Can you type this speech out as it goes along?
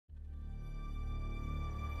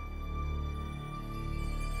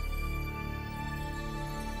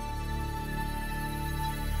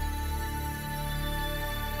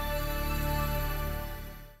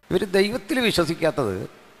ഇവർ ദൈവത്തിൽ വിശ്വസിക്കാത്തത്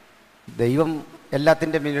ദൈവം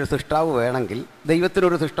എല്ലാത്തിൻ്റെ പിന്നിൽ സൃഷ്ടാവ് വേണമെങ്കിൽ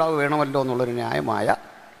ദൈവത്തിനൊരു സൃഷ്ടാവ് വേണമല്ലോ എന്നുള്ളൊരു ന്യായമായ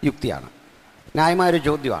യുക്തിയാണ്, ന്യായമായൊരു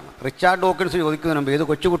ചോദ്യമാണ്. റിച്ചാർഡ് ഡോക്കിൻസ് ചോദിക്കുന്നതിന് മുമ്പ് ഏത്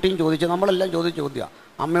കൊച്ചുകുട്ടിയും ചോദിച്ച് നമ്മളെല്ലാം ചോദിച്ച ചോദ്യമാണ്.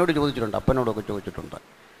 അമ്മയോട് ചോദിച്ചിട്ടുണ്ട്, അപ്പനോടൊക്കെ ചോദിച്ചിട്ടുണ്ട്.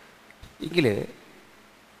 എങ്കിൽ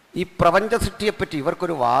ഈ പ്രപഞ്ച സൃഷ്ടിയെപ്പറ്റി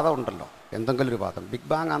ഇവർക്കൊരു വാദം ഉണ്ടല്ലോ, എന്തെങ്കിലും ഒരു വാദം, ബിഗ്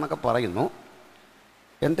ബാങ് ആണെന്നൊക്കെ പറയുന്നു,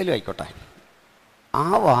 എന്തെങ്കിലും ആയിക്കോട്ടെ. ആ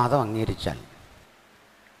വാദം അംഗീകരിച്ചാൽ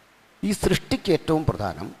ഈ സൃഷ്ടിക്ക് ഏറ്റവും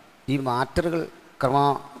പ്രധാനം ഈ മാറ്ററുകൾ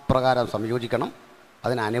ക്രമപ്രകാരം സംയോജിക്കണം,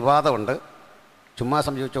 അതിന് അനുവാദമുണ്ട്, ചുമ്മാ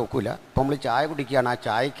സംയോജിച്ച് നോക്കൂല. ഇപ്പോൾ നമ്മൾ ചായ കുടിക്കുകയാണ്, ആ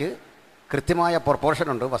ചായക്ക് കൃത്യമായ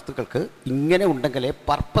പ്രൊപ്പോർഷനുണ്ട് വസ്തുക്കൾക്ക്. ഇങ്ങനെ ഉണ്ടെങ്കിലേ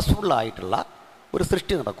പർപ്പസ്ഫുള്ളായിട്ടുള്ള ഒരു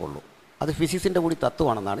സൃഷ്ടി നടക്കുള്ളൂ. അത് ഫിസിക്സിൻ്റെ കൂടി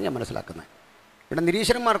തത്വമാണെന്നാണ് ഞാൻ മനസ്സിലാക്കുന്നത്. ഇവിടെ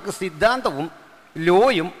നിരീശ്വരന്മാർക്ക് സിദ്ധാന്തവും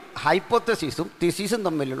ലോയും ഹൈപ്പോത്തസിസും തിസീസും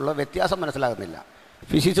തമ്മിലുള്ള വ്യത്യാസം മനസ്സിലാകുന്നില്ല.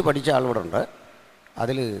 ഫിസിക്സ് പഠിച്ച ആളിവിടെ ഉണ്ട്,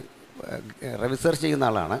 അതിൽ റിസർച്ച് ചെയ്യുന്ന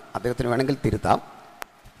ആളാണ്, അദ്ദേഹത്തിന് വേണമെങ്കിൽ തിരുത്താം.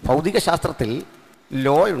 ഭൗതികശാസ്ത്രത്തിൽ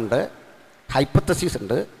ലോ ഉണ്ട്, ഹൈപ്പോത്തസിസ്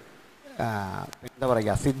ഉണ്ട്, എന്താ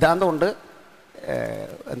പറയുക, സിദ്ധാന്തമുണ്ട്,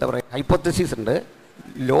 എന്താ പറയുക, ഹൈപ്പോത്തസിസ് ഉണ്ട്,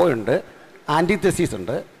 ലോ ഉണ്ട്, ആൻറ്റിതെസിസ്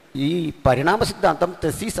ഉണ്ട്. ഈ പരിണാമ സിദ്ധാന്തം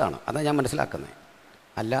തെസീസാണ്, അതാണ് ഞാൻ മനസ്സിലാക്കുന്നത്.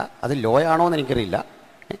 അല്ല അത് ലോ ആണോ എന്ന് എനിക്കറിയില്ല,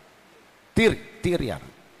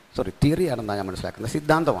 തിയറിയാണെന്നാണ് ഞാൻ മനസ്സിലാക്കുന്നത്,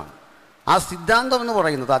 സിദ്ധാന്തമാണ്. ആ സിദ്ധാന്തം എന്ന്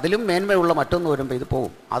പറയുന്നത് അതിലും മേന്മയുള്ള മറ്റൊന്ന് വരുമ്പോൾ ഇത്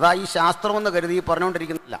പോകും. അതാ ഈ ശാസ്ത്രമെന്ന് കരുതി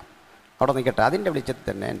പറഞ്ഞുകൊണ്ടിരിക്കുന്നില്ല, അവിടെ നിൽക്കട്ടെ. അതിൻ്റെ വെളിച്ചത്തിൽ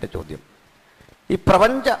തന്നെ എൻ്റെ ചോദ്യം, ഈ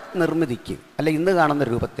പ്രപഞ്ച നിർമ്മിതിക്ക് അല്ല ഇന്ന് കാണുന്ന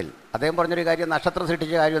രൂപത്തിൽ അദ്ദേഹം പറഞ്ഞൊരു കാര്യം, നക്ഷത്രം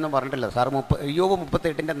സൃഷ്ടിച്ച കാര്യമൊന്നും പറഞ്ഞിട്ടില്ല സാർ. യോബ്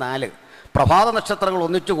 38:4 പ്രഭാത നക്ഷത്രങ്ങൾ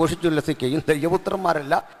ഒന്നിച്ചു ഘോഷിച്ചുല്ലസിക്കുകയും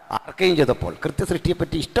ദൈവപുത്രന്മാരല്ല ആർക്കുകയും ചെയ്തപ്പോൾ.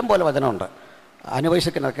 കൃത്യസൃഷ്ടിയെപ്പറ്റി ഇഷ്ടം പോലെ വചനമുണ്ട്,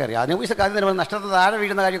 അനുവൈശക്കനൊക്കെ അറിയാം. അനുവൈശക്ക് ആദ്യം തന്നെ നക്ഷത്രത്തിൽ താഴെ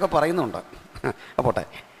വീഴുന്ന കാര്യമൊക്കെ പറയുന്നുണ്ട്. പോട്ടെ.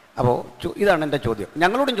 അപ്പോൾ ഇതാണ് എൻ്റെ ചോദ്യം,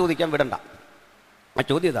 ഞങ്ങളോടും ചോദിക്കാൻ വിടണ്ട. ആ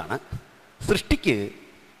ചോദ്യം ഇതാണ്, സൃഷ്ടിക്ക്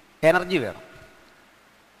എനർജി വേണം,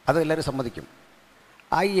 അത് എല്ലാവരും സമ്മതിക്കും.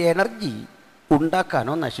 ആ എനർജി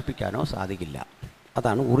ഉണ്ടാക്കാനോ നശിപ്പിക്കാനോ സാധിക്കില്ല,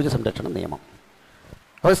 അതാണ് ഊർജ്ജ സംരക്ഷണ നിയമം.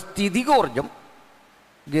 അപ്പോൾ സ്ഥിതികോർജ്ജം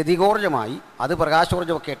ഗതികോർജ്ജമായി, അത്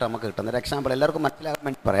പ്രകാശോർജ്ജമൊക്കെ ആയിട്ട് നമുക്ക് കിട്ടുന്നത്. ഒരു എക്സാമ്പിൾ എല്ലാവർക്കും മനസ്സിലാക്കാൻ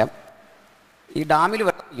വേണ്ടി പറയാം. ഈ ഡാമിൽ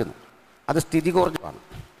വെള്ളം ഇരിക്കുന്നു, അത് സ്ഥിതികോർജ്ജമാണ്.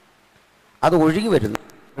 അത് ഒഴുകി വരുന്നു,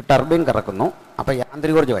 ടർബൈൻ കറക്കുന്നു, അപ്പോൾ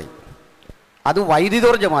യാന്ത്രികോർജ്ജമായി. അത്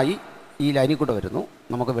വൈദ്യുതോർജ്ജമായി, ഈ ലൈനിൽ കൂടെ വരുന്നു,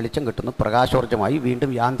 നമുക്ക് വെളിച്ചം കിട്ടുന്നു, പ്രകാശോർജ്ജമായി,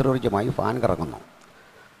 വീണ്ടും യാന്ത്രികോർജ്ജമായി ഫാൻ കറങ്ങുന്നു.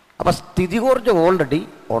 അപ്പോൾ സ്ഥിതികോർജ്ജം ഓൾറെഡി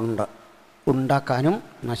ഉണ്ട്, ഉണ്ടാക്കാനും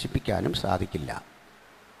നശിപ്പിക്കാനും സാധിക്കില്ല.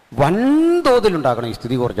 വൻതോതിലുണ്ടാകണം ഈ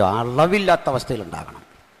സ്ഥിതികോർജ്ജം, അളവില്ലാത്ത അവസ്ഥയിലുണ്ടാകണം.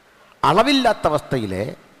 അളവില്ലാത്ത അവസ്ഥയിലെ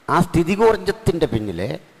ആ സ്ഥിതികോർജ്ജത്തിൻ്റെ പിന്നിലെ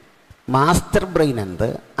മാസ്റ്റർ ബ്രെയിൻ എന്ത്,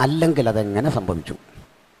 അല്ലെങ്കിൽ അതെങ്ങനെ സംഭവിച്ചു?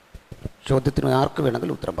 ചോദ്യത്തിന് ആർക്ക്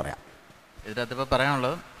വേണമെങ്കിലും ഉത്തരം പറയാം. ഇതിനകത്തിപ്പോൾ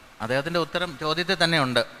പറയാനുള്ളത് അദ്ദേഹത്തിൻ്റെ ഉത്തരം ചോദ്യത്തിൽ തന്നെ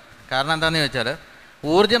ഉണ്ട്. കാരണം എന്താണെന്ന് ചോദിച്ചാൽ,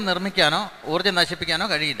 ഊർജ്ജം നിർമ്മിക്കാനോ ഊർജ്ജം നശിപ്പിക്കാനോ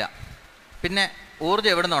കഴിയില്ല. പിന്നെ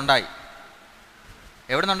ഊർജ്ജം എവിടെ നിന്നുണ്ടായി?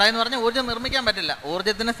 എവിടെ നിന്നുണ്ടായെന്ന് പറഞ്ഞാൽ ഊർജ്ജം നിർമ്മിക്കാൻ പറ്റില്ല,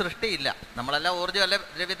 ഊർജ്ജത്തിന് സൃഷ്ടിയില്ല. നമ്മളെല്ലാം ഊർജ്ജം അല്ലെ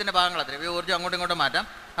ദ്രവ്യത്തിൻ്റെ ഭാഗങ്ങളാണ്, ദ്രവ്യ ഊർജ്ജം അങ്ങോട്ടും ഇങ്ങോട്ടും മാറ്റാം.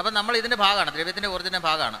 അപ്പം നമ്മൾ ഇതിൻ്റെ ഭാഗമാണ്, ദ്രവ്യത്തിൻ്റെ ഊർജ്ജത്തിൻ്റെ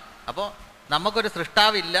ഭാഗമാണ്. അപ്പോൾ നമുക്കൊരു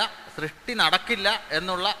സൃഷ്ടാവില്ല, സൃഷ്ടി നടക്കില്ല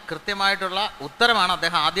എന്നുള്ള കൃത്യമായിട്ടുള്ള ഉത്തരമാണ്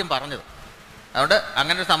അദ്ദേഹം ആദ്യം പറഞ്ഞത്. അതുകൊണ്ട്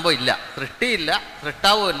അങ്ങനെ ഒരു സംഭവം ഇല്ല, സൃഷ്ടിയില്ല,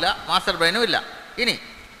 സൃഷ്ടാവും ഇല്ല, മാസ്റ്റർ ബ്രെയിനും ഇല്ല. ഇനി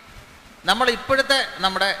നമ്മൾ ഇപ്പോഴത്തെ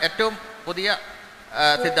നമ്മുടെ ഏറ്റവും പുതിയ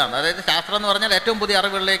സിദ്ധാന്തം, അതായത് ശാസ്ത്രം എന്ന് പറഞ്ഞാൽ ഏറ്റവും പുതിയ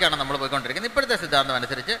അറിവുകളിലേക്കാണ് നമ്മൾ പോയിക്കൊണ്ടിരിക്കുന്നത്. ഇപ്പോഴത്തെ സിദ്ധാന്തം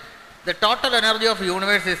അനുസരിച്ച് the total energy of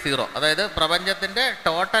universe is 0. അതായത് പ്രപഞ്ചത്തിൻ്റെ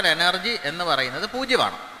ടോട്ടൽ എനർജി എന്ന് പറയുന്നത്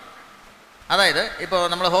 0ആണ്. അതായത് ഇപ്പോൾ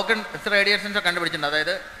നമ്മൾ ഹോക്കിൻസ് റേഡിയേഷൻസ് കണ്ടുപിടിച്ചിട്ടുണ്ട്.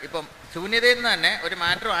 അതായത് ഇപ്പം ശൂന്യതയിൽ നിന്ന് തന്നെ ഒരു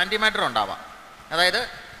മാറ്ററും ആൻറ്റി മാറ്ററും ഉണ്ടാവാം. അതായത്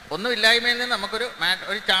ഒന്നുമില്ലായ്മയിൽ നിന്ന് നമുക്കൊരു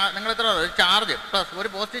നിങ്ങൾ എത്ര ഒരു ചാർജ് പ്ലസ് ഒരു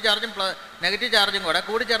പോസിറ്റീവ് ചാർജും നെഗറ്റീവ് ചാർജും കൂടെ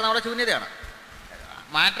കൂടി ചേർന്ന അവിടെ ശൂന്യതയാണ്.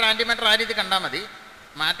 മാറ്റർ ആൻറ്റി മാറ്റർ ആ രീതി കണ്ടാൽ മതി.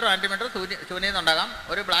 മാറ്റർ ആൻറ്റി മാറ്റർ ശൂന്യത ഉണ്ടാകാം.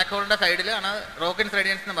 ഒരു ബ്ലാക്ക് ഹോളിൻ്റെ സൈഡിൽ ആണ് ഹോക്കിൻസ്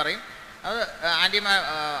റേഡിയൻസ് എന്ന് പറയും. അത്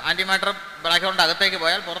ആൻറ്റി മാറ്റർ ബ്ലാക്ക് ഹോളിൻ്റെ അകത്തേക്ക്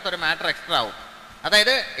പോയാൽ പുറത്തൊരു മാറ്റർ എക്സ്ട്രാ ആവും.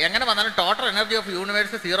 അതായത് എങ്ങനെ വന്നാലും ടോട്ടൽ എനർജി ഓഫ്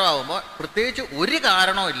യൂണിവേഴ്സ് 0 ആകുമ്പോൾ പ്രത്യേകിച്ച് ഒരു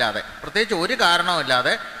കാരണവും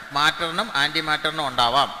ഇല്ലാതെ മാറ്ററിനും ആൻറ്റി മാറ്ററിനും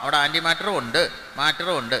ഉണ്ടാവാം. അവിടെ ആൻറ്റി മാറ്ററും ഉണ്ട്,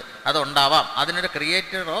 മാറ്ററും ഉണ്ട്, അതുണ്ടാവാം. അതിനൊരു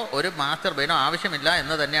ക്രിയേറ്ററോ ഒരു മാസ്റ്റർ ബ്രെയിനോ ആവശ്യമില്ല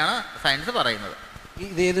എന്ന് തന്നെയാണ് സയൻസ് പറയുന്നത്.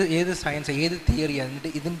 ഇത് ഏത് സയൻസ്, ഏത്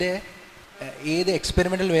തിയറിയാണ്, ഇതിൻ്റെ ഏത്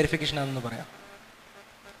എക്സ്പെരിമെൻ്റൽ വെരിഫിക്കേഷൻ ആണെന്ന് പറയാം?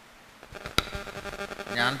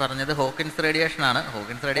 ഞാൻ പറഞ്ഞത് ഹോക്കിൻസ് റേഡിയേഷൻ ആണ്.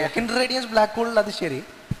 ഹോക്കിൻസ് റേഡിയൻസ് ബ്ലാക്ക് ഹോളിൽ, അത് ശരി,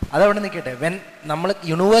 അതവിടെ നിൽക്കട്ടെ. വെൻ നമ്മൾ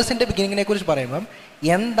യൂണിവേഴ്സിൻ്റെ ബിഗിനിങ്ങിനെ കുറിച്ച് പറയുമ്പം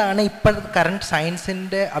എന്താണ് ഇപ്പോഴത്തെ കറണ്ട്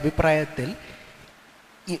സയൻസിൻ്റെ അഭിപ്രായത്തിൽ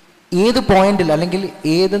ഏത് പോയിന്റിൽ അല്ലെങ്കിൽ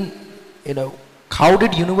ഏത് how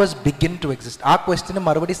did universe begin to exist? ആ ക്വസ്റ്റിന്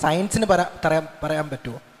മറുപടി സയൻസിന് പറയാൻ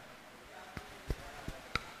പറ്റുമോ?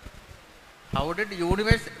 How did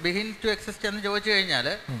universe begin to exist എന്ന് ചോദിച്ചു കഴിഞ്ഞാൽ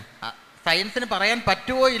സയൻസിന് പറയാൻ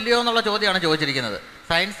പറ്റുമോ ഇല്ലയോ എന്നുള്ള ചോദ്യമാണ് ചോദിച്ചിരിക്കുന്നത്.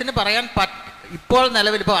 സയൻസിന് പറയാൻ ഇപ്പോൾ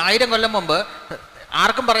നിലവിൽ ഇപ്പോൾ 1000 കൊല്ലം മുമ്പ്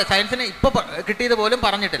ആർക്കും സയൻസിന് ഇപ്പോൾ കിട്ടിയത് പോലും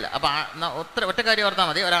പറഞ്ഞിട്ടില്ല. അപ്പോൾ ഒറ്റ കാര്യം ഓർത്താൽ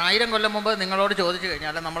മതി. 1000 കൊല്ലം മുമ്പ് നിങ്ങളോട് ചോദിച്ചു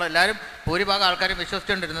കഴിഞ്ഞാൽ നമ്മളെല്ലാവരും ഭൂരിഭാഗം ആൾക്കാരും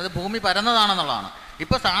വിശ്വസിച്ചുകൊണ്ടിരുന്നത് ഭൂമി പരന്നതാണെന്നുള്ളതാണ്.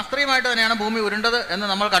 ഇപ്പോൾ ശാസ്ത്രീയമായിട്ട് തന്നെയാണ് ഭൂമി ഉരുണ്ടത് എന്ന്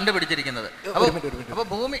നമ്മൾ കണ്ടുപിടിച്ചിരിക്കുന്നത്. അപ്പോൾ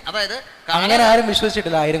ഭൂമി, അതായത് അങ്ങനെ ആരും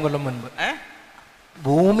വിശ്വസിച്ചിട്ടില്ല 1000 കൊല്ലം മുൻപ്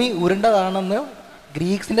ഭൂമി ഉരുണ്ടതാണെന്ന്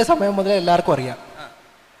ഗ്രീക്സിന്റെ സമയം മുതൽ എല്ലാവർക്കും അറിയാം.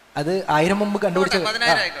 അത് 1000 മുമ്പ് കണ്ടുപിടിച്ചത്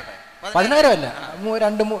 10,000 അല്ല,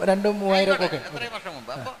 2,000-3,000 ഒക്കെ എത്രയും വർഷം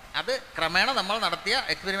മുമ്പ്. അപ്പോൾ അത് ക്രമേണ നമ്മൾ നടത്തിയ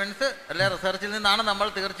എക്സ്പെരിമെന്റ്സ് അല്ലെ റിസർച്ചിൽ നിന്നാണ് നമ്മൾ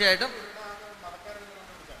തീർച്ചയായിട്ടും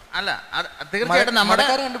തീർച്ചയായിട്ടും നമ്മുടെ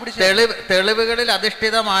തെളിവുകളിൽ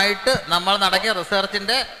അധിഷ്ഠിതമായിട്ട് നമ്മൾ നടത്തിയ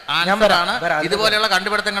റിസർച്ചിന്റെ ആൻസറാണ് ഇതുപോലെയുള്ള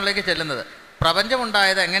കണ്ടുപിടുത്തങ്ങളിലേക്ക് ചെല്ലുന്നത്.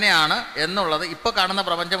 പ്രപഞ്ചമുണ്ടായത് എങ്ങനെയാണ് എന്നുള്ളത്, ഇപ്പോൾ കാണുന്ന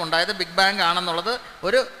പ്രപഞ്ചമുണ്ടായത് ബിഗ് ബാങ് ആണെന്നുള്ളത്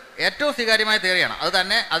ഒരു ഏറ്റവും സ്വീകാര്യമായ തിയറിയാണ്. അത്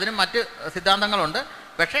തന്നെ അതിനും മറ്റ് സിദ്ധാന്തങ്ങളുണ്ട്.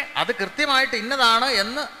 പക്ഷേ അത് കൃത്യമായിട്ട് ഇന്നതാണ്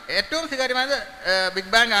എന്ന് ഏറ്റവും സ്വീകാര്യമായത്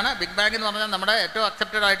ബിഗ് ബാങ് ആണ്. ബിഗ് ബാങ് എന്ന് പറഞ്ഞാൽ നമ്മുടെ ഏറ്റവും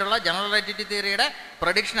അക്സെപ്റ്റഡ് ആയിട്ടുള്ള general relativity തിയറിയുടെ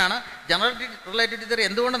പ്രൊഡിക്ഷനാണ്. General relativity theory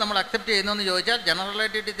എന്തുകൊണ്ട് നമ്മൾ അക്സെപ്റ്റ് ചെയ്യുന്നു എന്ന് ചോദിച്ചാൽ ജനറൽ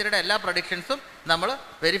റിലേറ്റിവിറ്റി തിയറിയുടെ എല്ലാ പ്രൊഡിക്ഷൻസും നമ്മൾ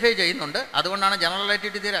വെരിഫൈ ചെയ്യുന്നുണ്ട്. അതുകൊണ്ടാണ് ജനറൽ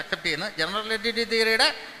റിലേറ്റിവിറ്റി തിയറി അക്സെപ്റ്റ് ചെയ്യുന്നത്. General relativity തിയറിയുടെ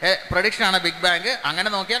പ്രൊഡിക്ഷനാണ് big bang.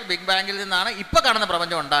 അങ്ങനെ നോക്കിയാൽ ബിഗ് ബാങ്ങിൽ നിന്നാണ് ഇപ്പോൾ കാണുന്ന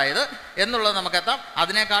പ്രപഞ്ചം ഉണ്ടായത് എന്നുള്ളത് നമുക്കെത്താം.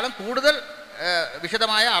 അതിനേക്കാളും കൂടുതൽ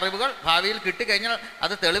വിശദമായ അറിവുകൾ ഭാവിയിൽ കിട്ടിക്കഴിഞ്ഞാൽ,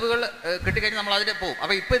 അത് തെളിവുകൾ കിട്ടിക്കഴിഞ്ഞാൽ നമ്മൾ അതിൽ പോകും.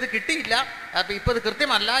 അപ്പോൾ ഇപ്പോൾ ഇത് കിട്ടിയില്ല, അപ്പോൾ ഇപ്പോൾ ഇത്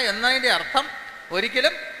കൃത്യമല്ല എന്നതിൻ്റെ അർത്ഥം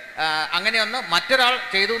ഒരിക്കലും അങ്ങനെയൊന്ന് മറ്റൊരാൾ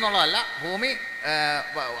ചെയ്തു എന്നുള്ളതല്ല. ഭൂമി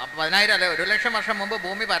 10,000 അല്ലെ 1,00,000 വർഷം മുമ്പ്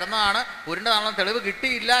ഭൂമി പരന്നതാണ്, ഉരുണ്ടതാണെന്ന് തെളിവ്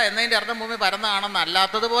കിട്ടിയില്ല എന്നതിൻ്റെ അർത്ഥം ഭൂമി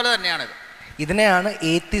പരന്നതാണെന്നല്ലാത്തതുപോലെ തന്നെയാണിത്. ഇതിനെയാണ്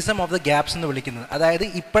ഏത്തിസം ഓഫ് ദ ഗ്യാപ്സ് എന്ന് വിളിക്കുന്നത്. അതായത്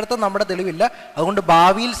ഇപ്പോഴത്തെ നമ്മുടെ തെളിവില്ല, അതുകൊണ്ട്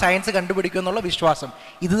ഭാവിയിൽ സയൻസ് കണ്ടുപിടിക്കും എന്നുള്ള വിശ്വാസം.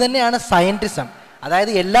 ഇത് തന്നെയാണ് സയന്റിസം.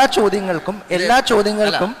 അതായത് എല്ലാ ചോദ്യങ്ങൾക്കും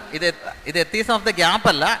ഇത് എത്തീസം ഓഫ് ദ ഗ്യാപ്പ്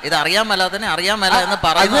അല്ല, ഇത് അറിയാൻ മേലാത്തതിനെ അറിയാൻ മേല എന്ന്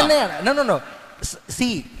പറയുന്നത്. C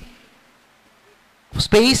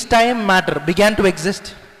space time matter began to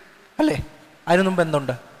exist അല്ലേ? അതിനു മുമ്പ്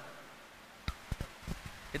എന്തുണ്ട്?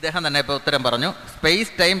 ഇദ്ദേഹം തന്നെ ഇപ്പോൾ ഉത്തരം പറഞ്ഞു.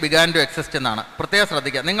 Space time began to exist എന്നാണ്. പ്രത്യേകം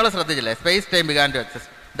ശ്രദ്ധിക്കുക, നിങ്ങൾ ശ്രദ്ധിച്ചില്ലേ? Space time began to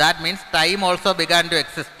exist, that means time also began to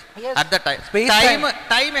exist at the time.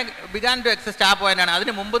 Time began to exist. ആ പോയിന്റാണ്.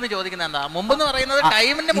 അതിന് മുമ്പെന്ന് ചോദിക്കുന്നത് എന്താ? മുമ്പെന്ന് പറയുന്നത്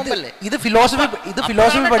ടൈമിന്റെ മുമ്പല്ലേ? ഇത്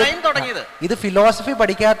ഫിലോസഫി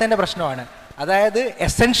പഠിക്കാത്തതിന്റെ പ്രശ്നമാണ്. അതായത്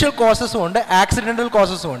എസെൻഷ്യൽ കോസസും ഉണ്ട്, ആക്സിഡന്റൽ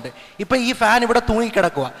കോസസും ഉണ്ട്. ഇപ്പൊ ഈ ഫാൻ ഇവിടെ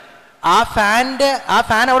തൂങ്ങിക്കിടക്കുക, ആ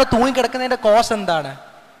ഫാൻ അവിടെ തൂങ്ങിക്കിടക്കുന്നതിന്റെ കോസ് എന്താണ്?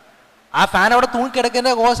 ആ ഫാൻ അവിടെ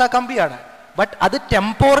തൂങ്ങിക്കിടക്കുന്നതിന്റെ കോസ് ആ കമ്പിയാണ്. ബട്ട് അത്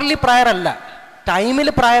ടെമ്പോറലി പ്രയർ അല്ല, ടൈമിൽ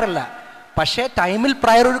പ്രയർ അല്ല. പക്ഷേ ടൈമിൽ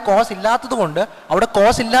പ്രയർ ഒരു കോസ് ഇല്ലാത്തത് കൊണ്ട് അവിടെ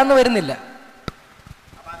കോസ് ഇല്ലാന്ന് വരുന്നില്ല.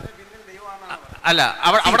 അല്ല,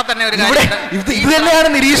 അവിടെ തന്നെ ഒരു ഇത് തന്നെയാണ്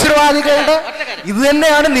നിരീശ്വരവാദികളുടെ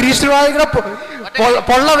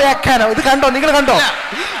പൊള്ള വ്യാഖ്യാനം. ഇത് കണ്ടോ, നിങ്ങൾ കണ്ടോ?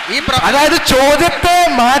 അതായത് ചോദ്യത്തെ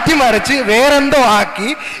മാറ്റിമറിച്ച് വേറെന്തോ ആക്കി,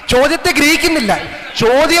 ചോദ്യത്തെ ഗ്രഹിക്കുന്നില്ല.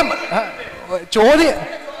 ചോദ്യം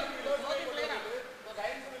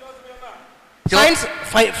സയൻസ്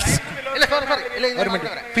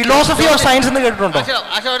ഫിലോസഫി ഓഫ് സയൻസ് എന്ന് കേട്ടിട്ടുണ്ടോ?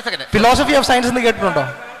 ഫിലോസഫി ഓഫ് സയൻസ് എന്ന് കേട്ടിട്ടുണ്ടോ?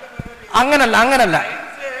 അങ്ങനല്ല.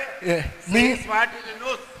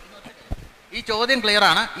 ഈ ചോദ്യം ക്ലിയർ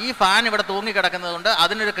ആണ്. ഈ ഫാൻ ഇവിടെ തൂങ്ങി കിടക്കുന്നത് കൊണ്ട്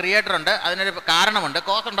അതിനൊരു ക്രിയേറ്റർ ഉണ്ട്, അതിനൊരു കാരണമുണ്ട്,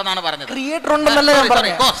 കോസ് ഉണ്ടെന്നാണ് പറഞ്ഞത്. ക്രിയേറ്റർ ഉണ്ടെന്നല്ല ഞാൻ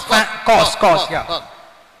പറഞ്ഞത്.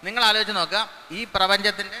 നിങ്ങൾ ആലോചിച്ച് നോക്കുക, ഈ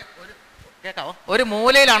പ്രപഞ്ചത്തിന്റെ ഒരു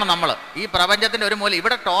മൂലയിലാണ് നമ്മൾ. ഈ പ്രപഞ്ചത്തിന്റെ ഒരു മൂല,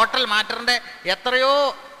 ഇവിടെ ടോട്ടൽ മാറ്ററിന്റെ എത്രയോ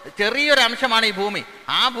ചെറിയൊരു അംശമാണ് ഈ ഭൂമി.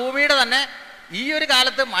 ആ ഭൂമിയുടെ തന്നെ ഈ ഒരു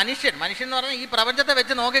കാലത്ത് മനുഷ്യൻ എന്ന് പറഞ്ഞാൽ ഈ പ്രപഞ്ചത്തെ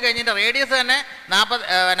വെച്ച് നോക്കിക്കഴിഞ്ഞിട്ട് റേഡിയസ് തന്നെ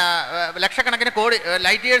 40 ലക്ഷക്കണക്കിന് കോടി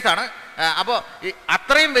ലൈറ്റ് ഇയേഴ്സ് ആണ്. അപ്പോൾ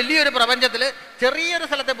അത്രയും വലിയൊരു പ്രപഞ്ചത്തിൽ ചെറിയൊരു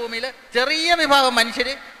സ്ഥലത്തെ ഭൂമിയിൽ ചെറിയ വിഭാഗം മനുഷ്യർ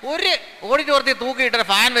ഒരു ഓഡിറ്റോറിയത്തിൽ തൂക്കിയിട്ടൊരു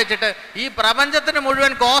ഫാൻ വെച്ചിട്ട് ഈ പ്രപഞ്ചത്തിന്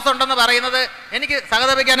മുഴുവൻ കോസ് ഉണ്ടെന്ന് പറയുന്നത് എനിക്ക്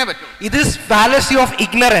സഹതപിക്കാനേ പറ്റൂ. ഇത് ഫാലസി ഓഫ്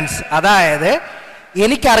ഇഗ്നറൻസ്. അതായത്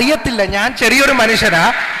എനിക്കറിയത്തില്ല, ഞാൻ ചെറിയൊരു മനുഷ്യനാ,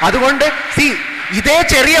 അതുകൊണ്ട് ഇതേ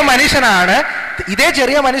ചെറിയ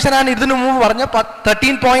മനുഷ്യനാണ് ഇതിനു മുമ്പ് പറഞ്ഞ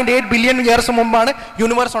 13.8 ബില്യൺ ഇയേഴ്സ് മുമ്പാണ്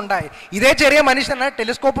യൂണിവേഴ്സ് ഉണ്ടായത്. ഇതേ ചെറിയ മനുഷ്യനാണ്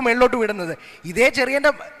ടെലിസ്കോപ്പ് മേളിലോട്ട് വിടുന്നത്. ഇതേ ചെറിയ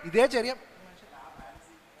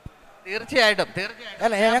തീർച്ചയായിട്ടും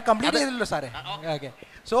അല്ല, ഞാൻ കംപ്ലീറ്റ് ചെയ്തില്ലല്ലോ സാറേ. Okay,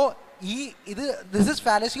 so this is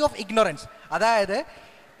fallacy of ignorance. അതായത്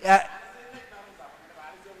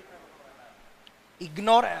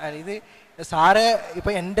ഇത് സാറ്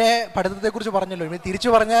ഇപ്പൊ എൻ്റെ പഠിത്തത്തെ കുറിച്ച് പറഞ്ഞല്ലോ, തിരിച്ചു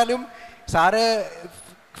പറഞ്ഞാലും സാറ്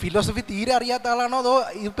ഫിലോസഫി തീരെ അറിയാത്ത ആളാണോ അതോ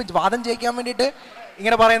ഇപ്പം വാദം ചെയ്യിക്കാൻ വേണ്ടിയിട്ട്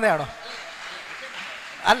ഇങ്ങനെ പറയുന്നതാണോ?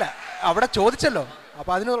 അല്ല, അവിടെ ചോദിച്ചല്ലോ,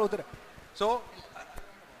 അപ്പൊ അതിനുള്ള ഉത്തരം. So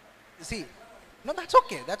that's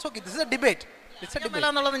okay. This is a debate.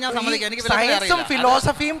 സയൻസും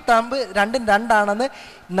ഫിലോസഫിയും രണ്ടും രണ്ടാണെന്ന്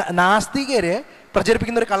നാസ്തികര്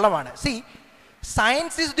പ്രചരിപ്പിക്കുന്ന ഒരു കള്ളമാണ്.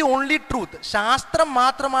 Science is the only truth, ശാസ്ത്രം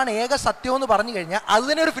മാത്രമാണ് ഏക സത്യം എന്ന് പറഞ്ഞു കഴിഞ്ഞാൽ അത്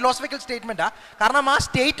തന്നെ ഒരു ഫിലോസഫിക്കൽ സ്റ്റേറ്റ്മെൻറ്റാണ്. കാരണം ആ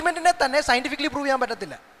സ്റ്റേറ്റ്മെൻറ്റിനെ തന്നെ സയൻറ്റിഫിക്കലി പ്രൂവ് ചെയ്യാൻ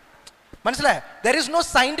പറ്റത്തില്ല. മനസ്സിലായേ? There is no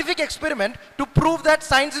scientific experiment to prove that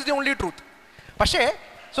science is the only truth. പക്ഷേ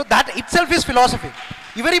so that it self is philosophy.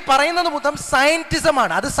 ഇവർ ഈ പറയുന്നത് മൊത്തം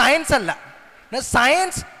സയൻറ്റിസമാണ്, അത് സയൻസ് അല്ല.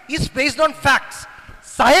 Science is based on facts,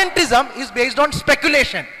 scientism is based on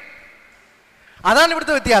speculation. അതാണ്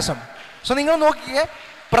ഇവിടുത്തെ വ്യത്യാസം. സോ നിങ്ങൾ നോക്കിയേ,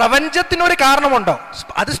 പ്രപഞ്ചത്തിനൊരു കാരണമുണ്ടോ?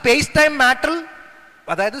 അത് സ്പേസ് ടൈം മാറ്ററിൽ,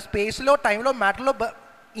 അതായത് സ്പേസിലോ ടൈമിലോ മാറ്ററിലോ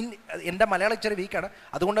എൻ്റെ മലയാളം ഇച്ചിരി വീക്കാണ്,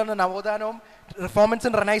 അതുകൊണ്ടാണ് നവോത്ഥാനവും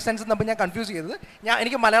റിഫോമൻസും റെനൈസൻസും തമ്മിൽ ഞാൻ കൺഫ്യൂസ് ചെയ്തത്.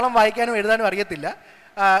 എനിക്ക് മലയാളം വായിക്കാനും എഴുതാനും അറിയത്തില്ല,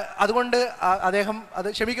 അതുകൊണ്ട് അദ്ദേഹം അത്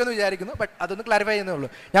ക്ഷമിക്കുമെന്ന് വിചാരിക്കുന്നു. ബട്ട് അതൊന്ന് ക്ലാരിഫൈ ചെയ്യുന്നേ ഉള്ളൂ.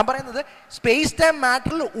 ഞാൻ പറയുന്നത് സ്പേസ് ടൈം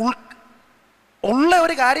മാറ്ററിൽ ഉള്ള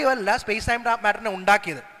ഒരു കാര്യമല്ല സ്പേസ് ടൈം മാറ്ററിനെ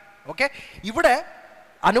ഉണ്ടാക്കിയത്. ഓക്കെ, ഇവിടെ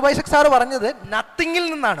അനൂപ് ഐസക് സാറ് പറഞ്ഞത് നത്തിങ്ങിൽ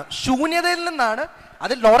നിന്നാണ്, ശൂന്യതയിൽ നിന്നാണ്.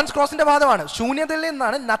 അത് ലോറൻസ് ക്രോസിന്റെ വാദമാണ്. ശൂന്യതയിൽ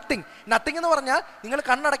നിന്നാണ് നത്തിങ്. നത്തിങ് എന്ന് പറഞ്ഞാൽ നിങ്ങൾ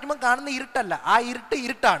കണ്ണടയ്ക്കുമ്പോൾ കാണുന്ന ഇരുട്ടല്ല, ആ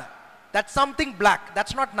ഇരുട്ടാണ്. That's something black,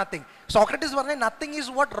 that's not nothing. Socrates പറഞ്ഞ nothing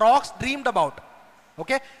is what rocks dreamed about.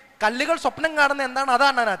 Okay, കല്ലുകൾ സ്വപ്നം കാണുന്ന എന്താണ്,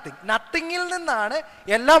 അതാണ് നത്തിങ്. നത്തിങ്ങിൽ നിന്നാണ്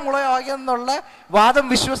എല്ലാം മുളയാകുന്നുള്ള വാദം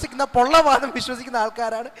വിശ്വസിക്കുന്ന, പൊള്ളവാദം വിശ്വസിക്കുന്ന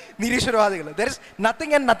ആൾക്കാരാണ് നിരീശ്വരവാദികൾ. There is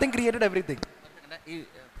nothing and nothing created everything.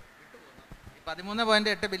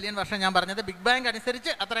 13.8 billion വർഷം ഞാൻ പറഞ്ഞത് ബിഗ് ബാങ്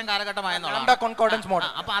അനുസരിച്ച് അത്രയും കാലഘട്ടമായെന്നുള്ളതാണ്.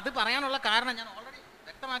 അപ്പൊ അത് പറയാനുള്ള കാരണം ഞാൻ ഓൾറെഡി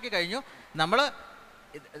വ്യക്തമാക്കി കഴിഞ്ഞു.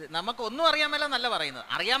 നമുക്കൊന്നും അറിയാൻ മേലെന്നല്ല പറയുന്നത്,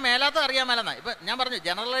 അറിയാൻ മേലെന്നാ. ഇപ്പൊ ഞാൻ പറഞ്ഞു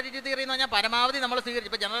ജനറൽ റിലേറ്റിവിറ്റി തിയറി എന്ന് പറഞ്ഞാൽ പരമാവധി നമ്മൾ സ്വീകരിച്ചു.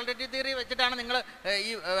 ഇപ്പൊ ജനറൽ റിലേറ്റിവിറ്റി തിയറി വെച്ചിട്ടാണ് നിങ്ങൾ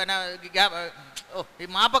ഈ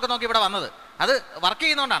മാപ്പൊക്കെ നോക്കി ഇവിടെ വന്നത്. അത് വർക്ക്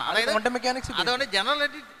ചെയ്യുന്നതുകൊണ്ടാണ്. അതായത് അതുകൊണ്ട് ജനറൽ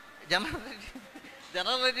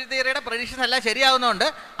റിലേറ്റിവിറ്റി തിയറിയുടെ പ്രഡിക്ഷൻ എല്ലാം ശരിയാവുന്നതുകൊണ്ട്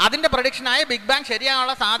അതിന്റെ പ്രഡിക്ഷനായ ബിഗ് ബാങ്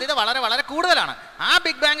ശരിയാകാനുള്ള സാധ്യത വളരെ വളരെ കൂടുതലാണ്. ആ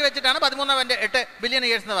ബിഗ് ബാങ് വെച്ചിട്ടാണ് 13.8 ബില്യൺ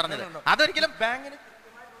ഇയേഴ്സ് എന്ന് പറഞ്ഞത്. അതൊരിക്കലും ബാങ്കിന്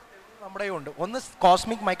നമ്മുടെ ഉണ്ട് ഒന്ന്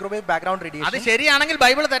കോസ്മിക് മൈക്രോവേവ് ബാക്ക്ഗ്രൗണ്ട് റേഡിയേഷൻ. അത് ശരിയാണെങ്കിൽ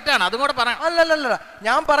ബൈബിൾ തെറ്റാണ്, അതും കൂടെ പറയാം. അല്ലല്ല,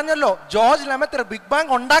 ഞാൻ പറഞ്ഞല്ലോ, ജോർജ് ലെമത്തർ ബിഗ്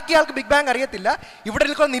ബാങ് ഉണ്ടാക്കിയ ആൾക്ക് ബിഗ് ബാങ് അറിയത്തില്ല. ഇവിടെ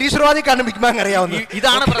നിൽക്കുന്ന നിരീശ്വരവാദിക്കാണ് ബിഗ് ബാങ് അറിയാവുന്നത്.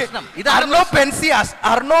 ഇതാണ് പ്രശ്നം.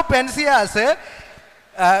 അർണോ പെൻസിയാസ്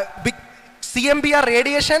CMBR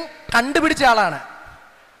റേഡിയേഷൻ കണ്ടുപിടിച്ച ആളാണ്.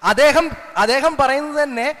 അദ്ദേഹം പറയുന്നത്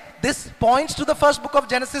തന്നെ this points to the first book of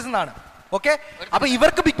Genesis എന്നാണ്. ഓക്കെ, അപ്പൊ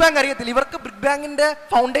ഇവർക്ക് ബിഗ് ബാങ് അറിയത്തില്ല, ഇവർക്ക് ബിഗ് ബാങ്ങിന്റെ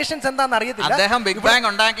ഫൗണ്ടേഷൻസ് എന്താണെന്ന് അറിയത്തില്ല. അദ്ദേഹം ബിഗ് ബാങ്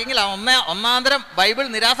ഉണ്ടാക്കിയെങ്കിൽ ഒന്നാന്തരം ബൈബിൾ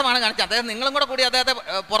നിരാസമാണ് കാണിച്ചത്. അദ്ദേഹം നിങ്ങളും കൂടി അദ്ദേഹത്തെ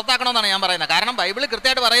പുറത്താക്കണമെന്നാണ് ഞാൻ പറയുന്നത്. കാരണം ബൈബിൾ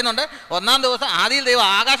കൃത്യമായിട്ട് പറയുന്നുണ്ട്, 1-ാം ദിവസം ആദിയിൽ ദൈവം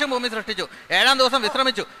ആകാശം ഭൂമി സൃഷ്ടിച്ചു, 7-ാം ദിവസം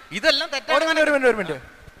വിശ്രമിച്ചു. ഇതെല്ലാം തെറ്റാണ്. ഒരു മിനിറ്റ്,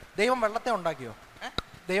 ദൈവം വെള്ളത്തെ ഉണ്ടാക്കിയോ?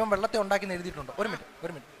 ദൈവം വെള്ളത്തെ ഉണ്ടാക്കി എഴുതിയിട്ടുണ്ടോ? ഒരു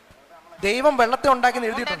മിനിറ്റ്, ദൈവം വെള്ളത്തെ ഉണ്ടാക്കി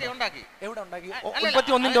എഴുതിയിട്ടുണ്ട്. എവിടെ ഉണ്ടാക്കി?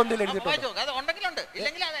 31:1 എഴുതിയിട്ടുണ്ട്.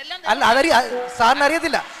 അല്ല, സാറിന്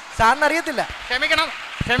അറിയത്തില്ല. ക്ഷമിക്കണം,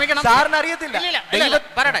 സാറിന് അറിയത്തില്ല.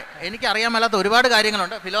 പറയട്ടെ, എനിക്ക് അറിയാൻ മേലാത്ത ഒരുപാട്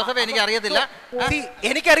കാര്യങ്ങളുണ്ട്. ഫിലോസഫി എനിക്ക് അറിയത്തില്ല.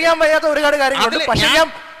 എനിക്കറിയാൻ വയ്യാത്ത ഒരുപാട് കാര്യങ്ങളുണ്ട്. പക്ഷെ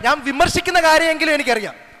ഞാൻ വിമർശിക്കുന്ന കാര്യമെങ്കിലും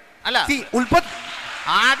എനിക്കറിയാം. അല്ല,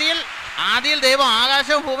 ആദിയിൽ ദൈവം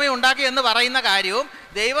ആകാശവും ഭൂമിയും ഉണ്ടാക്കി എന്ന് പറയുന്ന കാര്യവും,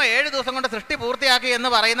 ദൈവം 7 ദിവസം കൊണ്ട് സൃഷ്ടി പൂർത്തിയാക്കി എന്ന്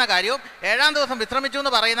പറയുന്ന കാര്യവും, 7-ാം ദിവസം വിശ്രമിച്ചു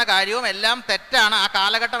എന്ന് പറയുന്ന കാര്യവും എല്ലാം തെറ്റാണ്. ആ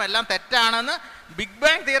കാലഘട്ടം എല്ലാം തെറ്റാണെന്ന് ബിഗ്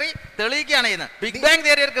ബാങ് തിയറി തെളിയിക്കുകയാണ് ചെയ്യുന്നത്. ബിഗ് ബാങ്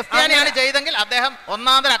തിയറി ഒരു ക്രിസ്ത്യാനിയാണ് ചെയ്തെങ്കിൽ അദ്ദേഹം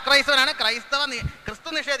ഒന്നാമതൊരു അക്രൈസ്തവനാണ്, ക്രിസ്തു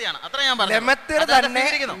നിഷേധിയാണ്. അത്ര ഞാൻ പറഞ്ഞു.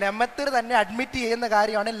 ലെമത്തർ തന്നെ അഡ്മിറ്റ് ചെയ്യുന്ന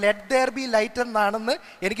കാര്യമാണ് ലെറ്റ് ദെയർ ബി ലൈറ്റ് എന്നാണെന്ന്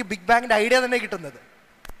എനിക്ക് ബിഗ് ബാങ്ങിന്റെ ഐഡിയ തന്നെ കിട്ടുന്നത്.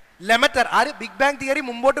 ലെമത്തർ ബിഗ് ബാങ് തിയറി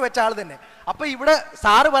മുമ്പോട്ട് വെച്ച ആൾ തന്നെ. അപ്പൊ ഇവിടെ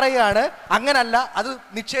സാറ് പറയുകയാണ് അങ്ങനല്ല, അത്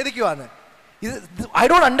നിഷേധിക്കുവാന്ന്. I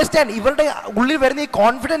don't understand. ഇവരുടെ ഉള്ളിൽ വരുന്ന ഈ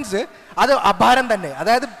കോൺഫിഡൻസ് അത് അപാരം തന്നെ.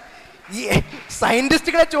 അതായത് ഈ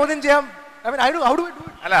സയന്റിസ്റ്റുകളെ ചോദ്യം ചെയ്യാം.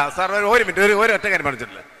 അല്ല സാർ, ഒരു മിനിറ്റ്, ഒരു ഒറ്റ കാര്യം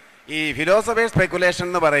പറഞ്ഞിട്ടില്ല. ഈ ഫിലോസഫി സ്പെക്കുലേഷൻ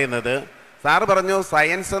എന്ന് പറയുന്നത്, സാറ് പറഞ്ഞു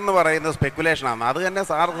സയൻസ് എന്ന് പറയുന്നത് സ്പെക്കുലേഷനാണ്. അത് തന്നെ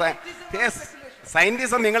സാർ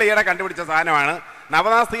സയന്റിസം നിങ്ങൾ ഈയിടെ കണ്ടുപിടിച്ച സാധനമാണ്.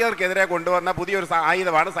 നവനാസ്തികർക്കെതിരെ കൊണ്ടുവന്ന പുതിയൊരു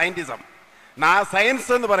ആയുധമാണ് സയന്റിസം.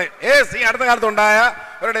 സയൻസ് എന്ന് പറയും ഈ അടുത്ത കാലത്ത് ഉണ്ടായ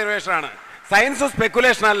ഒരു ഡെറിവേഷനാണ്. സയൻസ്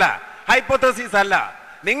സ്പെക്കുലേഷൻ അല്ല, ഹൈപ്പോത്തസിസ് അല്ല.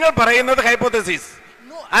 നിങ്ങൾ പറയുന്നത് ഹൈപ്പോത്തസിസ്,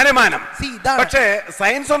 അനുമാനം. പക്ഷേ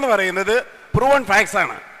സയൻസ് എന്ന് പറയുന്നത് പ്രൂവൺ ഫാക്ട്സ്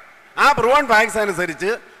ആണ്. ആ പ്രൂവൺ ഫാക്ട്സ്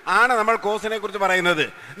അനുസരിച്ച് ആണ് നമ്മൾ കോസിനെ കുറിച്ച് പറയുന്നത്.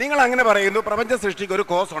 നിങ്ങൾ അങ്ങനെ പറയുന്നു, പ്രപഞ്ച സൃഷ്ടിക്ക് ഒരു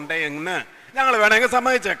കോസ് ഉണ്ട് എന്ന് ഞങ്ങൾ വേണമെങ്കിൽ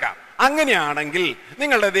സമ്മതിച്ചേക്കാം. അങ്ങനെയാണെങ്കിൽ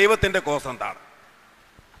നിങ്ങളുടെ ദൈവത്തിന്റെ കോസ് എന്താണ്?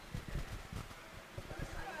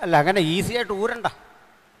 അല്ല, അങ്ങനെ ഈസി ആയിട്ട് ഊരണ്ട,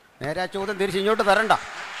 നേരെ ആ ചോദ്യം തിരിച്ച് ഇങ്ങോട്ട് തരണ്ട.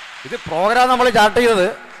 ഇത് പ്രോഗ്രാം നമ്മൾ ചാർട്ട് ചെയ്തത്,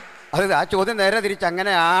 അത് ആ ചോദ്യം നേരെ തിരിച്ച്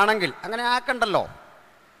അങ്ങനെയാണെങ്കിൽ അങ്ങനെ ആക്കണ്ടല്ലോ.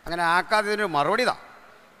 അങ്ങനെ ആക്കാതെ ഇതിനൊരു മറുപടി ഇതാ.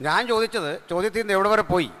 ഞാൻ ചോദിച്ചത് ചോദ്യത്തിൽ നിന്ന് എവിടെ വരെ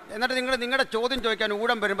പോയി, എന്നിട്ട് നിങ്ങളുടെ ചോദ്യം ചോദിക്കാൻ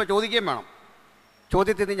ഊഴം വരുമ്പോൾ ചോദിക്കുകയും വേണം.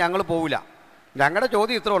 ചോദ്യത്തിൽ നിന്ന് ഞങ്ങൾ പോവില്ല. ഞങ്ങളുടെ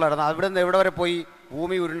ചോദ്യം ഇത്ര ഉള്ളായിരുന്നു, അവിടെ നിന്ന് എവിടെ വരെ പോയി?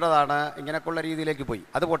 ഭൂമി ഉരുണ്ടതാണ്, ഇങ്ങനെയൊക്കെയുള്ള രീതിയിലേക്ക് പോയി.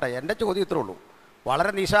 അത് പോട്ടെ, എൻ്റെ ചോദ്യം ഇത്രേ ഉള്ളൂ.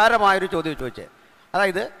 വളരെ നിസാരമായൊരു ചോദ്യം ചോദിച്ചേ.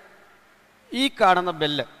 അതായത് ഈ കാണുന്ന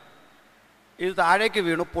ബെല്ല് ഇത് താഴേക്ക്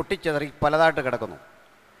വീണു പൊട്ടിച്ചെതറി പലതായിട്ട് കിടക്കുന്നു.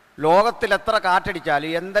 ലോകത്തിൽ എത്ര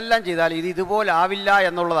കാറ്റടിച്ചാലും എന്തെല്ലാം ചെയ്താലും ഇത് ഇതുപോലെ ആവില്ല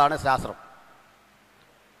എന്നുള്ളതാണ് ശാസ്ത്രം.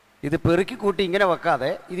 ഇത് പെറുക്കി കൂട്ടി ഇങ്ങനെ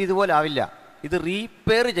വെക്കാതെ ഇത് ഇതുപോലെ ആവില്ല. ഇത്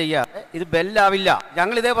റീപെയർ ചെയ്യാതെ ഇത് ബെല്ലാവില്ല.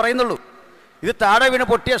 ഞങ്ങളിതേ പറയുന്നുള്ളൂ. ഇത് താഴെ വീണ്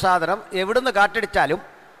പൊട്ടിയ സാധനം എവിടുന്ന് കാറ്റടിച്ചാലും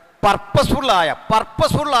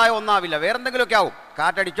പർപ്പസ്ഫുള്ളായ ഒന്നാവില്ല. വേറെന്തെങ്കിലുമൊക്കെ ആവും.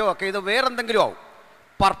 കാറ്റടിച്ചോ ഒക്കെ ഇത് വേറെന്തെങ്കിലും ആവും.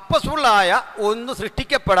 പർപ്പസ്ഫുള്ളായ ഒന്ന്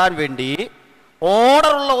സൃഷ്ടിക്കപ്പെടാൻ വേണ്ടി,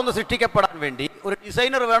 ഓർഡറുള്ള ഒന്ന് സൃഷ്ടിക്കപ്പെടാൻ വേണ്ടി ഒരു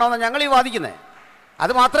ഡിസൈനർ വേണമെന്ന് ഞങ്ങൾ ഈ വാദിക്കുന്നത്.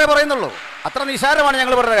 അത് മാത്രമേ പറയുന്നുള്ളൂ. അത്ര നിസ്സാരമാണ്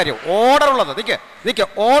ഞങ്ങൾ പറയുന്ന കാര്യം. ഓർഡറുള്ളത് നിൽക്കുക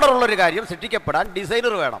ഓർഡറുള്ളൊരു കാര്യം സൃഷ്ടിക്കപ്പെടാൻ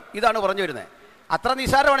ഡിസൈനർ വേണം. ഇതാണ് പറഞ്ഞു വരുന്നത്. അത്ര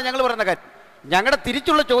നിസ്സാരമാണ് ഞങ്ങൾ പറയുന്ന കാര്യം. ഞങ്ങളുടെ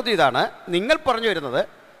തിരിച്ചുള്ള ചോദ്യം ഇതാണ്. നിങ്ങൾ പറഞ്ഞു വരുന്നത്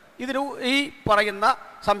ഇതിന് ഈ പറയുന്ന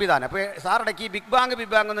സംവിധാനം. അപ്പോൾ സാറിടയ്ക്ക് ഈ ബിഗ് ബാങ്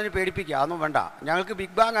എന്നൊന്ന് പേടിപ്പിക്കുക. അതൊന്നും വേണ്ട. ഞങ്ങൾക്ക്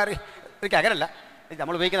ബിഗ് ബാങ് അങ്ങനല്ല,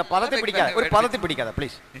 നമ്മൾ ഉപയോഗിക്കുന്ന പദത്തിൽ പിടിക്കാതെ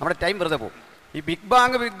പ്ലീസ്. നമ്മുടെ ടൈം വെറുതെ പോകും. ഈ ബിഗ്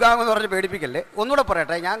ബാങ് എന്ന് പറഞ്ഞ് പേടിപ്പിക്കല്ലേ. ഒന്നുകൂടെ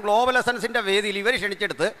പറയട്ടെ, ഞാൻ ഗ്ലോബൽ എസൻസിൻ്റെ വേദിയിൽ ഇവർ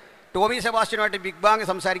ക്ഷണിച്ചെടുത്ത് ടോമി സെബാസ്റ്റ്യനുമായിട്ട് ബിഗ് ബാങ്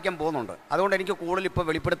സംസാരിക്കാൻ പോകുന്നുണ്ട്. അതുകൊണ്ട് എനിക്ക് കൂടുതൽ ഇപ്പോൾ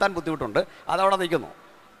വെളിപ്പെടുത്താൻ ബുദ്ധിമുട്ടുണ്ട്. അതവിടെ നിൽക്കുന്നു.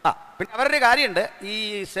 പിന്നെ അവരുടെ കാര്യമുണ്ട്. ഈ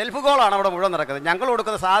സെൽഫ് ഗോളാണ് അവിടെ മുഴുവൻ നടക്കുന്നത്. ഞങ്ങൾ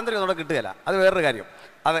കൊടുക്കുന്ന സ്വാതന്ത്ര്യം അവിടെ കിട്ടുകയില്ല. അത് വേറൊരു കാര്യം.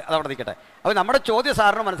 അതവിടെ നിൽക്കട്ടെ. അപ്പോൾ നമ്മുടെ ചോദ്യം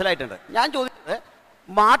സാറിന് മനസ്സിലായിട്ടുണ്ട്. ഞാൻ ചോദിച്ചത്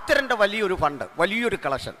മാറ്ററിൻ്റെ വലിയൊരു ഫണ്ട്, വലിയൊരു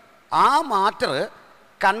കളക്ഷൻ, ആ മാറ്റർ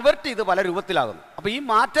കൺവെർട്ട് ചെയ്ത് പല രൂപത്തിലാകുന്നു. അപ്പോൾ ഈ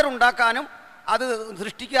മാറ്റർ ഉണ്ടാക്കാനും അത്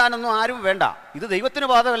സൃഷ്ടിക്കാനൊന്നും ആരും വേണ്ട. ഇത് ദൈവത്തിന്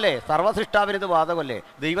ബാധകമല്ലേ? സർവ്വസൃഷ്ടാവിന് ഇത് ബാധകമല്ലേ?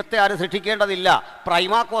 ദൈവത്തെ ആരും സൃഷ്ടിക്കേണ്ടതില്ല.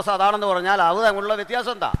 പ്രൈമാക്കോസ് അതാണെന്ന് പറഞ്ഞാൽ അത് തമ്മിലുള്ള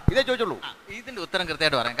വ്യത്യാസം എന്താ? ഇതേ ചോദിച്ചുള്ളൂ. ഇതിൻ്റെ ഉത്തരം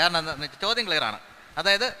കൃത്യമായിട്ട് പറയാം. കാരണം ചോദ്യം ക്ലിയർ ആണ്.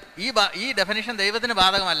 അതായത് ഈ ഡെഫിനിഷൻ ദൈവത്തിന്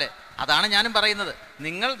ബാധകമല്ലേ? അതാണ് ഞാനും പറയുന്നത്.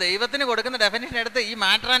 നിങ്ങൾ ദൈവത്തിന് കൊടുക്കുന്ന ഡെഫിനിഷൻ എടുത്ത് ഈ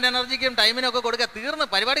മാറ്റർ ആൻഡ് എനർജിക്കും ടൈമിനും ഒക്കെ കൊടുക്കുക. തീർന്ന്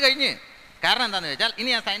പരിപാടി കഴിഞ്ഞ്. കാരണം എന്താണെന്ന് വെച്ചാൽ, ഇനി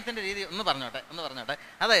ഞാൻ സയൻസിൻ്റെ രീതി ഒന്ന് പറഞ്ഞോട്ടെ.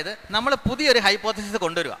 അതായത് നമ്മൾ പുതിയൊരു ഹൈപ്പോത്തസിസ്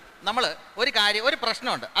കൊണ്ടുവരിക. നമ്മൾ ഒരു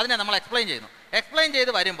പ്രശ്നമുണ്ട്, അതിനെ നമ്മൾ എക്സ്പ്ലെയിൻ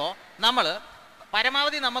ചെയ്ത് വരുമ്പോൾ നമ്മൾ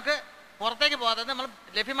പരമാവധി നമുക്ക് പുറത്തേക്ക് പോകാതെ നമ്മൾ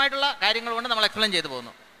ലഭ്യമായിട്ടുള്ള കാര്യങ്ങൾ കൊണ്ട് നമ്മൾ എക്സ്പ്ലെയിൻ ചെയ്തു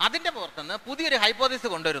പോകുന്നു. അതിൻ്റെ പുറത്തുനിന്ന് പുതിയൊരു ഹൈപ്പോത്തസിസ്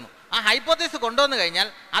കൊണ്ടുവരുന്നു. ആ ഹൈപ്പോത്തസിസ് കൊണ്ടുവന്നു കഴിഞ്ഞാൽ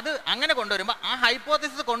അത് അങ്ങനെ കൊണ്ടുവരുമ്പോൾ ആ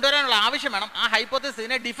ഹൈപ്പോത്തസിസ് കൊണ്ടുവരാനുള്ള ആവശ്യം വേണം. ആ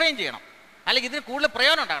ഹൈപ്പോത്തസിസിനെ ഡിഫൈൻ ചെയ്യണം. അല്ലെങ്കിൽ ഇതിന് കൂടുതൽ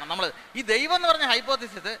പ്രയോജനം ഉണ്ടാകണം. നമ്മൾ ഈ ദൈവം എന്ന് പറഞ്ഞ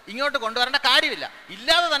ഹൈപ്പോത്തസിസ് ഇങ്ങോട്ട് കൊണ്ടുവരേണ്ട കാര്യമില്ല.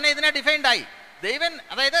 ഇല്ലാതെ തന്നെ ഇതിനെ ഡിഫൈൻഡ് ആയി. ദൈവൻ,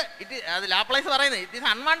 അതായത് അത് ലാപ്ലേസ് പറയുന്നത് ഇറ്റ് ഈസ്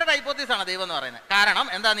അൺവാണ്ടഡ് ഹൈപ്പോത്തസിസ് ആണ് ദൈവം എന്ന് പറയുന്നത്. കാരണം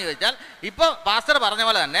എന്താണെന്ന് ചോദിച്ചാൽ, ഇപ്പോൾ പാസ്റ്റർ പറഞ്ഞ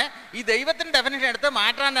പോലെ തന്നെ ഈ ദൈവത്തിൻ്റെ ഡെഫിനിഷൻ എടുത്ത്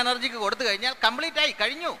മാറ്റർ ആൻഡ് എനർജിക്ക് കൊടുത്തു കഴിഞ്ഞാൽ കംപ്ലീറ്റ് ആയി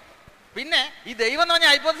കഴിഞ്ഞു. പിന്നെ ഈ ദൈവം എന്ന് പറഞ്ഞ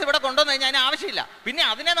ഹൈപ്പോത്തസിസ് ഇവിടെ കൊണ്ടുവന്നു കഴിഞ്ഞാൽ അതിന് ആവശ്യമില്ല. പിന്നെ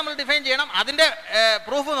അതിനെ നമ്മൾ ഡിഫൈൻ ചെയ്യണം. അതിൻ്റെ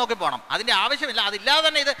പ്രൂഫ് നോക്കി പോകണം. അതിൻ്റെ ആവശ്യമില്ല. അതില്ലാതെ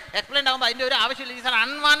തന്നെ ഇത് എക്സ്പ്ലെയിൻ ആകുമ്പോൾ അതിൻ്റെ ഒരു ആവശ്യമില്ല. ഇറ്റ് ഈസ്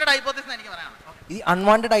അൺവാണ്ടഡ് ഹൈപ്പോത്തസിസ് എന്ന് എനിക്ക് പറയാം. ഈ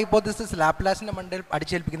അൺവാണ്ടഡ് ഹൈപ്പോത്തസിസ് ലാപ്ലാസിന്റെ മണ്ടയിൽ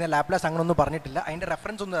അടിച്ചേൽപ്പിക്കുന്ന ലാപ്ലാസ് അങ്ങനെ ഒന്നും പറഞ്ഞിട്ടില്ല. അതിന്റെ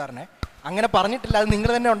റെഫറൻസ് ഒന്ന് പറഞ്ഞേ. അങ്ങനെ പറഞ്ഞിട്ടില്ല. അത് നിങ്ങൾ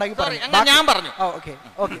തന്നെ ഉണ്ടാക്കി ഞാൻ പറഞ്ഞു.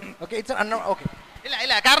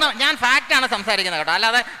 ഇല്ല, കാരണം ഞാൻ ഫാക്റ്റ് ആണ് സംസാരിക്കുന്നത് കേട്ടോ.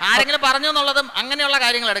 അല്ലാതെ ആരെങ്കിലും പറഞ്ഞു എന്നുള്ളതും അങ്ങനെയുള്ള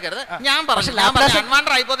കാര്യങ്ങൾ എടുക്കരുത്. ഞാൻ പറഞ്ഞു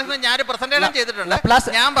അൺവാണ്ടഡ് ഹൈപ്പോത്തസിസ് ഞാൻ പ്രസന്റേഷൻ ചെയ്തിട്ടുണ്ട്.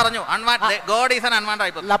 ഞാൻ പറഞ്ഞു God is an unwanted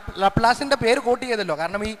hypothesis. ലപ്ലാസിന്റെ പേര് കോട്ട് ചെയ്തല്ലോ.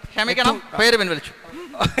 കാരണം ഈ ക്ഷമിക്കണം, പേര് പിൻവലിച്ചു.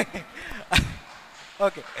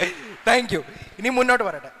 Okay, thank you. ഇനി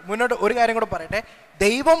മുന്നോട്ട് ഒരു കാര്യം കൂടെ പറയട്ടെ.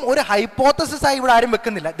 ദൈവം ഒരു ഹൈപ്പോത്തസിസ് ആയി ഇവിടെ ആരും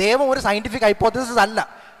വെക്കുന്നില്ല. ദൈവം ഒരു സയന്റിഫിക് ഹൈപ്പോത്തസിസ് അല്ല.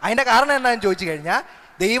 അതിന്റെ കാരണം എന്താണെന്ന് ചോദിച്ചു കഴിഞ്ഞാൽ,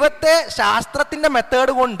 ദൈവത്തെ ശാസ്ത്രത്തിന്റെ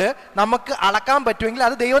മെത്തേഡ് കൊണ്ട് നമുക്ക് അളക്കാൻ പറ്റുമെങ്കിൽ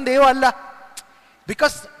അത് ദൈവം അല്ല.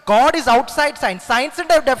 Because God is outside science.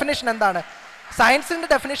 സയൻസിന്റെ ഡെഫിനേഷൻ എന്താണ്? സയൻസിന്റെ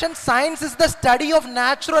definition, science is the study of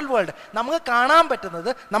natural world. നമുക്ക് കാണാൻ പറ്റുന്നത്,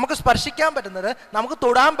 നമുക്ക് സ്പർശിക്കാൻ പറ്റുന്നത്, നമുക്ക്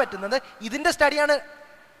തൊടാൻ പറ്റുന്നത്, ഇതിന്റെ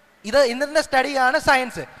സ്റ്റഡിയാണ്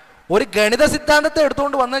സയൻസ്. ഒരു ഗണിത സിദ്ധാന്തത്തെ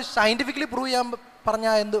എടുത്തുകൊണ്ട് വന്ന് സയന്റിഫിക്കലി പ്രൂവ് ചെയ്യാൻ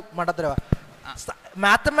പറഞ്ഞാൽ എന്ത് മണ്ടത്തരവാ?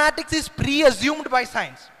 Mathematics is pre assumed by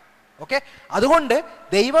science. Okay, അതുകൊണ്ട്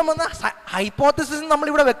ദൈവം എന്ന ഹൈപ്പോത്തസിസ് നമ്മൾ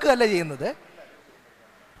ഇവിടെ വെക്കുകയല്ല ചെയ്യുന്നത്.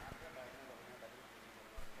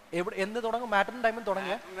 എന്ന് തുടങ്ങും? മാറ്ററിന്റെ ടൈമിൽ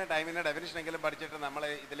തുടങ്ങിയ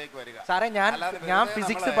സാറേ, ഞാൻ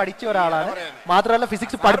ഫിസിക്സ് പഠിച്ച ഒരാളാണ്. മാത്രമല്ല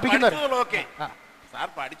ഫിസിക്സ് പഠിപ്പിക്കുന്നവർ.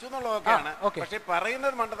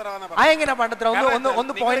 എങ്ങനെയാ മണ്ടത്തരം?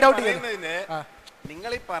 ഒന്ന് പോയിന്റ് ഔട്ട് ചെയ്യുന്നത്.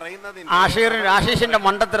 നിങ്ങൾ ഈ പറയുന്നത് ആശീഷിന്റെ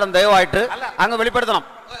മണ്ടത്തരം ദയവായിട്ട് അങ്ങ് വെളിപ്പെടുത്തണം.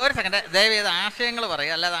 ഒരു സെക്കൻഡ്, ദയവ് ചെയ്ത് ആശയങ്ങൾ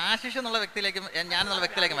പറയുക. അല്ലാതെ ആശിഷ് എന്നുള്ള വ്യക്തിയിലേക്കും ഞാൻ എന്നുള്ള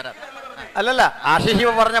വ്യക്തിയിലേക്കും വരാം. അല്ലല്ല, ആശിഷ്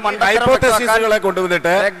പറഞ്ഞ ഹൈപ്പോത്തസിസുകളെ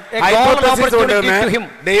കൊണ്ടുവന്നിട്ട്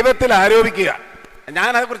ദൈവത്തിൽ ആരോപിക്കുക. ഞാൻ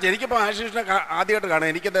അതേക്കുറിച്ച് എനിക്കിപ്പോ ആശിഷിനെ ആദ്യമായിട്ട് കാണാം.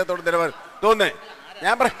 എനിക്ക് അദ്ദേഹത്തോട് തോന്നുന്നേ,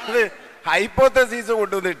 ഞാൻ പറയുന്നത് ഹൈപ്പോത്തസിസ്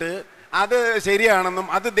കൊണ്ടുവന്നിട്ട് അത് ശരിയാണെന്നും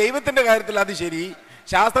അത് ദൈവത്തിന്റെ കാര്യത്തിൽ അത് ശരി,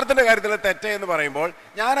 ശാസ്ത്രത്തിന്റെ കാര്യത്തിൽ തെറ്റേ എന്ന് പറയുമ്പോൾ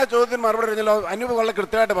ഞാൻ ആ ചോദ്യത്തിന് മറുപടി പറഞ്ഞല്ലോ. അനൂപ് വളരെ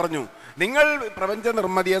കൃത്യമായിട്ട് പറഞ്ഞു. നിങ്ങൾ പ്രപഞ്ച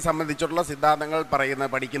നിർമ്മിതിയെ സംബന്ധിച്ചിട്ടുള്ള സിദ്ധാന്തങ്ങൾ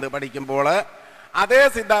പഠിക്കുമ്പോൾ അതേ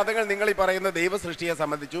സിദ്ധാന്തങ്ങൾ നിങ്ങൾ ഈ പറയുന്ന ദൈവ സൃഷ്ടിയെ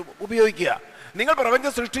സംബന്ധിച്ചു ഉപയോഗിക്കുക. നിങ്ങൾ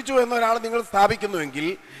പ്രപഞ്ചം സൃഷ്ടിച്ചു എന്നൊരാൾ നിങ്ങൾ സ്ഥാപിക്കുന്നുവെങ്കിൽ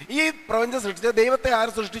ഈ പ്രപഞ്ചം സൃഷ്ടിച്ച ദൈവത്തെ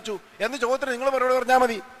ആര് സൃഷ്ടിച്ചു എന്ന് ചോദ്യത്തിന് നിങ്ങൾ മറുപടി പറഞ്ഞാൽ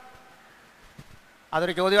മതി.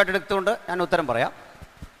 അതൊരു ചോദ്യമായിട്ട് എടുത്തുകൊണ്ട് ഞാൻ ഉത്തരം പറയാം.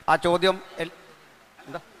 ആ ചോദ്യം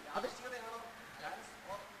എന്താ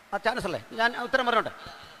ആ ചാൻസ് അല്ലേ? ഞാൻ ഉത്തരം പറഞ്ഞോട്ടെ.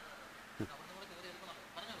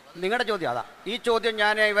 നിങ്ങളുടെ ചോദ്യം അതാ. ഈ ചോദ്യം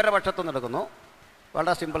ഞാൻ ഇവരുടെ പക്ഷത്തുനിന്ന് എടുക്കുന്നു.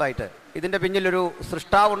 വളരെ സിമ്പിളായിട്ട് ഇതിൻ്റെ പിന്നിലൊരു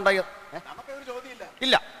സൃഷ്ടാവുണ്ടായി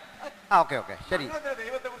ഇല്ല. ആ ഓക്കെ ശരി.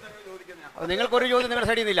 നിങ്ങൾക്കൊരു ചോദ്യം നിങ്ങളുടെ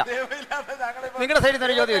സൈഡിൽ നിന്നില്ല. നിങ്ങളുടെ സൈഡിൽ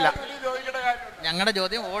നിന്നൊരു ചോദ്യമില്ല. ഞങ്ങളുടെ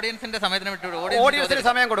ചോദ്യം ഓഡിയൻസിന്റെ സമയത്തിന് വിട്ടു. ഓഡിയൻസിന്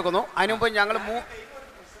സമയം കൊടുക്കുന്നു. അതിനു മുമ്പ് ഞങ്ങൾ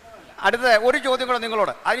അടുത്ത ഒരു ചോദ്യം കൂടെ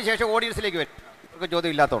നിങ്ങളോട്, അതിനുശേഷം ഓഡിയൻസിലേക്ക് വരും. നിങ്ങൾക്ക്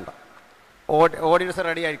ചോദ്യം ഇല്ലാത്തതുകൊണ്ട് ഓഡിയൻസ്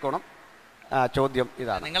റെഡി ആയിക്കോണം. ചോദ്യം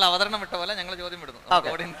ഇതാണ്. നിങ്ങൾ അവതരണം വിട്ട പോലെ ഞങ്ങൾ ചോദ്യം വിടുന്നു.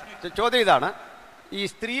 ചോദ്യം ഇതാണ്. ഈ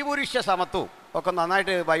സ്ത്രീ പുരുഷ സമത്വവും ഒക്കെ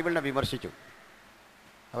നന്നായിട്ട് ബൈബിളിനെ വിമർശിച്ചു.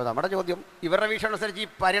 അപ്പോൾ നമ്മുടെ ചോദ്യം ഇവരുടെ വീക്ഷണം അനുസരിച്ച് ഈ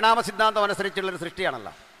പരിണാമ സിദ്ധാന്തം അനുസരിച്ചുള്ളൊരു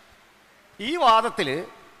സൃഷ്ടിയാണല്ലോ. ഈ വാദത്തിൽ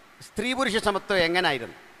സ്ത്രീ പുരുഷ സമത്വം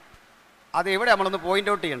എങ്ങനായിരുന്നു? അത് എവിടെ നമ്മളൊന്ന്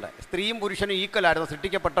പോയിൻ്റ് ഔട്ട് ചെയ്യേണ്ടത്? സ്ത്രീയും പുരുഷനും ഈക്വലായിരുന്നു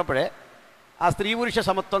സൃഷ്ടിക്കപ്പെട്ടപ്പോഴേ. ആ സ്ത്രീ പുരുഷ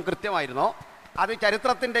സമത്വം കൃത്യമായിരുന്നോ? അത്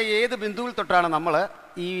ചരിത്രത്തിൻ്റെ ഏത് ബിന്ദുവിൽ തൊട്ടാണ് നമ്മൾ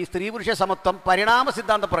ഈ സ്ത്രീ പുരുഷ സമത്വം പരിണാമ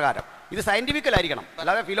സിദ്ധാന്ത പ്രകാരം, ഇത് സയൻറ്റിഫിക്കലായിരിക്കണം,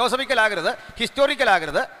 അല്ലാതെ ഫിലോസഫിക്കലാകരുത്,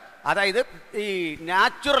 ഹിസ്റ്റോറിക്കലാകരുത്. അതായത് ഈ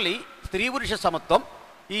നാച്ചുറലി സ്ത്രീ പുരുഷ സമത്വം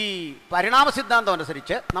ഈ പരിണാമ സിദ്ധാന്തം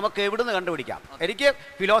അനുസരിച്ച് നമുക്ക് എവിടുന്ന് കണ്ടുപിടിക്കാം? എനിക്ക്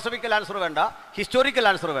ഫിലോസഫിക്കൽ ആൻസർ വേണ്ട, ഹിസ്റ്റോറിക്കൽ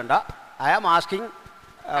ആൻസർ വേണ്ട. I am asking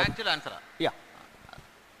actual answer.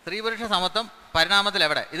 സ്ത്രീ പുരുഷ സമത്വം പരിണാമത്തിൽ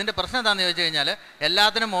എവിടെ? ഇതിൻ്റെ പ്രശ്നം എന്താണെന്ന് ചോദിച്ചു കഴിഞ്ഞാൽ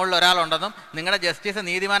എല്ലാത്തിനും മുകളിൽ ഒരാളുണ്ടെന്നും നിങ്ങളുടെ ജസ്റ്റിസ്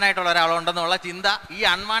നീതിമാനായിട്ടുള്ള ഒരാളുണ്ടെന്നുള്ള ചിന്ത ഈ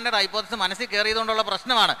അൺവാണ്ടഡ് ഹൈപ്പോത്തസിസ് മനസ്സിൽ കയറിയതുകൊണ്ടുള്ള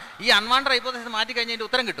പ്രശ്നമാണ്. ഈ അൺവാണ്ടഡ് ഹൈപ്പോത്തസിസ് മാറ്റി കഴിഞ്ഞാൽ ഇതിൻ്റെ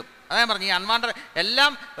ഉത്തരം കിട്ടും. അതായത് പറഞ്ഞു, ഈ അൺവാണ്ടഡ്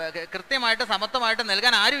എല്ലാം കൃത്യമായിട്ട് സമത്വമായിട്ട്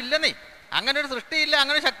നൽകാൻ ആരും ഇല്ലെന്നേ. അങ്ങനെ ഒരു സൃഷ്ടിയില്ല,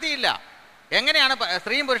 അങ്ങനെ ഒരു ശക്തിയില്ല. എങ്ങനെയാണ്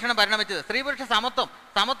സ്ത്രീയും പുരുഷനും പരിണമിച്ചത്? സ്ത്രീ പുരുഷ സമത്വം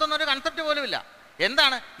എന്നൊരു കൺസെപ്റ്റ് പോലും ഇല്ല.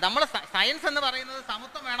 എന്താണ് നമ്മൾ സയൻസ് എന്ന് പറയുന്നത്?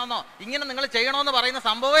 സമത്വം വേണമെന്നോ ഇങ്ങനെ നിങ്ങൾ ചെയ്യണമെന്ന് പറയുന്ന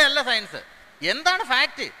സംഭവമേ അല്ല സയൻസ്. എന്താണ്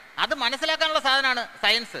ഫാക്റ്റ്? അത് മനസ്സിലാക്കാനുള്ള സാധനമാണ്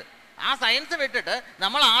സയൻസ്. ആ സയൻസ് വിട്ടിട്ട്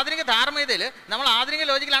നമ്മൾ ആധുനിക ധാർമ്മികതയിൽ, നമ്മൾ ആധുനിക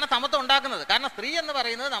ലോജിക്കിലാണ് സമത്വം ഉണ്ടാക്കുന്നത്. കാരണം സ്ത്രീ എന്ന്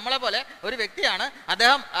പറയുന്നത് നമ്മളെ പോലെ ഒരു വ്യക്തിയാണ്.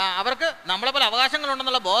 അവർക്ക് നമ്മളെ പോലെ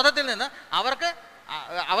അവകാശങ്ങളുണ്ടെന്നുള്ള ബോധത്തിൽ നിന്ന്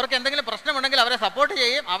അവർക്ക് എന്തെങ്കിലും പ്രശ്നമുണ്ടെങ്കിൽ അവരെ സപ്പോർട്ട്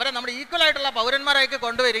ചെയ്യുകയും അവരെ നമ്മുടെ ഈക്വലായിട്ടുള്ള പൗരന്മാരായിട്ട്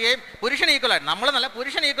കൊണ്ടുവരികയും, പുരുഷൻ ഈക്വലായിട്ട്, നമ്മളെന്നല്ല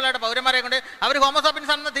പുരുഷൻ ഈക്വലായിട്ട് പൗരന്മാരെ കൊണ്ട് അവർ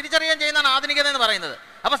ഹോമോസാപ്പിയൻസ് ആണെന്ന് തിരിച്ചറിയുകയും ചെയ്യുന്നതാണ് ആധുനികത എന്ന് പറയുന്നത്.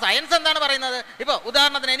 അപ്പോൾ സയൻസ് എന്താണ് പറയുന്നത്? ഇപ്പോൾ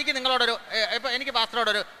ഉദാഹരണത്തിന് എനിക്ക്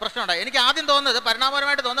പാസ്റ്ററോടൊരു പ്രശ്നമുണ്ടായി. എനിക്ക് ആദ്യം തോന്നുന്നത്,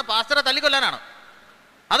 പരിണാമപരമായിട്ട് തോന്നുന്നത് പാസ്റ്ററെ തല്ലിക്കൊല്ലാനാണ്.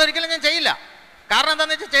 അതൊരിക്കലും ഞാൻ ചെയ്യില്ല. കാരണം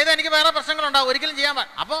എന്താണെന്ന് വെച്ചാൽ ചെയ്താൽ എനിക്ക് വേറെ പ്രശ്നങ്ങളുണ്ടാവും, ഒരിക്കലും ചെയ്യാൻ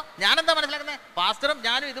പാടില്ല. അപ്പോൾ ഞാനെന്താ മനസ്സിലാക്കുന്നത്? പാസ്റ്ററും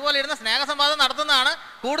ഞാനും ഇതുപോലെ ഇരുന്ന് സ്നേഹസംവാദം നടത്തുന്നതാണ്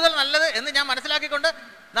കൂടുതൽ നല്ലത് എന്ന് ഞാൻ മനസ്സിലാക്കിക്കൊണ്ട്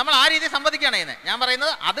നമ്മൾ ആ രീതി സംവദിക്കുകയാണ് ചെയ്യുന്നത്. ഞാൻ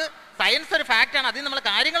പറയുന്നത് അത് സയൻസ് ഒരു ഫാക്റ്റാണ്. അതിൽ നമ്മൾ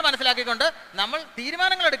കാര്യങ്ങൾ മനസ്സിലാക്കിക്കൊണ്ട് നമ്മൾ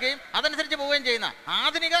തീരുമാനങ്ങൾ എടുക്കുകയും അതനുസരിച്ച് പോവുകയും ചെയ്യുന്ന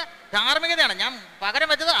ആധുനിക ധാർമ്മികതയാണ് ഞാൻ പകരം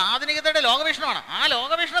വെച്ചത്. ആധുനികതയുടെ ലോകവീക്ഷണമാണ്. ആ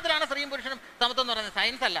ലോകവീക്ഷണത്തിലാണ് സ്ത്രീയും പുരുഷനും സമത്വം എന്ന് പറയുന്നത്.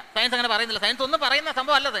 സയൻസ് അല്ല. സയൻസ് അങ്ങനെ പറയുന്നില്ല. സയൻസ് ഒന്നും പറയുന്ന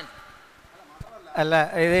സംഭവം അല്ല സയൻസ്. അല്ല,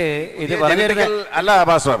 ഇത് അല്ല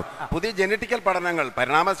പാസ്റ്റർ, പുതിയ ജനറ്റിക്കൽ പഠനങ്ങൾ,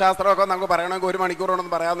 പരിണാമശാസ്ത്രമൊക്കെ നമുക്ക് പറയണമെങ്കിൽ 1 മണിക്കൂർ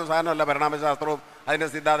കൊണ്ടൊന്നും പറയാവുന്ന സാധനമല്ല പരിണാമശാസ്ത്രവും അതിൻ്റെ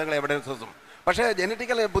സിദ്ധാന്തങ്ങൾ എവിഡൻസസും. പക്ഷേ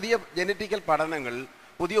പുതിയ ജനറ്റിക്കൽ പഠനങ്ങൾ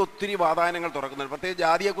പുതിയ ഒത്തിരി വാതായനങ്ങൾ തുറക്കുന്നുണ്ട്. പ്രത്യേകിച്ച്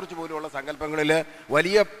ജാതിയെക്കുറിച്ച് പോലുമുള്ള സങ്കല്പങ്ങളിൽ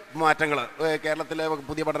വലിയ മാറ്റങ്ങൾ കേരളത്തിലെ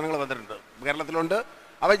പുതിയ പഠനങ്ങൾ വന്നിട്ടുണ്ട്, കേരളത്തിലുണ്ട്.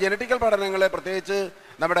 അവ ജനറ്റിക്കൽ പഠനങ്ങളെ, പ്രത്യേകിച്ച്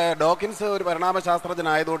നമ്മുടെ ഡോക്കിൻസ് ഒരു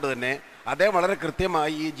പരിണാമശാസ്ത്രജ്ഞനായതുകൊണ്ട് തന്നെ അദ്ദേഹം വളരെ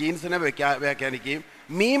കൃത്യമായി ഈ ജീൻസിനെ വ്യാഖ്യാനിക്കുകയും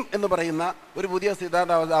മീം എന്ന് പറയുന്ന ഒരു പുതിയ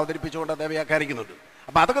സിദ്ധാന്തം അവതരിപ്പിച്ചുകൊണ്ട് അദ്ദേഹം വ്യാഖ്യാനിക്കുന്നുണ്ട്.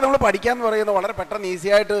 അപ്പോൾ അതൊക്കെ നമ്മൾ പഠിക്കാമെന്ന് പറയുന്നത് വളരെ പെട്ടെന്ന്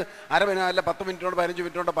ഈസിയായിട്ട് 10 മിനിറ്റ് കൊണ്ട് 15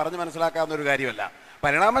 മിനിറ്റ് കൊണ്ട് പറഞ്ഞ് മനസ്സിലാക്കാവുന്ന ഒരു കാര്യമല്ല.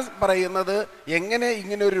 പരിണാമം പറയുന്നത് എങ്ങനെ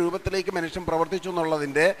ഇങ്ങനെ ഒരു രൂപത്തിലേക്ക് മനുഷ്യൻ പ്രവർത്തിച്ചു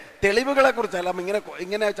എന്നുള്ളതിൻ്റെ തെളിവുകളെക്കുറിച്ചല്ല.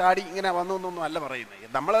 ഇങ്ങനെ ചാടി ഇങ്ങനെ വന്നു എന്നൊന്നും അല്ല പറയുന്നത്.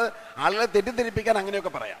 നമ്മൾ ആളുകളെ തെറ്റിദ്ധരിപ്പിക്കാൻ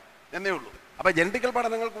അങ്ങനെയൊക്കെ പറയാം എന്നേ ഉള്ളൂ. അപ്പോൾ ജനറ്റിക്കൽ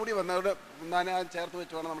പഠനങ്ങൾ കൂടി വന്നവരുടെ ചേർത്ത്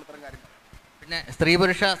വെച്ച് വേണം നമ്മൾ ഇത്തരം കാര്യം. പിന്നെ സ്ത്രീ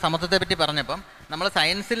പുരുഷ സമത്വത്തെ പറ്റി പറഞ്ഞപ്പം നമ്മൾ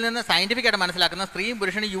സയൻസിൽ നിന്ന് സയൻറ്റിഫിക്കായിട്ട് മനസ്സിലാക്കുന്ന സ്ത്രീയും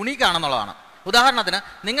പുരുഷനും യുണീക്ക് ആണെന്നുള്ളതാണ്. ഉദാഹരണത്തിന്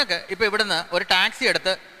നിങ്ങൾക്ക് ഇപ്പോൾ ഇവിടുന്ന് ഒരു ടാക്സി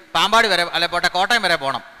എടുത്ത് പാമ്പാടി വരെ പോട്ടെ കോട്ടയം വരെ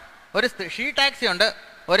പോകണം. ഒരു ഷീ ടാക്സി ഉണ്ട്,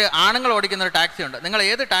 ഒരു ആണുങ്ങൾ ഓടിക്കുന്ന ഒരു ടാക്സി ഉണ്ട്. നിങ്ങൾ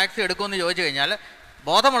ഏത് ടാക്സി എടുക്കുമെന്ന് ചോദിച്ചു കഴിഞ്ഞാൽ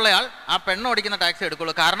ബോധമുള്ളയാൾ ആ പെണ്ണോടിക്കുന്ന ടാക്സി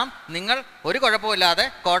എടുക്കുള്ളൂ. കാരണം നിങ്ങൾ ഒരു കുഴപ്പമില്ലാതെ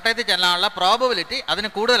കോട്ടയത്തിൽ ചെല്ലാനുള്ള പ്രോബബിലിറ്റി അതിന്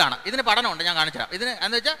കൂടുതലാണ്. ഇതിന് പഠനമുണ്ട്, ഞാൻ കാണിച്ചു തരാം. ഇതിന്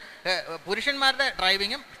എന്ന് വെച്ചാൽ പുരുഷന്മാരുടെ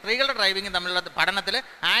ഡ്രൈവിങ്ങും സ്ത്രീകളുടെ ഡ്രൈവിങ്ങും തമ്മിലുള്ള പഠനത്തിൽ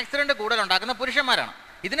ആക്സിഡൻറ്റ് കൂടുതൽ ഉണ്ടാക്കുന്ന പുരുഷന്മാരാണ്.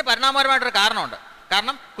 ഇതിന് പരിണാമപരമായിട്ടൊരു കാരണമുണ്ട്.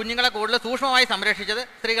 കാരണം കുഞ്ഞുങ്ങളെ കൂടുതൽ സൂക്ഷ്മമായി സംരക്ഷിച്ചത്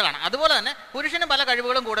സ്ത്രീകളാണ്. അതുപോലെ തന്നെ പുരുഷനും പല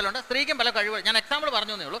കഴിവുകളും കൂടുതലുണ്ട്, സ്ത്രീക്കും പല കഴിവുകൾ. ഞാൻ എക്സാമ്പിൾ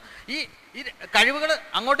പറഞ്ഞു എന്നേ ഉള്ളൂ. ഈ കഴിവുകൾ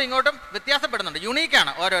അങ്ങോട്ടും ഇങ്ങോട്ടും വ്യത്യാസപ്പെടുന്നുണ്ട്,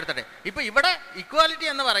 യുണീക്കാണ് ഓരോരുത്തരുടെ. ഇപ്പോൾ ഇവിടെ ഇക്വാലിറ്റി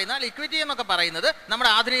എന്ന് പറയുന്ന, ഇക്വിറ്റി എന്നൊക്കെ പറയുന്നത് നമ്മുടെ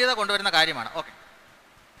ആധുനികത കൊണ്ടുവരുന്ന കാര്യമാണ്.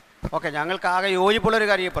 ഓക്കെ ഞങ്ങൾക്ക് ആകെ യോജിപ്പുള്ളൊരു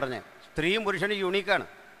കാര്യം പറഞ്ഞേ, സ്ത്രീയും പുരുഷനും യൂണീക്കാണ്.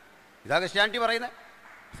 ഇതാ ക്രിസ്ത്യാനിറ്റി പറയുന്നത്.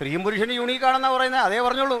 സ്ത്രീയും പുരുഷനും യൂണീക്കാണെന്നാണ് പറയുന്നത്. അതേ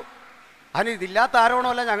പറഞ്ഞോളൂ. അതിന് ഇതില്ലാത്ത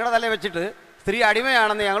ആരോപണമല്ല ഞങ്ങളുടെ തലയിൽ വെച്ചിട്ട് സ്ത്രീ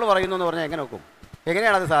അടിമയാണെന്ന് ഞങ്ങൾ പറയുന്നു എന്ന് പറഞ്ഞാൽ എങ്ങനെ നോക്കും?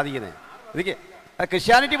 എങ്ങനെയാണ് അത് സാധിക്കുന്നത്? എനിക്ക്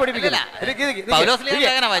ക്രിസ്ത്യാനിറ്റി പഠിപ്പിക്കില്ല, ഒരിക്കലും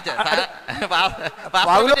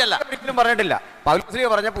പറഞ്ഞിട്ടില്ല. പൗലോസ്ലീഹ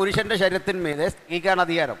പറഞ്ഞ പുരുഷന്റെ ശരീരത്തിന്മീതെ സ്ത്രീക്കാണ്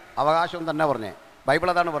അധികാരം, അവകാശം തന്നെ പറഞ്ഞേ. ബൈബിൾ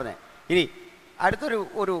അതാണ് പറഞ്ഞത്. ഇനി അടുത്തൊരു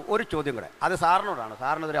ഒരു ചോദ്യം കൂടെ, അത് സാറിനോടാണ്.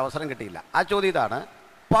 സാറിനൊരു അവസരം കിട്ടിയില്ല. ആ ചോദ്യം ഇതാണ്: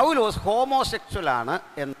 പൗലോസ് ഹോമോസെക്ച്വലാണ്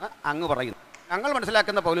എന്ന് അങ്ങ് പറയുന്നു. ഞങ്ങൾ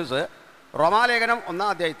മനസ്സിലാക്കുന്ന പൗലോസ് റോമാലേഖനം 1-ാം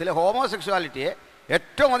അധ്യായത്തിൽ ഹോമോസെക്ച്വാലിറ്റിയെ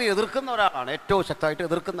ഏറ്റവും അധികം എതിർക്കുന്ന ഒരാളാണ്, ഏറ്റവും ശക്തമായിട്ട്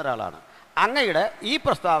എതിർക്കുന്ന ഒരാളാണ്. അങ്ങയുടെ ഈ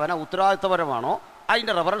പ്രസ്താവന ഉത്തരവാദിത്വപരമാണോ?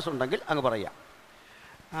 അതിൻ്റെ റെഫറൻസ് ഉണ്ടെങ്കിൽ അങ്ങ് പറയുക.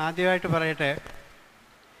 ആദ്യമായിട്ട് പറയട്ടെ,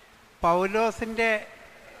 പൗലോസിൻ്റെ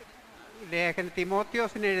ലേഖനം,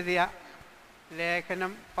 തിമോത്തിയോസിന് എഴുതിയ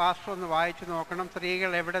ലേഖനം പാസ്റ്റർ ഒന്ന് വായിച്ചു നോക്കണം.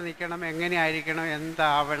 സ്ത്രീകൾ എവിടെ നിൽക്കണം, എങ്ങനെയായിരിക്കണം,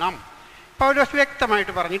 എന്താവണം, പൗലോസ്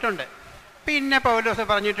വ്യക്തമായിട്ട് പറഞ്ഞിട്ടുണ്ട്. പിന്നെ പൗലോസ്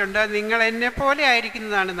പറഞ്ഞിട്ടുണ്ട്, നിങ്ങൾ എന്നെ പോലെ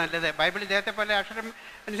ആയിരിക്കുന്നതാണ് നല്ലത്. ബൈബിൾ ഇദ്ദേഹത്തെ പോലെ അക്ഷരം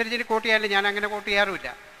അനുസരിച്ച് കോട്ട് ചെയ്യാറില്ല, ഞാൻ അങ്ങനെ കോട്ട് ചെയ്യാറുമില്ല.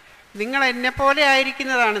 നിങ്ങൾ എന്നെ പോലെ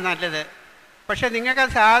ആയിരിക്കുന്നതാണ് നല്ലത്, പക്ഷേ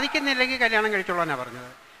നിങ്ങൾക്കത് സാധിക്കുന്നില്ലെങ്കിൽ കല്യാണം കഴിച്ചോളാനാണ് പറഞ്ഞത്.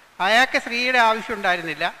 അയാൾക്ക് സ്ത്രീയുടെ ആവശ്യം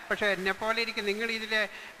ഉണ്ടായിരുന്നില്ല. പക്ഷേ എന്നെപ്പോലെ ഇരിക്കും, നിങ്ങൾ ഇതിലെ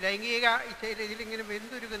ലൈംഗിക ഇതിലിങ്ങനെ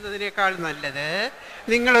വെന്തുരുകുന്നതിനേക്കാൾ നല്ലത്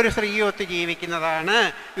നിങ്ങളൊരു സ്ത്രീയൊത്ത് ജീവിക്കുന്നതാണ്,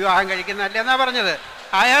 വിവാഹം കഴിക്കുന്നതല്ല എന്നാണ് പറഞ്ഞത്.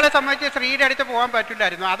 അയാളെ സംബന്ധിച്ച് സ്ത്രീയുടെ അടുത്ത് പോകാൻ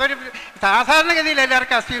പറ്റില്ലായിരുന്നു. അതൊരു സാധാരണഗതിയിൽ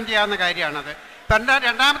എല്ലാവർക്കും അസ്യൂം ചെയ്യാവുന്ന കാര്യമാണത്.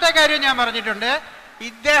 രണ്ടാമത്തെ കാര്യം ഞാൻ പറഞ്ഞിട്ടുണ്ട്,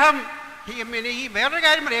 ഇദ്ദേഹം ഈ വേറൊരു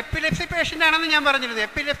കാര്യം പറയും, എപ്പിലെപ്സി പേഷ്യൻ്റ് ആണെന്ന് ഞാൻ പറഞ്ഞിരുന്നു.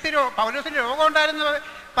 എപ്പിലെപ്സി പൗലോസിന് രോഗം ഉണ്ടായിരുന്നു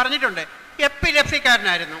പറഞ്ഞിട്ടുണ്ട്.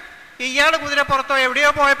 എപ്പിലെപ്സിക്കാരനായിരുന്നു ഇയാൾ. കുതിരപ്പുറത്തോ എവിടെയോ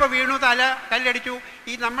പോയപ്പോൾ വീണു, തല കല്ലടിച്ചു.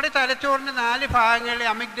 ഈ നമ്മുടെ തലച്ചോറിൻ്റെ 4 ഭാഗങ്ങളിൽ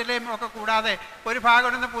അമിഗ്ഡലയും ഒക്കെ കൂടാതെ ഒരു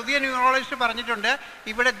ഭാഗമുണ്ടെന്ന് പുതിയ ന്യൂറോളജിസ്റ്റ് പറഞ്ഞിട്ടുണ്ട്.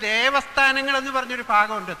 ഇവിടെ ദേവസ്ഥാനങ്ങൾ എന്ന് പറഞ്ഞൊരു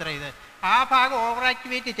ഭാഗമുണ്ട് അത്ര. ഇത് ആ ഭാഗം ഓവർ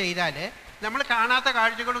ആക്ടിവേറ്റ് ചെയ്താൽ നമ്മൾ കാണാത്ത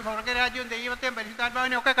കാഴ്ചകളും സ്വർഗരാജ്യവും ദൈവത്തെയും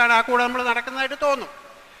പരിശുദ്ധാത്മാവിനെയും ഒക്കെ കാണാൻ കൂടെ നമ്മൾ നടക്കുന്നതായിട്ട് തോന്നും.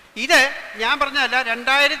 ഇത് ഞാൻ പറഞ്ഞതല്ല,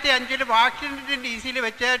 2005 വാഷിങ്ടൺ DC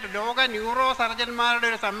വെച്ച് ലോക ന്യൂറോ സർജന്മാരുടെ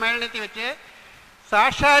ഒരു സമ്മേളനത്തിൽ വെച്ച്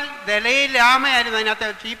സാക്ഷാൽ ദലൈലാമയായിരുന്നു അതിനകത്ത്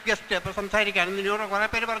ചീഫ് ഗസ്റ്റ്. അപ്പോൾ സംസാരിക്കാൻ ന്യൂറോ കുറേ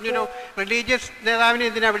പേര് പറഞ്ഞൊരു റിലീജിയസ് നേതാവിനെ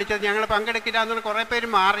എന്തിനാണ് വിളിച്ചത്, ഞങ്ങൾ പങ്കെടുക്കില്ല എന്നുള്ള കുറേ പേര്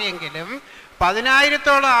മാറിയെങ്കിലും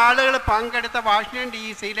 10,000-ഓളം ആളുകൾ പങ്കെടുത്ത വാഷിങ്ടൺ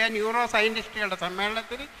DC ന്യൂറോ സയൻറ്റിസ്റ്റുകളുടെ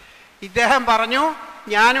സമ്മേളനത്തിൽ ഇദ്ദേഹം പറഞ്ഞു,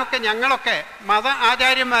 ഞങ്ങളൊക്കെ മത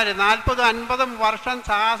ആചാര്യന്മാർ 40-50 വർഷം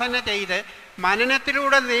സാധന ചെയ്ത്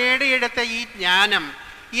മനനത്തിലൂടെ നേടിയെടുത്ത ഈ ജ്ഞാനം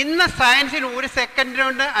ഇന്ന് സയൻസിന് 1 സെക്കൻഡ്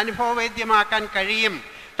കൊണ്ട് അനുഭവവേദ്യമാക്കാൻ കഴിയും.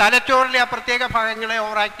 തലച്ചോറിലെ ആ പ്രത്യേക ഭാഗങ്ങളെ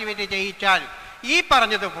ഓവർ ആക്ടിവേറ്റ് ചെയ്യിച്ചാൽ ഈ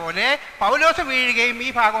പറഞ്ഞതുപോലെ പൗലോസ് വീഴുകയും ഈ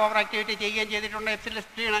ഭാഗം ഓവർ ആക്ടിവേറ്റ് ചെയ്യുകയും ചെയ്തിട്ടുണ്ട്.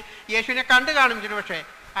 എപ്പിലെപ്സിയാണ്. യേശുവിനെ കണ്ടു കാണും ചില, പക്ഷേ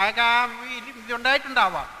അയാൾക്ക്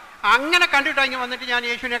ഇതുണ്ടായിട്ടുണ്ടാവാം. അങ്ങനെ കണ്ടിട്ടാണെങ്കിൽ വന്നിട്ട് ഞാൻ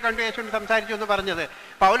യേശുവിനെ കണ്ടു, യേശുവിനെ സംസാരിച്ചു എന്ന് പറഞ്ഞത്.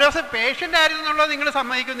 പൗലോസ് പേഷ്യൻ്റ് ആയിരുന്നു എന്നുള്ളത് നിങ്ങൾ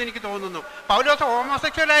സമ്മതിക്കുമെന്ന് എനിക്ക് തോന്നുന്നു. പൗലോസ്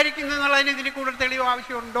ഹോമോസെക്ച്വൽ ആയിരിക്കുന്നു എന്നുള്ളതിന് ഇതിന് കൂടുതൽ തെളിവ്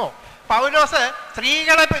ആവശ്യമുണ്ടോ? പൗലോസ്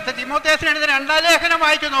സ്ത്രീകളെ തിമോത്തിയോസിന് എഴുതുന്ന 2-ാം ലേഖനം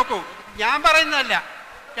വായിച്ചു നോക്കൂ. ഞാൻ പറയുന്നതല്ല,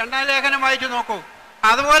 2-ാം ലേഖനം വായിച്ചു നോക്കൂ.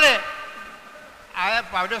 അതുപോലെ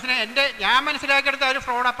പൗലോസിനെ ഞാൻ മനസ്സിലാക്കിയെടുത്ത ഒരു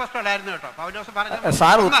ഫ്രോഡ് അപ്പോസ്റ്റലായിരുന്നു കേട്ടോ. പൗലോസ് പറഞ്ഞു,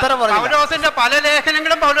 പൗലോസിന്റെ പല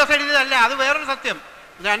ലേഖനങ്ങളും പൗലോസ് എഴുതിയതല്ല, അത് വേറൊരു സത്യം.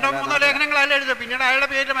 2-3 ലേഖനങ്ങളല്ല എഴുതുക, പിന്നീട് അയാളുടെ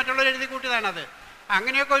പേരിൽ മറ്റുള്ളവർ എഴുതി കൂട്ടിയതാണത്.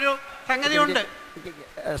 അങ്ങനെയൊക്കെ ഒരു സംഗതി ഉണ്ട്.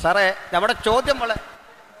 സാറേ, നമ്മുടെ ചോദ്യം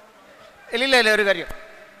ഇല്ല ഒരു കാര്യം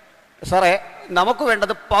സാറേ, നമുക്ക്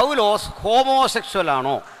വേണ്ടത് പൗലോസ് ഹോമോസെക്ച്വൽ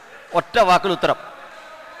ആണോ? ഒറ്റ വാക്കിൽ ഉത്തരം.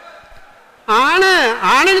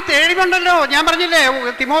 ആണിന് തെളിവുണ്ടല്ലോ. ഞാൻ പറഞ്ഞില്ലേ,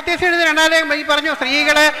 തിമോത്തിയോസ് എഴുതി 2-ാം ലേഖനം ഈ പറഞ്ഞു,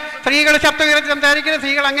 സ്ത്രീകൾ ശബ്ദം ഉയർത്തി സംസാരിക്കുന്ന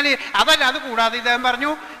സ്ത്രീകൾ അങ്ങനെ. അതല്ല, അത് കൂടാതെ ഇദ്ദേഹം പറഞ്ഞു,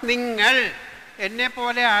 നിങ്ങൾ എന്നെ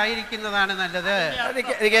പോലെ ആയിരിക്കുന്നതാണ് നല്ലത്. അത്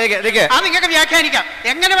നിങ്ങൾക്ക് വ്യാഖ്യാനിക്കാം,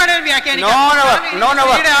 എങ്ങനെ വേണേലും വ്യാഖ്യാനിക്കാം.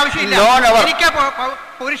 ആവശ്യമില്ല എനിക്ക്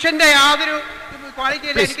പുരുഷന്റെ യാതൊരു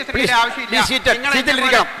ക്വാളിറ്റിയില്ല, എനിക്ക് സ്ത്രീയുടെ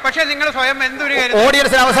ആവശ്യമില്ല. പക്ഷെ നിങ്ങൾ സ്വയം എന്തൊരു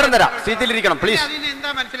ഓഡിയൻസിന് അവസരം തരാം, സീറ്റിലിരിക്കണം പ്ലീസ്. അതിന് എന്താ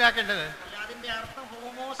മനസ്സിലാക്കേണ്ടത്?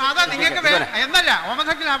 അതാ നിങ്ങൾക്ക് എന്നല്ല,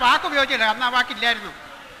 ഹോമോസെക്ച്വൽ ആ വാക്ക് ഉപയോഗിച്ചില്ല. അന്ന്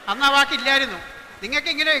ആ വാക്കില്ലായിരുന്നു. നിങ്ങൾക്ക്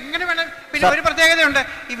എങ്ങനെ വേണം. പിന്നെ ഒരു പ്രത്യേകതയുണ്ട്,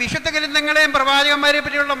 ഈ വിശുദ്ധ ഗ്രന്ഥങ്ങളെയും പ്രവാചകന്മാരെ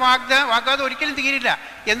പറ്റിയുള്ള വാഗ്വാദം ഒരിക്കലും തീരില്ല.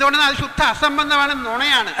 എന്തുകൊണ്ടെന്നാൽ അത് ശുദ്ധ അസംബന്ധമാണ്,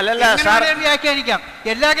 നുണയാണ്. വ്യാഖ്യാനിക്കാം,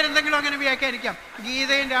 എല്ലാ ഗ്രന്ഥങ്ങളും അങ്ങനെ വ്യാഖ്യാനിക്കാം,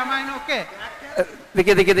 ഗീതയും രാമായണവും ഒക്കെ.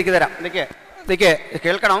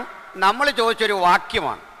 കേൾക്കണം, നമ്മൾ ചോദിച്ചൊരു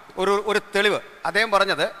വാക്യമാണ്, ഒരു തെളിവ്. അദ്ദേഹം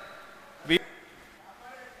പറഞ്ഞത്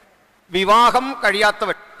വിവാഹം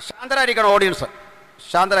കഴിയാത്തവർ, ശാന്തരായിരിക്കണം ഓഡിയൻസ്,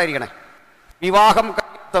 ശാന്തരായിരിക്കണേ. വിവാഹം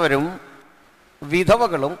കഴിയാത്തവരും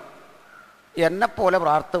വിധവകളും എന്നെപ്പോലെ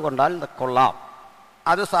പ്രാർത്ഥിക്കൊണ്ടാൽ കൊള്ളാം.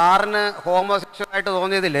 അത് സാറിന് ഹോമോസെക്ച്വലായിട്ട്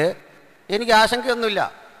തോന്നിയതിൽ എനിക്ക് ആശങ്കയൊന്നുമില്ല,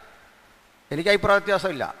 എനിക്ക് അഭിപ്രായ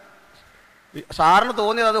വ്യത്യാസമില്ല. സാറിന്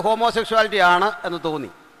തോന്നിയത് അത് ഹോമോസെക്ച്വാലിറ്റി ആണ് എന്ന്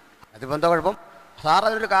തോന്നി. അതിപ്പോൾ എന്താ കുഴപ്പം? സാർ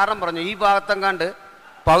അതിനൊരു കാരണം പറഞ്ഞു. ഈ ഭാഗത്തും കണ്ട്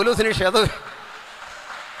പൗലോസിന്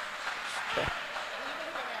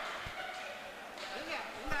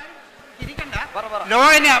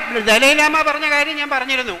ദലൈലാമ പറഞ്ഞ കാര്യം ഞാൻ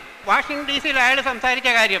പറഞ്ഞിരുന്നു, വാഷിങ്ടൺ DC അയാൾ സംസാരിച്ച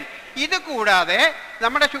കാര്യം. ഇത് കൂടാതെ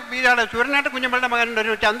നമ്മുടെ ചൂരനാട്ട് കുഞ്ഞമ്മളുടെ മകനുണ്ട്,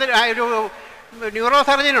 ഒരു ന്യൂറോ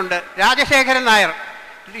സർജനുണ്ട്, രാജശേഖരൻ നായർ.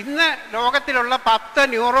 ഇന്ന് ലോകത്തിലുള്ള 10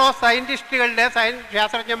 ന്യൂറോ സയൻറ്റിസ്റ്റുകളുടെ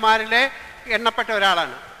ശാസ്ത്രജ്ഞന്മാരിലെ എണ്ണപ്പെട്ട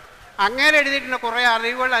ഒരാളാണ്. അങ്ങനെ എഴുതിയിട്ടുണ്ട് കുറേ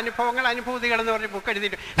അറിവുകൾ, അനുഭവങ്ങൾ, അനുഭൂതികൾ എന്ന് പറഞ്ഞ് ബുക്ക്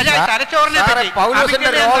എഴുതിയിട്ടുണ്ട്.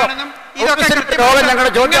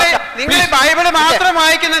 നിങ്ങൾ ബൈബിള് മാത്രം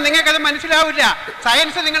വായിക്കുന്ന നിങ്ങൾക്കത് മനസ്സിലാവില്ല.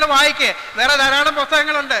 സയൻസ് നിങ്ങൾ വായിക്കേ, വേറെ ധാരാളം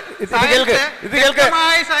പുസ്തകങ്ങളുണ്ട്.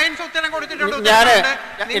 സയൻസ് ഉത്തരം കൊടുത്തിട്ടുണ്ട്.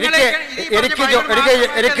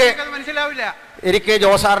 മനസ്സിലാവില്ല. എനിക്ക്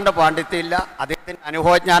ജോസാറിന്റെ പാണ്ഡിത്യമില്ല, അദ്ദേഹത്തിന്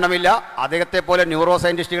അനുഭവജ്ഞാനമില്ല, അദ്ദേഹത്തെ പോലെ ന്യൂറോ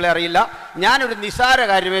സയന്റിസ്റ്റുകളെ അറിയില്ല. ഞാനൊരു നിസാര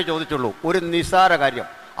കാര്യമേ ചോദിച്ചുള്ളൂ, ഒരു നിസാര കാര്യം.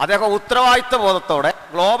 അദ്ദേഹം ഉത്തരവാദിത്വ ബോധത്തോടെ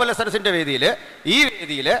ഗ്ലോബൽ എസൻസിന്റെ വേദിയിൽ, ഈ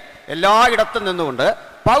വേദിയിൽ എല്ലായിടത്തും നിന്നുകൊണ്ട്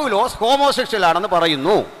പൗലോസ് ഹോമോസെക്ഷൽ ആണെന്ന്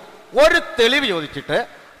പറയുന്നു. ഒരു തെളിവ് ചോദിച്ചിട്ട്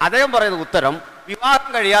അദ്ദേഹം പറയുന്ന ഉത്തരം വിവാഹം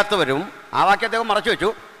കഴിയാത്തവരും, ആ വാക്യം അദ്ദേഹം മറച്ചു വെച്ചു,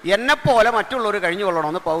 എന്നെപ്പോലെ മറ്റുള്ളവർ കഴിഞ്ഞു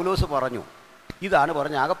കൊള്ളണമെന്ന് പൗലോസ് പറഞ്ഞു. ഇതാണ്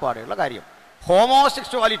പറഞ്ഞ ആകെപ്പാടെയുള്ള കാര്യം.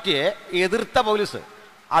 ഹോമോസെക്ഷുവാലിറ്റിയെ എതിർത്ത പൗലോസ്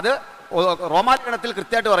അത് റോമാലേഖനത്തിൽ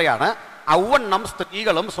കൃത്യമായിട്ട് പറയാണ്, ഔവണ്ണം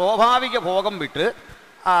സ്ത്രീകളും സ്വാഭാവിക ഭോഗം വിട്ട്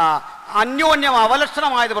അന്യോന്യം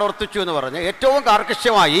അവലക്ഷണമായത് പ്രവർത്തിച്ചു എന്ന് പറഞ്ഞ് ഏറ്റവും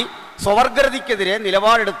കാർക്കശ്യമായി സ്വവർഗരതിക്കെതിരെ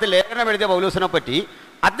നിലപാടെടുത്ത് ലേഖനം എഴുതിയ പൗലോസിനെ പറ്റി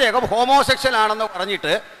അദ്ദേഹം ഹോമോസെക്ഷൽ ആണെന്ന്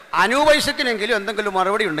പറഞ്ഞിട്ട് അനൂപ് ഐസക്കിനെങ്കിലും എന്തെങ്കിലും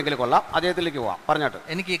മറുപടി ഉണ്ടെങ്കിൽ കൊള്ളാം, അദ്ദേഹത്തിലേക്ക് പോവാം. പറഞ്ഞിട്ട്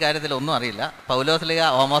എനിക്ക് ഈ കാര്യത്തിൽ ഒന്നും അറിയില്ല. പൗലോസ്ലീഹ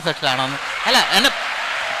ഹോമോസെക്ഷൽ ആണോന്ന് അല്ല, എന്നെ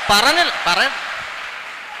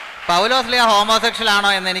പൗലോസ്ലീഹ ഹോമോസെക്ഷൽ ആണോ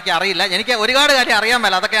എന്ന് എനിക്ക് അറിയില്ല. എനിക്ക് ഒരുപാട് കാര്യം അറിയാൻ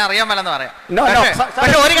മേല, അതൊക്കെ അറിയാൻ മേലെന്ന് പറയാം.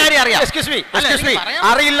 പക്ഷെ ഒരു കാര്യം അറിയാം.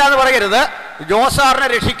 അറിയില്ല എന്ന് പറയരുത്. ജോസാറിനെ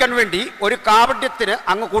രക്ഷിക്കാൻ വേണ്ടി ഒരു കാപട്യത്തിന്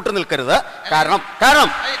അങ്ങ് കൂട്ടു നിൽക്കരുത്. കാരണം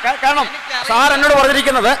സാർ എന്നോട്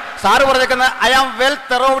പറഞ്ഞിരിക്കുന്നത് I am well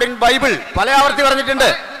തെറോവ്ഡ് in Bible പല ആവർത്തി പറഞ്ഞിട്ടുണ്ട്.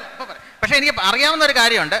 പക്ഷെ എനിക്ക് അറിയാവുന്ന ഒരു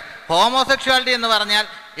കാര്യമുണ്ട്, ഹോമോസെക്ഷുവാലിറ്റി എന്ന് പറഞ്ഞാൽ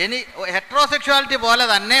ഹെട്രോസെക്ഷുവാലിറ്റി പോലെ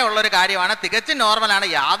തന്നെ ഉള്ളൊരു കാര്യമാണ്, തികച്ചും നോർമലാണ്,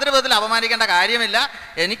 യാതൊരു വിധത്തിൽ അപമാനിക്കേണ്ട കാര്യമില്ല.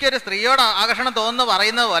 എനിക്കൊരു സ്ത്രീയോട് ആകർഷണം തോന്നുന്നു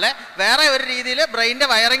പറയുന്നത് പോലെ വേറെ ഒരു രീതിയിൽ ബ്രെയിൻ്റെ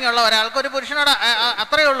വയറിംഗ് ഉള്ള ഒരാൾക്ക് ഒരു പുരുഷനോട്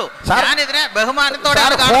അത്രയേ ഉള്ളൂ. ഞാൻ ഇതിനെ ബഹുമാനത്തോടെ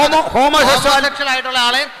ഹോമോസെക്ഷൽ ആയിട്ടുള്ള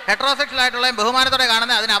ആളെയും ഹെട്രോസെക്ഷൽ ആയിട്ടുള്ളയും ബഹുമാനത്തോടെ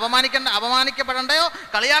കാണുന്നത്. അതിനെ അപമാനിക്കപ്പെടേണ്ടയോ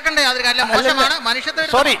കളിയാക്കേണ്ടയോ അതൊരു കാര്യം മോശമാണ്.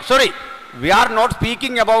 Sorry V are not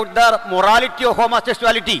speaking about the morality of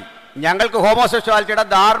homosexuality. ഞങ്ങൾക്ക് ഹോമോസെക്ഷുവാലിറ്റിയുടെ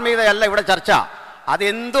ധാർമ്മികതയല്ല ഇവിടെ ചർച്ച.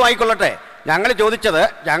 അതെന്തും ആയിക്കൊള്ളട്ടെ. ഞങ്ങൾ ചോദിച്ചത്,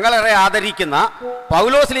 ഞങ്ങളേറെ ആദരിക്കുന്ന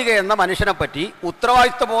പൗലോസ്ലീഹ എന്ന മനുഷ്യനെ പറ്റി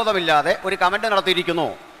ഉത്തരവാദിത്വ ബോധമില്ലാതെ ഒരു കമന്റ് നടത്തിയിരിക്കുന്നു.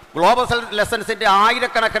 ഗ്ലോബൽ ലെസൻസിന്റെ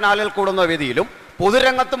ആയിരക്കണക്കിന് ആളുകൾ കൂടുന്ന വേദിയിലും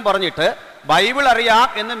പൊതുരംഗത്തും പറഞ്ഞിട്ട് ബൈബിൾ അറിയാം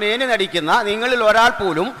എന്ന് മേനി നടിക്കുന്ന നിങ്ങളിൽ ഒരാൾ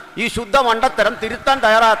പോലും ഈ ശുദ്ധ മണ്ടത്തരം തിരുത്താൻ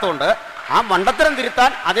തയ്യാറാത്തതുകൊണ്ട് ആ മണ്ടത്തരം തിരുത്താൻ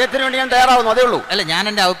അദ്ദേഹത്തിന് വേണ്ടി ഞാൻ തയ്യാറാവുന്നു, അതേ ഉള്ളൂ. അല്ല, ഞാൻ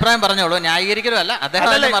എന്റെ അഭിപ്രായം പറഞ്ഞോളൂ, ന്യായീകരിക്കലുമല്ല. അദ്ദേഹം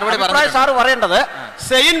സാറ് പറയേണ്ടത്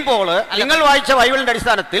സെയിന്റ് പോള് നിങ്ങൾ വായിച്ച ബൈബിളിന്റെ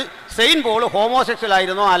അടിസ്ഥാനത്തിൽ സെയിന്റ് പോള് ഹോമോസെക്ഷൽ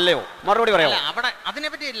ആയിരുന്നോ അല്ലയോ? മറുപടി പറയാമോ?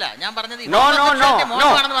 അതിനെപ്പറ്റി ഇല്ല ഞാൻ പറഞ്ഞത്.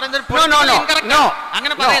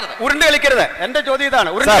 ഉരുണ്ട് കളിക്കരുത്. എന്റെ ചോദ്യം ഇതാണ്,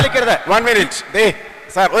 ഉരുണ്ട് കളിക്കരുത്. 1 മിനിറ്റ്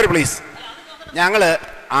സാർ, ഒരു പ്ലീസ്. ഞങ്ങള്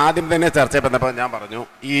ആദ്യം തന്നെ ചർച്ച ചെയ്തപ്പോൾ ഞാൻ പറഞ്ഞു,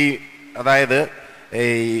 അതായത് ഈ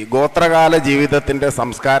ഗോത്രകാല ജീവിതത്തിന്റെ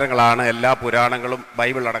സംസ്കാരങ്ങളാണ് എല്ലാ പുരാണങ്ങളും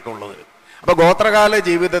ബൈബിൾ അടക്കമുള്ളത്. അപ്പോൾ ഗോത്രകാല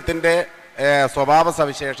ജീവിതത്തിന്റെ സ്വഭാവ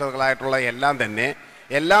സവിശേഷതകളായിട്ടുള്ള എല്ലാം തന്നെ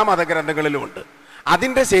എല്ലാ മതഗ്രന്ഥങ്ങളിലും ഉണ്ട്.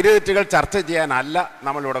 അതിൻ്റെ ശരിതെറ്റുകൾ ചർച്ച ചെയ്യാനല്ല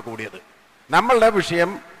നമ്മളിവിടെ കൂടിയത്. നമ്മളുടെ വിഷയം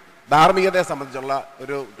ധാർമ്മികതയെ സംബന്ധിച്ചുള്ള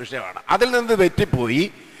ഒരു വിഷയമാണ്. അതിൽ നിന്ന് തെറ്റിപ്പോയി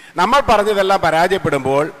നമ്മൾ പറഞ്ഞതെല്ലാം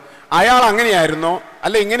പരാജയപ്പെടുമ്പോൾ അയാൾ അങ്ങനെയായിരുന്നോ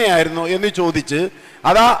അല്ല ഇങ്ങനെയായിരുന്നോ എന്ന് ചോദിച്ച്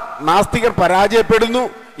അതാ നാസ്തികർ പരാജയപ്പെടുന്നു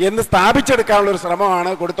എന്ന് സ്ഥാപിച്ചെടുക്കാനുള്ള ഒരു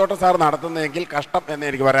ശ്രമമാണ് കൊടുത്തോട്ടം സാർ നടത്തുന്നതെങ്കിൽ കഷ്ടം എന്നേ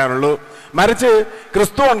എനിക്ക് പറയാനുള്ളൂ. മറിച്ച്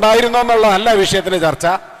ക്രിസ്തു ഉണ്ടായിരുന്നോ എന്നുള്ളതല്ല വിഷയത്തിന്റെ ചർച്ച.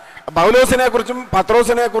 പൗലോസിനെ കുറിച്ചും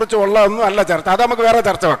പത്രോസിനെ കുറിച്ചും ഉള്ളതൊന്നും അല്ല ചർച്ച. അത് നമുക്ക് വേറെ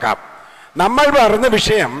ചർച്ച വെക്കാം. നമ്മൾ പറഞ്ഞ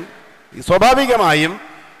വിഷയം സ്വാഭാവികമായും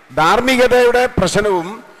ധാർമ്മികതയുടെ പ്രശ്നവും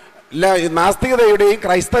നാസ്തികതയുടെയും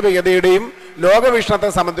ക്രൈസ്തവികതയുടെയും ലോകവീക്ഷണത്തെ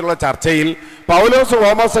സംബന്ധിച്ചുള്ള ചർച്ചയിൽ പൗലോസ്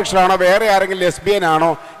ഹോമോസെക്ഷൽ ആണോ വേറെ ആരെങ്കിലും ലെസ്ബിയൻ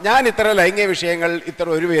ആണോ, ഞാൻ ഇത്തരം ലൈംഗിക വിഷയങ്ങൾ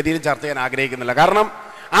ഇത്തരം ഒരു വേദിയിലും ചർച്ച ചെയ്യാൻ ആഗ്രഹിക്കുന്നില്ല. കാരണം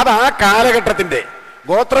അത് ആ കാലഘട്ടത്തിൻ്റെ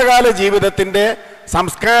ഗോത്രകാല ജീവിതത്തിൻ്റെ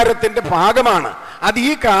സംസ്കാരത്തിൻ്റെ ഭാഗമാണ്. അത്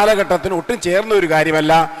ഈ കാലഘട്ടത്തിന് ഒട്ടും ചേർന്ന ഒരു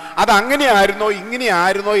കാര്യമല്ല. അത് അങ്ങനെയായിരുന്നോ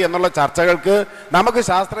ഇങ്ങനെയായിരുന്നോ എന്നുള്ള ചർച്ചകൾക്ക് നമുക്ക്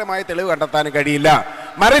ശാസ്ത്രീയമായ തെളിവ് കണ്ടെത്താൻ കഴിയില്ല.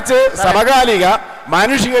 മറിച്ച് സമകാലിക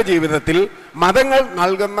മാനുഷിക ജീവിതത്തിൽ മതങ്ങൾ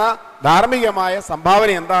നൽകുന്ന ധാർമ്മികമായ സംഭാവന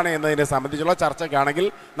എന്താണ് എന്നതിനെ സംബന്ധിച്ചുള്ള ചർച്ചയ്ക്കാണെങ്കിൽ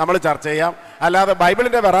നമ്മൾ ചർച്ച ചെയ്യാം. അല്ലാതെ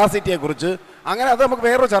ബൈബിളിന്റെ വെറാസിറ്റിയെ കുറിച്ച് അങ്ങനെ അത് നമുക്ക്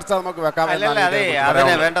വേറൊരു ചർച്ച നമുക്ക് വെക്കാം.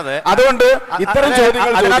 അതുകൊണ്ട് ഇത്തരം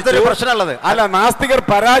ചോദ്യങ്ങൾ അല്ല, നാസ്തികർ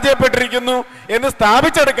പരാജയപ്പെട്ടിരിക്കുന്നു എന്ന്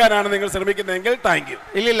സ്ഥാപിച്ചെടുക്കാനാണ് നിങ്ങൾ ശ്രമിക്കുന്നതെങ്കിൽ താങ്ക് യു.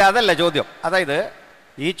 ഇല്ലില്ല, അതല്ല ചോദ്യം. അതായത്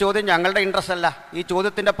ഈ ചോദ്യം ഞങ്ങളുടെ ഇൻട്രസ്റ്റ് അല്ല. ഈ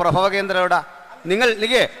ചോദ്യത്തിന്റെ പ്രഭവ കേന്ദ്രം എവിടെ? നിങ്ങൾ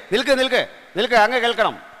നിൽക്ക് അങ്ങ്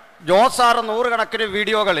കേൾക്കണം. ജോസാറ് നൂറുകണക്കിന്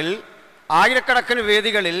വീഡിയോകളിൽ ആയിരക്കണക്കിന്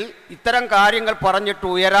വേദികളിൽ ഇത്തരം കാര്യങ്ങൾ പറഞ്ഞിട്ട്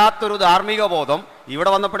ഉയരാത്തൊരു ധാർമ്മിക ബോധം ഇവിടെ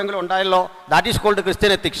വന്നപ്പോഴെങ്കിലും ഉണ്ടായല്ലോ. That is called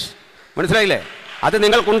Christian ethics. മനസ്സിലായില്ലേ? അത്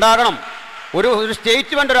നിങ്ങൾക്കുണ്ടാകണം. ഒരു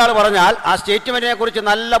സ്റ്റേറ്റ്മെന്റ് ഒരാൾ പറഞ്ഞാൽ ആ സ്റ്റേറ്റ്മെന്റിനെ കുറിച്ച്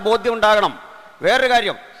നല്ല ബോധ്യം ഉണ്ടാകണം. വേറൊരു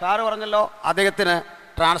കാര്യം, സാറ് പറഞ്ഞല്ലോ അദ്ദേഹത്തിന്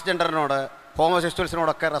ട്രാൻസ്ജെൻഡറിനോട്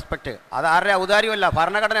ഹോമോസെക്ച്വൽസിനോടൊക്കെ റെസ്പെക്റ്റ്. അത് ആരുടെ ഔദാര്യമല്ല,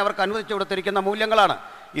 ഭരണഘടന അവർക്ക് അനുവദിച്ചു കൊടുത്തിരിക്കുന്ന മൂല്യങ്ങളാണ്.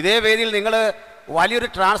 ഇതേ വേദിയിൽ നിങ്ങൾ വലിയൊരു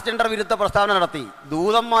ട്രാൻസ്ജെൻഡർ വിരുദ്ധ പ്രസ്താവന നടത്തി.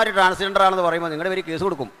 ദൂതന്മാർ ട്രാൻസ്ജെൻഡർ ആണെന്ന് പറയുമ്പോൾ നിങ്ങളുടെ പേര് കേസ്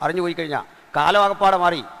കൊടുക്കും. അറിഞ്ഞു പോയി കഴിഞ്ഞാൽ കാലമാകപ്പാടെ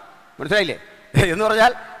മാറി. മനസ്സിലായില്ലേ? എന്ന്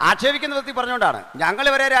പറഞ്ഞാൽ ആക്ഷേപിക്കുന്ന വ്യക്തി പറഞ്ഞുകൊണ്ടാണ്. ഞങ്ങൾ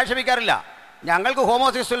ഇവരെ ആക്ഷേപിക്കാറില്ല. ഞങ്ങൾക്ക്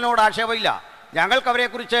ഹോമോസെക്ച്വലിനോട് ആക്ഷേപമില്ല. ഞങ്ങൾക്ക്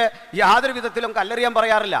അവരെക്കുറിച്ച് യാതൊരു വിധത്തിലും കല്ലെറിയാൻ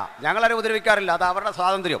പറയാറില്ല. ഞങ്ങളവരെ ഉപദ്രവിക്കാറില്ല. അത് അവരുടെ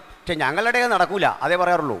സ്വാതന്ത്ര്യം. പക്ഷെ ഞങ്ങളുടെ നടക്കൂല, അതേ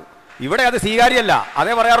പറയാറുള്ളൂ. ഇവിടെ അത് സ്വീകാര്യമല്ല,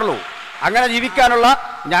 അതേ പറയാറുള്ളൂ. അങ്ങനെ ജീവിക്കാനുള്ള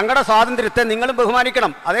ഞങ്ങളുടെ സ്വാതന്ത്ര്യത്തെ നിങ്ങളും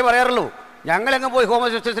ബഹുമാനിക്കണം, അതേ പറയാറുള്ളൂ. ഞങ്ങളെങ്ങും പോയി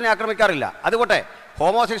ഹോമോസെക്ച്വൽസിനെ ആക്രമിക്കാറില്ല. അതുകൊട്ടെ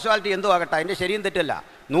ഹോമോസെക്ച്വാലിറ്റി എന്തോ ആകട്ടെ, അതിൻ്റെ ശരിയും തെറ്റല്ല.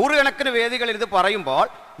 നൂറുകണക്കിന് വേദികളിൽ ഇത് പറയുമ്പോൾ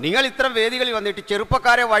നിങ്ങൾ ഇത്തരം വേദികളിൽ വന്നിട്ട്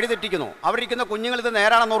ചെറുപ്പക്കാരെ വഴിതെറ്റിക്കുന്നു. അവിടെ ഇരിക്കുന്ന കുഞ്ഞുങ്ങൾ ഇത്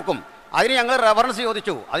നേരാണെന്ന് ഓർക്കും. അതിന് ഞങ്ങൾ റെഫറൻസ്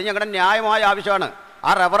ചോദിച്ചു. അത് ഞങ്ങളുടെ ന്യായമായ ആവശ്യമാണ്. ആ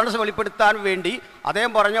റെഫറൻസ് വെളിപ്പെടുത്താൻ വേണ്ടി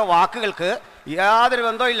അദ്ദേഹം പറഞ്ഞ വാക്കുകൾക്ക് യാതൊരു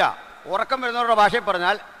ബന്ധമില്ല. ഉറക്കം വരുന്നവരുടെ ഭാഷയിൽ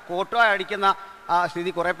പറഞ്ഞാൽ കോട്ടുവായ അടിക്കുന്ന ആ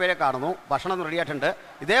സ്ഥിതി കുറേ പേരെ കാണുന്നു. ഭക്ഷണം റെഡിയായിട്ടുണ്ട്.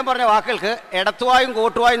 ഇദ്ദേഹം പറഞ്ഞ വാക്കുകൾക്ക് ഇടത്തുവായും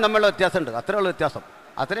കോട്ടുവായും തമ്മിലുള്ള വ്യത്യാസമുണ്ട്. അത്രയുള്ള വ്യത്യാസം,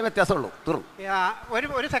 അത്രയും വ്യത്യാസമുള്ളൂ. തീർന്നു.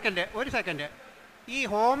 ഒരു സെക്കൻഡ് ഈ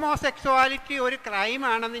ഹോമോസെക്സ്വാലിറ്റി ഒരു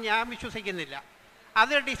ക്രൈമാണെന്ന് ഞാൻ വിശ്വസിക്കുന്നില്ല.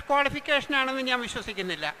 അതൊരു ഡിസ്ക്വാളിഫിക്കേഷൻ ആണെന്ന് ഞാൻ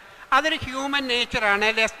വിശ്വസിക്കുന്നില്ല. അതൊരു ഹ്യൂമൻ നേച്ചറാണ്.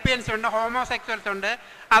 ലെസ്ബിയൻസ് ഉണ്ട്, ഹോമോസെക്ച്വൽസ് ഉണ്ട്.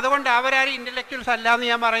 അതുകൊണ്ട് അവരാരും ഇൻ്റലക്ച്വൽസ് അല്ല എന്ന്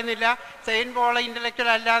ഞാൻ പറയുന്നില്ല. സെയിൻറ്റ് പോൾ ഇൻ്റലക്ച്വൽ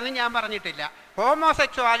അല്ല എന്ന് ഞാൻ പറഞ്ഞിട്ടില്ല.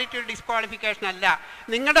 ഹോമോസെക്സ്വാലിറ്റി ഒരു ഡിസ്ക്വാളിഫിക്കേഷൻ അല്ല.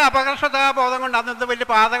 നിങ്ങളുടെ അപകർഷതാബോധം കൊണ്ട് അതെന്ത് വലിയ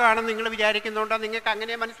പാതകമാണെന്ന് നിങ്ങൾ വിചാരിക്കുന്നുണ്ടോ? നിങ്ങൾക്ക്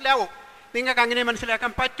അങ്ങനെ മനസ്സിലാവും. നിങ്ങൾക്ക് അങ്ങനെ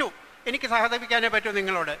മനസ്സിലാക്കാൻ പറ്റൂ. എനിക്ക് സഹതപിക്കാനേ പറ്റൂ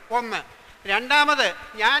നിങ്ങളോട്. ഒന്ന്. രണ്ടാമത്,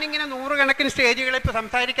 ഞാനിങ്ങനെ നൂറുകണക്കിന് സ്റ്റേജുകളിൽ ഇപ്പോൾ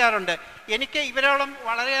സംസാരിക്കാറുണ്ട്. എനിക്ക് ഇവരോളം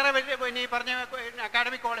വളരെയേറെ വലിയ ഈ പറഞ്ഞ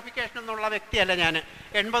അക്കാഡമിക് ക്വാളിഫിക്കേഷൻ എന്നുള്ള വ്യക്തിയല്ല ഞാൻ.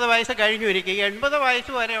 80 വയസ്സ് കഴിഞ്ഞു. എനിക്ക് 80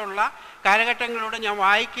 വയസ്സ് വരെയുള്ള കാലഘട്ടങ്ങളിലൂടെ ഞാൻ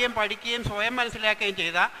വായിക്കുകയും പഠിക്കുകയും സ്വയം മനസ്സിലാക്കുകയും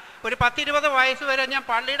ചെയ്ത ഒരു 10-20 വയസ്സ് വരെ ഞാൻ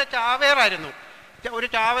പള്ളിയുടെ ചാവേറായിരുന്നു. ഒരു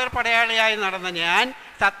ചാവേർ പടയാളിയായി നടന്ന ഞാൻ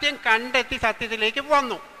സത്യം കണ്ടെത്തി സത്യത്തിലേക്ക്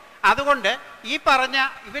വന്നു. അതുകൊണ്ട്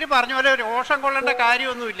ഇവർ പറഞ്ഞ പോലെ രോഷം കൊള്ളേണ്ട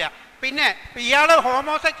കാര്യമൊന്നുമില്ല. പിന്നെ ഇയാൾ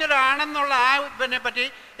ഹോമോസെക്ച്വൽ ആണെന്നുള്ള ഇതിനെ പറ്റി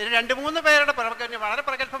 2-3 പേരുടെ വളരെ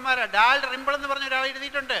പ്രഗത്ഭന്മാരാണ്. ഡാൽ റിംബിൾ എന്ന് പറഞ്ഞ ഒരാൾ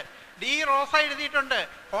എഴുതിയിട്ടുണ്ട്, ഡി റോസ എഴുതിയിട്ടുണ്ട്,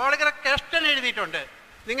 ഹോളിഗർ കെസ്റ്റൻ എഴുതിയിട്ടുണ്ട്.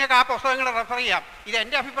 നിങ്ങൾക്ക് ആ പുസ്തകങ്ങൾ റെഫർ ചെയ്യാം. ഇത്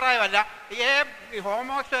എൻ്റെ അഭിപ്രായമല്ല.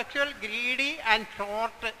 ഹോമോസെക്ച്വൽ ഗ്രീഡി ആൻഡ്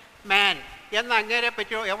ഷോർട്ട് മാൻ എന്ന അങ്ങേരെ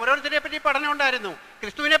പറ്റിയോ ഓരോരുത്തരെ പറ്റി പഠനം ഉണ്ടായിരുന്നു.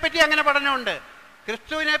 ക്രിസ്തുവിനെ പറ്റി അങ്ങനെ പഠനമുണ്ട്.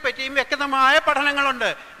 ക്രിസ്തുവിനെ പറ്റിയും വ്യക്തമായ പഠനങ്ങളുണ്ട്.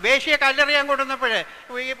 വേശ്യയെ കല്ലെറിയാൻ കൊണ്ടുവന്നപ്പോൾ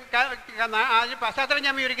ഈ പശ്ചാത്തലം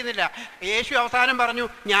ഞാൻ വിവരിക്കുന്നില്ല. യേശു അവസാനം പറഞ്ഞു,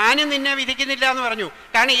 ഞാനും നിന്നെ വിധിക്കുന്നില്ല എന്ന് പറഞ്ഞു.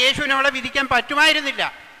 കാരണം യേശുവിനെ അവളെ വിധിക്കാൻ പറ്റുമായിരുന്നില്ല.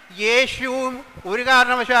 യേശുവും ഒരു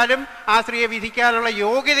കാരണവശാലും ആ സ്ത്രീയെ വിധിക്കാനുള്ള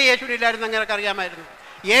യോഗ്യത യേശുവിനില്ലായിരുന്നു. അങ്ങനെ അറിയാമായിരുന്നു.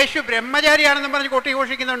 യേശു ബ്രഹ്മചാരിയാണെന്ന് പറഞ്ഞ്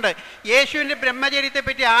കൊട്ടിഘോഷിക്കുന്നുണ്ട്. യേശുവിൻ്റെ ബ്രഹ്മചര്യത്തെ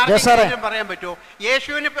പറ്റി ആർക്കെങ്കിലും പറയാൻ പറ്റുമോ?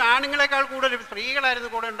 യേശുവിന് ആണുങ്ങളെക്കാൾ കൂടുതൽ സ്ത്രീകളായിരുന്നു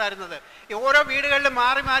കൂടെ ഉണ്ടായിരുന്നത്. ഓരോ വീടുകളിലും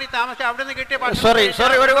മാറി മാറി താമസിച്ച് അവിടെ നിന്ന് കിട്ടിയ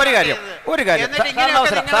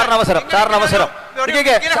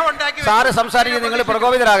സാറ് സംസാരിക്കുന്നത് നിങ്ങൾ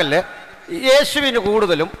പ്രകോപിതരാകല്ലേ. യേശുവിന്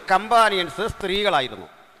കൂടുതലും കമ്പാനിയൻസ് സ്ത്രീകളായിരുന്നു.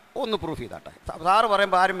 ഒന്ന് പ്രൂഫ് ചെയ്താട്ടെ. സാറ്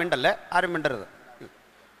പറയുമ്പോൾ ആരും മിണ്ടല്ലേ, ആരും മിണ്ടരുത്.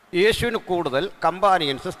 യേശുവിന് കൂടുതൽ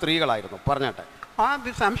കമ്പാനിയൻസ് സ്ത്രീകളായിരുന്നു. പറഞ്ഞാട്ടെ.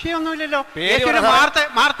 സംശയമൊന്നുമില്ലല്ലോ.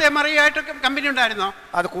 മാർത്തേ മറിയായിട്ട് കമ്പനി ഉണ്ടായിരുന്നോ?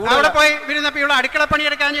 അവിടെ പോയി ഇരുന്നപ്പോൾ ഇവിടെ അടുക്കള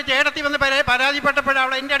പണിയെടുക്കാൻ ചേട്ടത്തി വന്ന് പരാതിപ്പെട്ടപ്പോൾ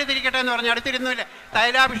അവളെ എൻ്റെ അടുത്തിരിക്കട്ടെ എന്ന് പറഞ്ഞു. അടുത്തിരുന്നില്ല.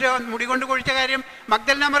 തൈലാഭിഷേകം മുടി കൊണ്ട് കുഴിച്ച കാര്യം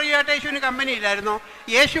മഗ്ദലന മറിയായിട്ട് യേശുവിന് കമ്പനി ഇല്ലായിരുന്നോ?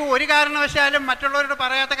 യേശു ഒരു കാരണവശാലും മറ്റുള്ളവരോട്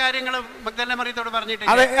പറയാത്ത കാര്യങ്ങൾ മഗ്ദലന മറിയത്തോട്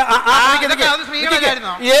പറഞ്ഞിട്ടില്ല. അത്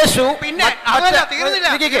സ്ത്രീകളല്ലായിരുന്നോ? പിന്നെ അതല്ല,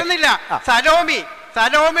 തീർന്നില്ല.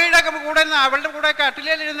 സലോമയുടെ കൂടെ അവളുടെ കൂടെ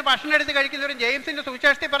കട്ടിലിരുന്ന് ഭക്ഷണം എടുത്ത് കഴിക്കുന്നവരും ജെയിംസിന്റെ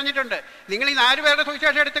സുവിശേഷത്തിൽ പറഞ്ഞിട്ടുണ്ട്. നിങ്ങൾ ഈ 4 പേരുടെ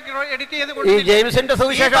സുവിശേഷം എഡിറ്റ് ചെയ്ത്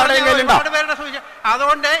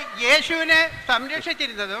അതുകൊണ്ട് യേശുവിനെ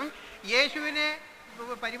സംരക്ഷിച്ചിരുന്നതും യേശുവിനെ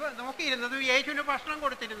നോക്കിയിരുന്നതും യേശുവിന് ഭക്ഷണം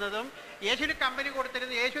കൊടുത്തിരുന്നതും യേശുവിന് കമ്പനി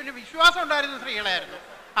കൊടുത്തിരുന്നതും യേശുവിന് വിശ്വാസം ഉണ്ടായിരുന്ന സ്ത്രീകളായിരുന്നു.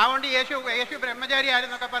 അതുകൊണ്ട് യേശു ബ്രഹ്മചാരി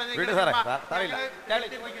ആയിരുന്നൊക്കെ പറഞ്ഞ്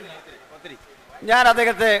ഞാൻ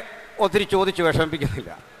അദ്ദേഹത്തെ ഒത്തിരി ചോദിച്ചു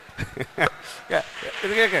വിഷമിപ്പിക്കുന്നില്ല.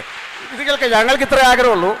 ഇത് കേൾക്ക്. ഞങ്ങൾക്ക് ഇത്ര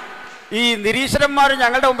ആഗ്രഹമുള്ളൂ. ഈ നിരീശ്വരന്മാർ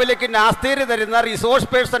ഞങ്ങളുടെ മുമ്പിലേക്ക് നാസ്തികര് തരുന്ന റിസോഴ്സ്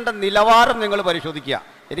പേഴ്സന്റെ നിലവാരം നിങ്ങൾ പരിശോധിക്കുക.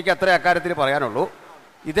 എനിക്ക് അത്ര അക്കാര്യത്തിൽ പറയാനുള്ളൂ.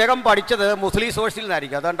 ഇദ്ദേഹം പഠിച്ചത് മുസ്ലിം സോഴ്സിൽ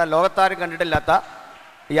നിന്നായിരിക്കും. അതുകൊണ്ട് ലോകത്താരും കണ്ടിട്ടില്ലാത്ത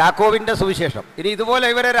യാക്കോബിൻ്റെ സുവിശേഷം. ഇനി ഇതുപോലെ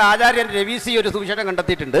ഇവരൊരു ആചാര്യൻ രവീസി ഒരു സുവിശേഷം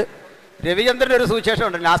കണ്ടെത്തിയിട്ടുണ്ട്. രവിചന്ദ്രൻ്റെ ഒരു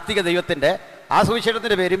സുവിശേഷമുണ്ട് നാസ്തിക ദൈവത്തിൻ്റെ. ആ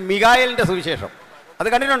സുവിശേഷത്തിൻ്റെ പേര് മികായേലിൻ്റെ സുവിശേഷം. അത്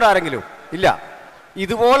കണ്ടിട്ടുണ്ടോ ആരെങ്കിലും? ഇല്ല.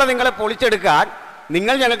 ഇതുപോലെ നിങ്ങളെ പൊളിച്ചെടുക്കാൻ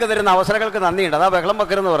നിങ്ങൾ ഞങ്ങൾക്ക് തരുന്ന അവസരങ്ങൾക്ക് നന്ദിയുണ്ട്. അതാ ബഹളം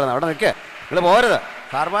വെക്കരുതെന്ന് പറയുന്നത്. അവിടെ നിൽക്കുക, നിങ്ങൾ പോരുത്.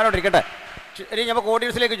 സാർമാരോടിരിക്കട്ടെ. ഇനി നമുക്ക്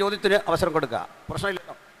ഓഡിയൻസിലേക്ക് ചോദ്യത്തിന് അവസരം കൊടുക്കുക. പ്രശ്നമില്ല.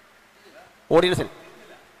 ഓഡിയൻസിന്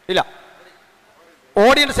ഇല്ല,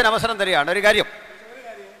 ഓഡിയൻസിന് അവസരം തരികയാണ്. ഒരു കാര്യം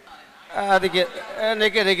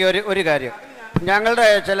ഒരു കാര്യം, ഞങ്ങളുടെ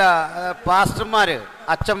ചില പാസ്റ്റർമാർ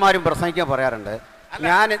അച്ഛന്മാരും പ്രസംഗിക്കാൻ പറയാറുണ്ട്.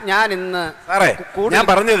 ഞാൻ ഇന്ന് സാറേ ഞാൻ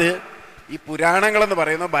പറഞ്ഞത് ഈ പുരാണങ്ങളെന്ന്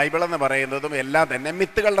പറയുന്നതും ബൈബിളെന്ന് പറയുന്നതും എല്ലാം തന്നെ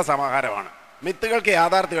മിത്തുകളുടെ സമാഹാരമാണ്. മിത്തുകൾക്ക്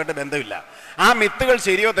യാഥാർത്ഥ്യമായിട്ട് ബന്ധമില്ല. ആ മിത്തുകൾ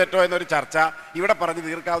ശരിയോ തെറ്റോ എന്നൊരു ചർച്ച ഇവിടെ പറഞ്ഞു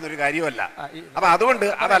തീർക്കാവുന്ന ഒരു കാര്യമല്ല. അപ്പൊ അതുകൊണ്ട്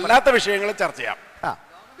അതല്ലാത്ത വിഷയങ്ങൾ ചർച്ച ചെയ്യാം.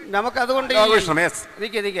 നമുക്കതുകൊണ്ട്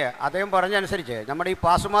അദ്ദേഹം പറഞ്ഞനുസരിച്ച് നമ്മുടെ ഈ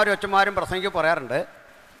പാസുമാരും അച്ഛന്മാരും പ്രസംഗിക്കാൻ പറയാറുണ്ട്.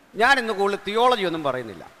 ഞാൻ ഇന്ന് കൂടുതൽ തിയോളജി ഒന്നും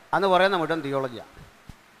പറയുന്നില്ല. അന്ന് പറയുന്ന മുഴുവൻ തിയോളജിയാണ്.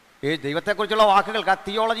 ഈ ദൈവത്തെക്കുറിച്ചുള്ള വാക്കുകൾക്ക് ആ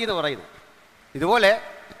തിയോളജി എന്ന് പറയുന്നത്. ഇതുപോലെ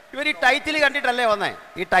ഇവർ ഈ ടൈറ്റിൽ കണ്ടിട്ടല്ലേ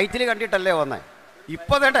വന്നേ.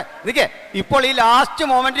 ഇപ്പോൾ വേണ്ടേ ഇപ്പോൾ ഈ ലാസ്റ്റ്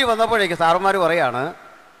മൊമെന്റിൽ വന്നപ്പോഴേക്ക് സാറന്മാർ പറയാണ്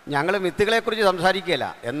ഞങ്ങൾ മിത്തുകളെക്കുറിച്ച് സംസാരിക്കുകയില്ല.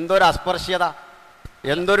 എന്തൊരു അസ്പർശ്യത,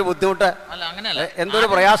 എന്തൊരു ബുദ്ധിമുട്ട്, എന്തൊരു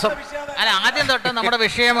പ്രയാസം. അല്ല, ആദ്യം തൊട്ട് നമ്മുടെ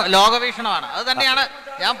വിഷയം ലോകവീക്ഷണമാണ്. അത് തന്നെയാണ്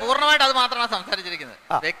ഞാൻ പൂർണ്ണമായിട്ട് അത് മാത്രമാണ് സംസാരിച്ചിരിക്കുന്നത്.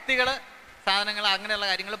 വ്യക്തികള്, സാധനങ്ങൾ, അങ്ങനെയുള്ള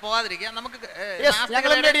കാര്യങ്ങൾ പോകാതിരിക്കുക. നമുക്ക്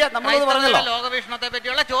ലോകവീക്ഷണത്തെ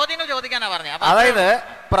പറ്റിയുള്ള ചോദ്യങ്ങൾ ചോദിക്കാനാണ് പറഞ്ഞത്. അതായത്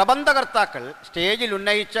പ്രബന്ധകർത്താക്കൾ സ്റ്റേജിൽ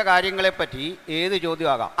ഉന്നയിച്ച കാര്യങ്ങളെ പറ്റി ഏത്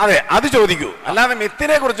ചോദ്യമാകാം, അതെ അത് ചോദിക്കൂ. അല്ലാതെ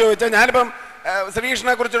മിത്തിനെ കുറിച്ച് ചോദിച്ചാൽ ഞാനിപ്പം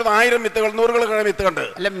ശ്രീകൃഷ്ണനെ കുറിച്ചുള്ള 1000 മിത്തുകൾ 100 മിത്തുണ്ട്,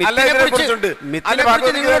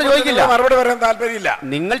 മറുപടി പറയാൻ താല്പര്യമില്ല.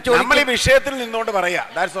 നമ്മൾ ഈ വിഷയത്തിൽ നിന്നുകൊണ്ട് പറയാ.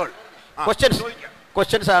 That's all.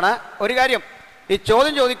 ക്വസ്റ്റ്യൻസ് ആണ്. ഒരു കാര്യം, ഈ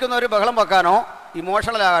ചോദ്യം ചോദിക്കുന്ന ഒരു ബഹളം വെക്കാനോ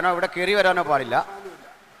ഇമോഷണൽ ആകാനോ ഇവിടെ കയറി വരാനോ പാടില്ല.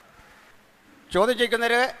 ചോദ്യം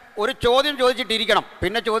ചോദിക്കുന്നവര് ഒരു ചോദ്യം ചോദിച്ചിട്ടിരിക്കണം,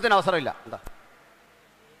 പിന്നെ ചോദ്യത്തിന് അവസരമില്ല.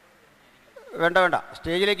 എന്താ വേണ്ട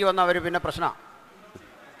സ്റ്റേജിലേക്ക് വന്ന അവർ പിന്നെ പ്രശ്നമാണ്.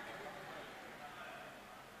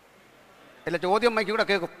 ഇല്ല, ചോദ്യം മൈക്ക് കൂടെ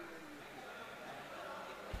കേൾക്കും.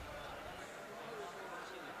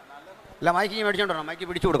 ഇല്ല, മൈക്ക് മേടിച്ചോണ്ടോ, മൈക്ക്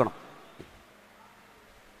പിടിച്ചു കൊടുക്കണം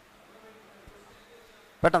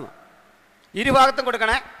പെട്ടെന്ന്. ഇരുഭാഗത്തും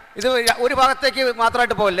കൊടുക്കണേ. ഇത് ഒരു ഭാഗത്തേക്ക്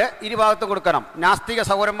മാത്രമായിട്ട് പോകില്ലേ, ഇരുഭാഗത്തും കൊടുക്കണം. നാസ്തിക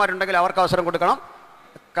സഹോദരന്മാരുണ്ടെങ്കിൽ അവർക്ക് അവസരം കൊടുക്കണം.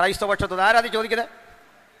 ക്രൈസ്തവ പക്ഷത്ത് ആരാധി ചോദിക്കുന്നത്?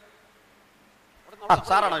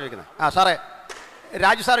 സാറാണോ ചോദിക്കുന്നത്? സാറേ,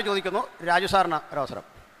 രാജു സാറ് ചോദിക്കുന്നു. രാജു സാറിന് ഒരവസരം.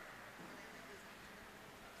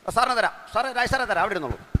 സാറിന് തരാം. രാജു സാറെ തരാം, അവിടെ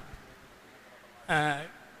ഇരുന്നുള്ളൂ.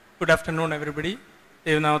 Good afternoon everybody.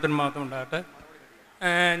 ദൈവനാമത്തിന് മാത്രം ഉണ്ടാകട്ടെ.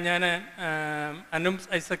 ഞാൻ അനൂപ്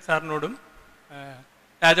ഐസക് സാറിനോടും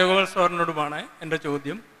രാജഗോപാൽ സാറിനോടുമാണ് എൻ്റെ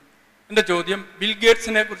ചോദ്യം. ബിൽ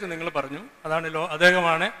ഗേറ്റ്സിനെ കുറിച്ച് നിങ്ങൾ പറഞ്ഞു.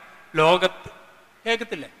 അദ്ദേഹമാണ് ലോകത്ത്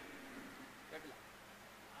കേൾക്കത്തില്ലേ?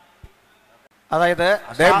 അതായത്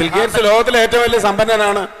ബിൽ ഗേറ്റ്സ് ലോകത്തിലെ ഏറ്റവും വലിയ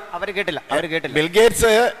സമ്പന്നനാണ്. അവർ കേട്ടില്ല. ബിൽ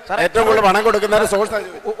ഗേറ്റ്സ് ഏറ്റവും കൂടുതൽ പണം കൊടുക്കുന്ന സോഴ്സ്.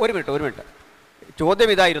 ഒരു മിനിറ്റ്. ചോദ്യം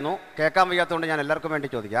ഇതായിരുന്നു, കേൾക്കാൻ വയ്യാത്തതുകൊണ്ട് ഞാൻ എല്ലാവർക്കും വേണ്ടി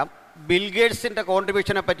ചോദിക്കാം. ബിൽ ഗേറ്റ്സിന്റെ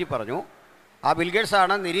കോൺട്രിബ്യൂഷനെ പറ്റി പറഞ്ഞു. ആ ബിൽ ഗേറ്റ്സ്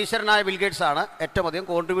ആണ്, നിരീശ്വരനായ ബിൽ ഗേറ്റ്സ് ആണ് ഏറ്റവും അധികം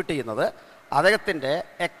കോൺട്രിബ്യൂട്ട് ചെയ്യുന്നത്. അദ്ദേഹത്തിൻ്റെ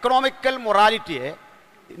എക്കണോമിക്കൽ മൊറാലിറ്റിയെ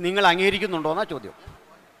നിങ്ങൾ അംഗീകരിക്കുന്നുണ്ടോ എന്നാ ചോദ്യം.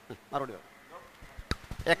 മറുപടി.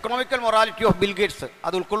 Economical morality of bill Gates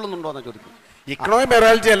അത് ഉൾക്കൊള്ളുന്നുണ്ടോ എന്നാ ചോദിക്കും. ഇക്കണോമിക്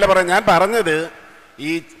മൊറാലിറ്റി അല്ല പറയാം. ഞാൻ പറഞ്ഞത് ഈ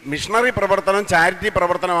മിഷണറി പ്രവർത്തനം, ചാരിറ്റി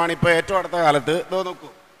പ്രവർത്തനമാണ് ഇപ്പോൾ ഏറ്റവും അടുത്ത കാലത്ത്. നോക്കൂ,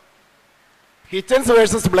 ഹിച്ചൻസ്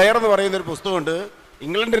വേഴ്സസ് ബ്ലെയർ എന്ന് പറയുന്ന ഒരു പുസ്തകമുണ്ട്.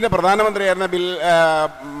 ഇംഗ്ലണ്ടിന്റെ പ്രധാനമന്ത്രിയായിരുന്ന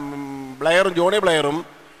ജോണി ബ്ലെയറും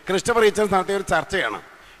ക്രിസ്റ്റഫർ ഹിച്ചൻസ് നടത്തിയ ഒരു ചർച്ചയാണ്.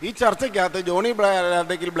 ഈ ചർച്ചയ്ക്കകത്ത്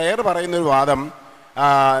ബ്ലെയർ പറയുന്ന ഒരു വാദം,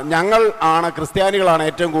 ക്രിസ്ത്യാനികളാണ്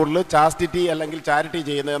ഏറ്റവും കൂടുതൽ ചാസ്റ്റിറ്റി അല്ലെങ്കിൽ ചാരിറ്റി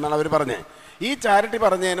ചെയ്യുന്നത് എന്നാണ് അവർ പറഞ്ഞത്. ഈ ചാരിറ്റി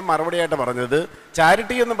പറഞ്ഞതിന് മറുപടിയായിട്ട് പറഞ്ഞത്,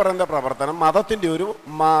 ചാരിറ്റി എന്ന് പറയുന്ന പ്രവർത്തനം മതത്തിൻ്റെ ഒരു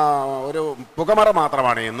പുകമറ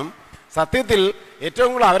മാത്രമാണ് എന്നും, സത്യത്തിൽ ഏറ്റവും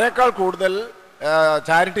കൂടുതൽ അവരെക്കാൾ കൂടുതൽ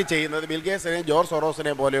ചാരിറ്റി ചെയ്യുന്നത് ബിൽ ഗേറ്റ്സിനെയും ജോർജ്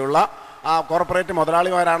സൊറോസിനെ പോലെയുള്ള കോർപ്പറേറ്റ്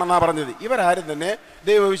മുതലാളിമാരാണെന്നാണ് പറഞ്ഞത്. ഇവരാരും തന്നെ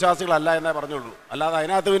ദൈവവിശ്വാസികളല്ല എന്നേ പറഞ്ഞുള്ളൂ. അല്ലാതെ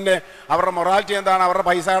അതിനകത്ത് പിന്നെ അവരുടെ മൊറാലിറ്റി എന്താണ്, അവരുടെ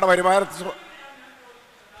പൈസയുടെ വരുമാനത്തിൽ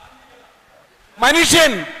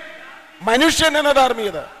മനുഷ്യൻ എന്ന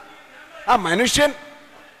ധാർമ്മികത, ആ മനുഷ്യൻ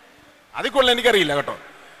അതിക്കുള്ള എനിക്കറിയില്ല കേട്ടോ.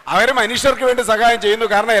 അവർ മനുഷ്യർക്ക് വേണ്ടി സഹായം ചെയ്യുന്നു.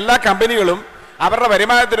 കാരണം എല്ലാ കമ്പനികളും അവരുടെ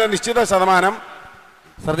വരുമാനത്തിന് നിശ്ചിത ശതമാനം.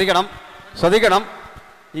 ശ്രദ്ധിക്കണം.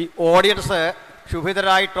 ഈ ഓഡിയൻസ്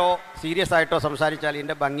ക്ഷുഭിതരായിട്ടോ സീരിയസ് ആയിട്ടോ സംസാരിച്ചാൽ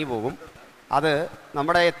ഇതിൻ്റെ ഭംഗി പോകും. അത്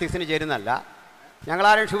നമ്മുടെ എത്തിക്സിന് ചേരുന്നല്ല.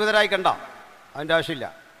 ഞങ്ങളാരും ക്ഷുഭിതരായി കണ്ട അതിൻ്റെ ആവശ്യമില്ല.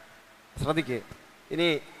 ശ്രദ്ധിക്കുക. ഇനി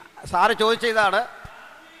സാറ് ചോദിച്ച ഇതാണ്,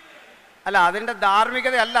 അല്ല അതിൻ്റെ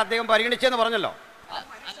ധാർമ്മികതയല്ല അദ്ദേഹം പരിഗണിച്ചെന്ന് പറഞ്ഞല്ലോ,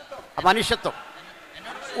 മനുഷ്യത്വം.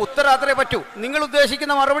 ഉത്തരം അത്രേ പറ്റൂ. നിങ്ങൾ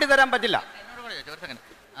ഉദ്ദേശിക്കുന്ന മറുപടി തരാൻ പറ്റില്ല.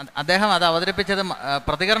 അദ്ദേഹം അത് അവതരിപ്പിച്ചത്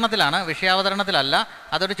പ്രതികരണത്തിലാണ്, വിഷയാവതരണത്തിലല്ല.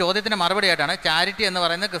 അതൊരു ചോദ്യത്തിന് മറുപടിയായിട്ടാണ്. ചാരിറ്റി എന്ന്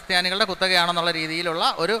പറയുന്നത് ക്രിസ്ത്യാനികളുടെ കുത്തകയാണെന്നുള്ള രീതിയിലുള്ള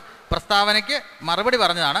ഒരു പ്രസ്താവനയ്ക്ക് മറുപടി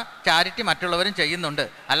പറഞ്ഞതാണ്. ചാരിറ്റി മറ്റുള്ളവരും ചെയ്യുന്നുണ്ട്,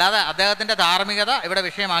 അല്ലാതെ അദ്ദേഹത്തിന്റെ ധാർമ്മികത ഇവിടെ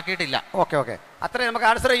വിഷയമാക്കിയിട്ടില്ല. ഓക്കെ അത്രേ നമുക്ക്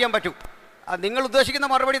ആൻസർ ചെയ്യാൻ പറ്റൂ. നിങ്ങൾ ഉദ്ദേശിക്കുന്ന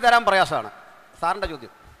മറുപടി തരാൻ പ്രയാസമാണ്. സാറിൻ്റെ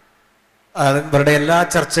ചോദ്യം. ഇവരുടെ എല്ലാ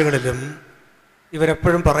ചർച്ചകളിലും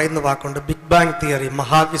ഇവരെപ്പോഴും പറയുന്ന വാക്കുണ്ട്, ബിഗ് ബാങ് തിയറി,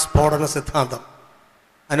 മഹാവിസ്ഫോടന സിദ്ധാന്തം.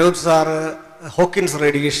 അനൂപ് സാറ് ഹോക്കിൻസ്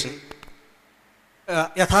റേഡിയേഷൻ,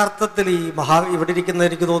 യഥാർത്ഥത്തിൽ ഇവിടെ ഇരിക്കുന്ന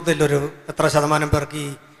എനിക്ക് തോന്നുന്നില്ലൊരു എത്ര ശതമാനം പേർക്ക് ഈ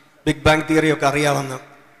ബിഗ് ബാങ് തിയറിയൊക്കെ അറിയാമെന്ന്.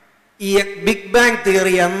 ഈ ബിഗ് ബാങ്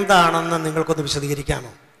തിയറി എന്താണെന്ന് നിങ്ങൾക്കൊന്ന്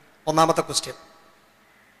വിശദീകരിക്കാമോ? ഒന്നാമത്തെ ക്വസ്റ്റ്യൻ.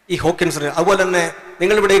 ഈ ഹോക്കിൻസിന് അതുപോലെ തന്നെ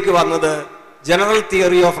നിങ്ങളിവിടേക്ക് വന്നത് ജനറൽ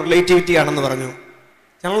തിയറി ഓഫ് റിലേറ്റിവിറ്റി ആണെന്ന് പറഞ്ഞു.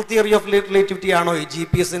 ജനറൽ തിയറി ഓഫ് റിലേറ്റിവിറ്റി ആണോ ഈ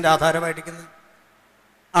GPS-ന്റെ ആധാരമായിരിക്കുന്നത്?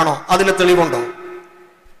 ആണോ? അതിന് തെളിവുണ്ടോ?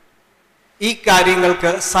 ഈ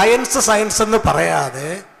കാര്യങ്ങൾക്ക് സയൻസ് എന്ന് പറയാതെ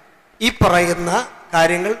ഈ പറയുന്ന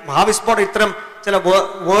കാര്യങ്ങൾ മഹാവിസ്ഫോടം ഇത്തരം ചില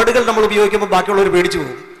വേർഡുകൾ നമ്മൾ ഉപയോഗിക്കുമ്പോൾ ബാക്കിയുള്ളവർ പേടിച്ചു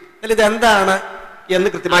പോകും. എന്നാൽ ഇതെന്താണ് എന്ന്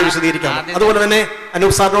കൃത്യമായി വിശദീകരിക്കാം. അതുപോലെ തന്നെ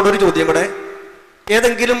അനൂപ് സാറിനോട് ഒരു ചോദ്യം കൂടെ.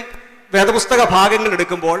 ഏതെങ്കിലും വേദപുസ്തക ഭാഗങ്ങൾ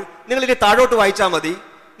എടുക്കുമ്പോൾ നിങ്ങളിനി താഴോട്ട് വായിച്ചാൽ മതി,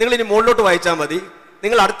 നിങ്ങളിനി മുകളിലോട്ട് വായിച്ചാൽ മതി,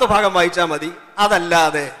 നിങ്ങൾ അടുത്ത ഭാഗം വായിച്ചാൽ മതി.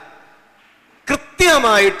 അതല്ലാതെ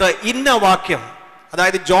കൃത്യമായിട്ട് ഇന്ന വാക്യം,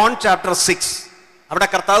 അതായത് ജോൺ ചാപ്റ്റർ 6, അവിടെ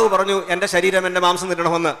കർത്താവ് പറഞ്ഞു എൻ്റെ ശരീരം എൻ്റെ മാംസം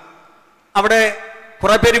തിന്നണമെന്ന്. അവിടെ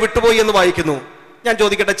കുറെ പേര് വിട്ടുപോയി എന്ന് വായിക്കുന്നു. ഞാൻ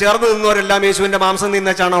ചോദിക്കട്ടെ, ചേർന്ന് നിന്നവരെല്ലാം യേശുവിൻ്റെ മാംസം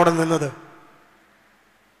നിന്നേച്ചാണോ അവിടെ നിന്നത്?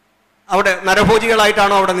 അവിടെ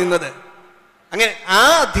നരഭോജികളായിട്ടാണോ അവിടെ നിന്നത്? അങ്ങനെ ആ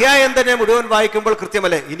അധ്യായം തന്നെ മുഴുവൻ വായിക്കുമ്പോൾ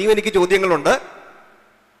കൃത്യമല്ലേ? ഇനിയും എനിക്ക് ചോദ്യങ്ങളുണ്ട്.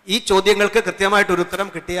 ഈ ചോദ്യങ്ങൾക്ക് കൃത്യമായിട്ടൊരു ഉത്തരം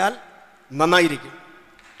കിട്ടിയാൽ നന്നായിരിക്കും.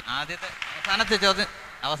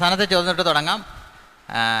 അവസാനത്തെ ചോദ്യം തൊട്ട് തുടങ്ങാം.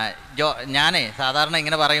 ഞാനേ സാധാരണ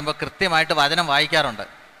ഇങ്ങനെ പറയുമ്പോൾ കൃത്യമായിട്ട് വചനം വായിക്കാറുണ്ട്.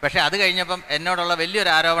 പക്ഷേ അത് കഴിഞ്ഞപ്പം എന്നോടുള്ള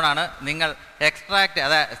വലിയൊരു ആരോപണമാണ് നിങ്ങൾ എക്സ്ട്രാക്റ്റ്,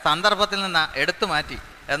 അതായത് സന്ദർഭത്തിൽ നിന്ന് എടുത്തു മാറ്റി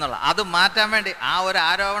എന്നുള്ള. അത് മാറ്റാൻ വേണ്ടി ആ ഒരു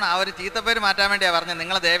ആരോപണം, ആ ഒരു ചീത്തപ്പേര് മാറ്റാൻ വേണ്ടിയാണ് പറഞ്ഞത്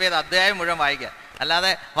നിങ്ങൾ ദയവേത് അധ്യായം മുഴുവൻ വായിക്കുക.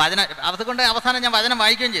 അല്ലാതെ അതുകൊണ്ട് അവസാനം ഞാൻ വചനം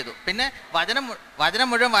വായിക്കുകയും ചെയ്തു. പിന്നെ വചനം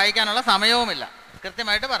മുഴുവൻ വായിക്കാനുള്ള സമയവുമില്ല,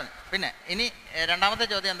 കൃത്യമായിട്ട് പറഞ്ഞു. പിന്നെ ഇനി രണ്ടാമത്തെ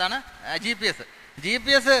ചോദ്യം എന്താണ്?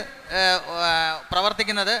 GPS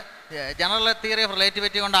പ്രവർത്തിക്കുന്നത് ജനറൽ തിയറി ഓഫ്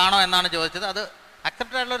റിലേറ്റിവിറ്റി കൊണ്ടാണോ എന്നാണ് ചോദിച്ചത്. അത്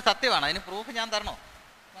അക്സെപ്റ്റഡ് ആയിട്ടുള്ള ഒരു സത്യമാണ്. അതിന് പ്രൂഫ് ഞാൻ തരണോ?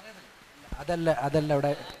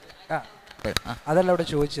 അതല്ല അവിടെ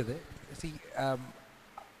ചോദിച്ചത്.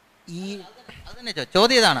 ഈ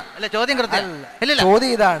ചോദ്യം ഇതാണ്. അല്ല, ചോദ്യം കൃത്യം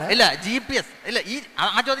ചോദ്യം ഇതാണ്. ഇല്ല, GPS ഇല്ല.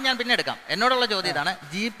 ആ ചോദ്യം ഞാൻ പിന്നെ എടുക്കാം. എന്നോടുള്ള ചോദ്യം ഇതാണ്.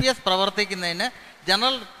 GPS പ്രവർത്തിക്കുന്നതിന്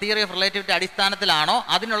ജനറൽ തിയറി ഓഫ് റിലേറ്റിവിറ്റി അടിസ്ഥാനത്തിലാണോ?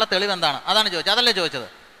 അതിനുള്ള തെളിവ് എന്താണ്? അതാണ് ചോദിച്ചത്. അതല്ലേ ചോദിച്ചത്?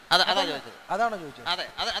 അതാണ് ചോദിച്ചത്. അതെ,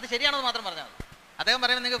 അത് ശരിയാണെന്ന് മാത്രം പറഞ്ഞാൽ മതി. അദ്ദേഹം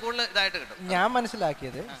പറയുമ്പോൾ നിങ്ങൾക്ക് കൂടുതൽ ഇതായിട്ട് കിട്ടും. ഞാൻ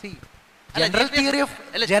മനസ്സിലാക്കിയത് general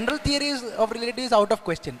theory of relativity is out of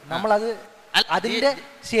question. നമ്മൾ അതിന്റെ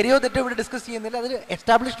ശരിയോ തെറ്റോ ഇവിടെ ഡിസ്കസ് ചെയ്യുന്നില്ല. അത്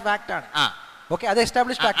എസ്റ്റാബ്ലിഷ്ഡ് ഫാക്ട് ആണ്. ഓക്കെ, അത്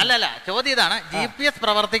എസ്റ്റാബ്ലിഷ്ഡ് ഫാക്ട്. അല്ല, ചോദ്യം ഇതാണ്. GPS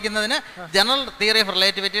പ്രവർത്തിക്കുന്നതിന് ജനറൽ തിയറി ഓഫ്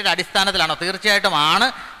റിലേറ്റിവിറ്റിയുടെ അടിസ്ഥാനത്തിലാണോ? തീർച്ചയായിട്ടും ആണ്.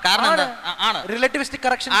 കാരണം റിലേറ്റിവിസ്റ്റിക്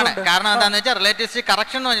കറക്ഷൻ ആണ്. കാരണം എന്താണെന്ന് വെച്ചാൽ റിലേറ്റിവിസ്റ്റിക്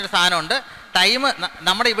കറക്ഷൻ എന്ന് പറഞ്ഞൊരു സാധനമുണ്ട്. ടൈം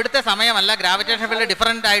നമ്മുടെ ഇവിടുത്തെ സമയമല്ല, ഗ്രാവിറ്റേഷൻ ഫീൽഡ്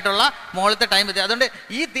ഡിഫറൻറ്റ് ആയിട്ടുള്ള മുകളിലത്തെ ടൈം. അതുകൊണ്ട്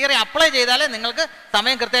ഈ തിയറി അപ്ലൈ ചെയ്താലേ നിങ്ങൾക്ക്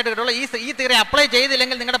സമയം കൃത്യമായിട്ട് കിട്ടുള്ളൂ. ഈ തിയറി അപ്ലൈ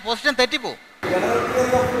ചെയ്തില്ലെങ്കിൽ നിങ്ങളുടെ പൊസിഷൻ തെറ്റിപ്പോവും.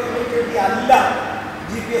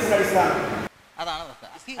 അതാണ്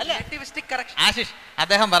ആശിഷ്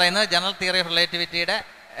അദ്ദേഹം പറയുന്നത് ജനറൽ തിയറി ഓഫ് റിലേറ്റിവിറ്റിയുടെ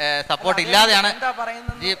സപ്പോർട്ട് ഇല്ലാതെയാണ്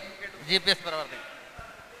GPS പ്രവർത്തിക്കുന്നത്.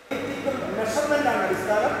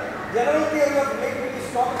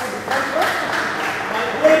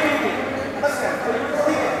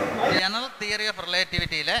 General theory of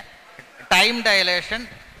റിലേറ്റിവിറ്റിയിലെ time dilation,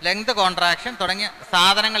 length contraction തുടങ്ങിയ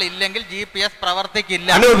സാധനങ്ങൾ ഇല്ലെങ്കിൽ GPS പ്രവർത്തിക്കില്ല.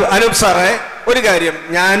 അനൂപ് സാറേ, ഒരു കാര്യം,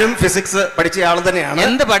 ഞാനും ഫിസിക്സ് പഠിച്ച ആൾ തന്നെയാണ്.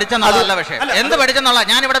 എന്ത് പഠിച്ചെന്നുള്ളതല്ല വിഷയം, എന്ത് പഠിച്ചെന്നുള്ള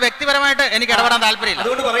ഞാൻ ഇവിടെ വ്യക്തിപരമായിട്ട് എനിക്ക് ഇടപെടാൻ താല്പര്യമില്ല.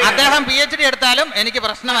 അദ്ദേഹം PhD എടുത്താലും എനിക്ക്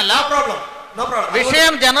പ്രശ്നമല്ല.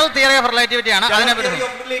 വിഷയം ജനറൽ തിയറി ഓഫ് റിലേറ്റിവിറ്റി ആണ്.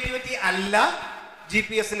 അല്ല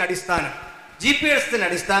GPS-ന്റെ അടിസ്ഥാനം. GPS-ന്റെ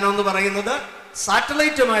അടിസ്ഥാനം എന്ന് പറയുന്നത്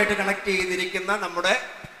സാറ്റലൈറ്റുമായിട്ട് കണക്ട് ചെയ്തിരിക്കുന്ന നമ്മുടെ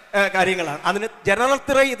കാര്യങ്ങളാണ്. അതിന് ജനറൽ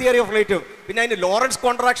തിയറി ഓഫ് റിലേറ്റീവ്, പിന്നെ അതിന് ലോറൻസ്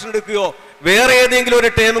കോൺട്രാക്ഷൻ എടുക്കുകയോ വേറെ ഏതെങ്കിലും ഒരു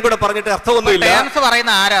ടേമും കൂടെ പറഞ്ഞിട്ട് അർത്ഥമൊന്നുമില്ല.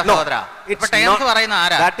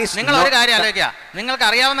 നിങ്ങൾ ഒരു കാര്യം ആലോചിക്കുക, നിങ്ങൾക്ക്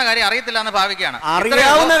അറിയാവുന്ന കാര്യം അറിയത്തില്ല എന്ന് ഭാവിക്കുകയാണ്.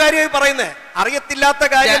 അറിയാവുന്ന കാര്യം പറയുന്നേ, അറിയത്തില്ലാത്ത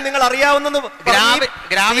കാര്യം നിങ്ങൾ അറിയാവുന്ന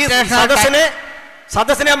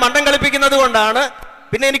സദസ്സിനെ മണ്ടം കളിപ്പിക്കുന്നത് കൊണ്ടാണ്.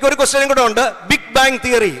 പിന്നെ എനിക്കൊരു ക്വസ്റ്റ്യൻ കൂടെ ഉണ്ട്. ബിഗ് ബാങ്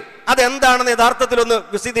തിയറി അതെന്താണെന്ന് യഥാർത്ഥത്തിൽ ഒന്ന്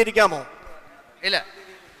വിശദീകരിക്കാമോ?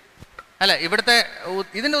 അല്ല,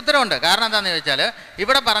 ഇതിന്റെ ഉത്തരവുണ്ട്. കാരണം എന്താണെന്ന് ചോദിച്ചാൽ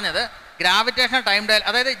ഇവിടെ പറഞ്ഞത് ഗ്രാവിറ്റേഷൻ ടൈം ഡയൽ,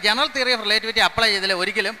 അതായത് general theory of relativity apply ചെയ്തില്ല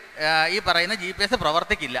ഒരിക്കലും ഈ പറയുന്ന GPS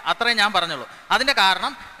പ്രവർത്തിക്കില്ല. അത്രയും ഞാൻ പറഞ്ഞുള്ളൂ. അതിന്റെ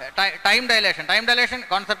കാരണം time dilation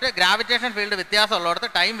concept, gravitation field വ്യത്യാസം ഉള്ളിടത്ത്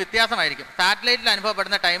ടൈം വ്യത്യാസമായിരിക്കും. സാറ്റലൈറ്റിൽ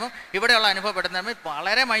അനുഭവപ്പെടുന്ന ടൈമും ഇവിടെയുള്ള അനുഭവപ്പെടുന്ന ടൈമും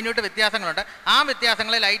വളരെ മൈന്യൂട്ട് വ്യത്യാസങ്ങളുണ്ട്. ആ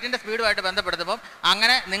വ്യത്യാസങ്ങളെ ലൈറ്റിന്റെ സ്പീഡുമായിട്ട് ബന്ധപ്പെടുത്തുമ്പോൾ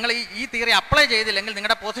അങ്ങനെ നിങ്ങൾ ഈ തിയറി അപ്ലൈ ചെയ്തില്ലെങ്കിൽ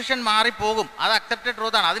നിങ്ങളുടെ പൊസിഷൻ മാറിപ്പോകും. അത് അക്സെപ്റ്റഡ്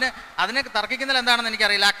ട്രൂത്ത് ആണ്. അതിനെ തർക്കിക്കുന്നതിൽ എന്താണെന്ന്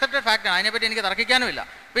എനിക്കറിയില്ല. അക്സെപ്റ്റഡ് ഫാക്ട് ആണ്. അതിനെപ്പറ്റി എനിക്ക് തർക്കിക്കാനുമില്ല.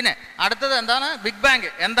 പിന്നെ അടുത്തത് എന്താണ് ബിഗ് ബാങ്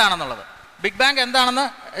എന്താണെന്നുള്ളത്. ബിഗ് ബാങ് എന്താണെന്ന്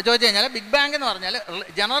ചോദിച്ചു കഴിഞ്ഞാൽ, ബിഗ് ബാങ് എന്ന് പറഞ്ഞാൽ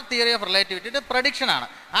ജനറൽ തിയറി ഓഫ് റിലേറ്റിവിറ്റിയുടെ പ്രഡിക്ഷൻ ആണ്.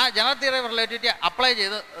 ആ general theory of relativity apply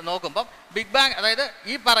ചെയ്ത് നോക്കുമ്പോൾ ബിഗ് ബാങ്, അതായത്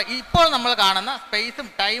ഇപ്പോൾ നമ്മൾ കാണുന്ന സ്പേസും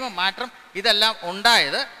ടൈമും മാറ്ററും ഇതെല്ലാം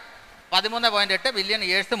ഉണ്ടായത് 13.8 ബില്യൺ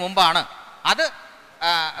ഇയേഴ്സ് മുമ്പാണ്. അത്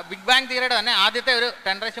ബിഗ് ബാങ് തിയറിയുടെ തന്നെ ആദ്യത്തെ ഒരു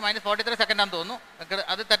 10⁻43 സെക്കൻഡ് ആണെന്ന് തോന്നുന്നു.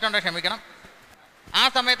 അത് തെറ്റുണ്ടോ ക്ഷമിക്കണം. ആ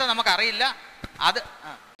സമയത്ത് നമുക്കറിയില്ല. അത്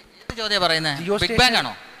ചോദ്യം പറയുന്നത് ബിഗ് ബാങ്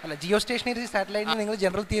ആണോ? അല്ല, ജിയോ സ്റ്റേഷനറി സാറ്റലൈറ്റിന് നിങ്ങൾ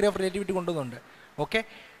general theory of relativity കൊണ്ടുവന്നുണ്ട്. Okay,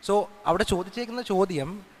 so അവിടെ ചോദിച്ചേക്കുന്ന ചോദ്യം,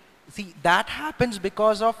 C that happens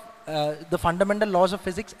because of the fundamental loss of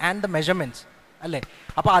physics and the measurements അല്ലേ?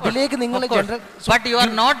 അപ്പൊ അതിലേക്ക് നിങ്ങൾ but you are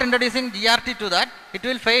not introducing GRT to that, it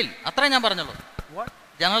will fail. അത്രേ ഞാൻ പറഞ്ഞുള്ളൂ.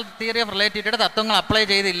 ജനറൽ തിയറി ഓഫ് റിലേറ്റിവിറ്റിയുടെ തത്വങ്ങൾ അപ്ലൈ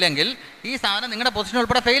ചെയ്തില്ലെങ്കിൽ ഈ സാധനം നിങ്ങളുടെ പൊസിഷൻ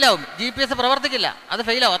ഉൾപ്പെടെ ഫെയിൽ ആവും. GPS പ്രവർത്തിക്കില്ല, അത്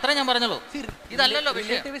ഫെയിൽ ആവും. അത്രേ ഞാൻ പറഞ്ഞുള്ളൂ. ഇതല്ലല്ലോ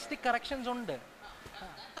റിലേറ്റിവിസ്റ്റിക് കറക്ഷൻസ് ഉണ്ട്.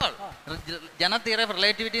 ജനറൽ തിയറി ഓഫ്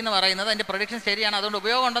റിലേറ്റിവിറ്റി എന്ന് പറയുന്നത് അതിന്റെ പ്രൊഡിക്ഷൻ ശരിയാണ്, അതുകൊണ്ട്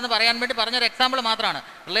ഉപയോഗം ഉണ്ടെന്ന് പറയാൻ വേണ്ടി പറഞ്ഞൊരു എക്സാമ്പിൾ മാത്രമാണ്.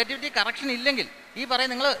 റിലേറ്റിവിറ്റി കറക്ഷൻ ഇല്ലെങ്കിൽ ഈ പറയും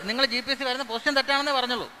നിങ്ങൾ GPS വരുന്ന പൊസിഷൻ തെറ്റാണെന്നേ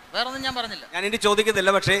പറഞ്ഞുള്ളൂ, വേറെ ഒന്നും ഞാൻ പറഞ്ഞില്ല. ഞാൻ ഇനി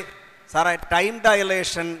ചോദിക്കുന്നില്ല. പക്ഷേ സാറേ, ടൈം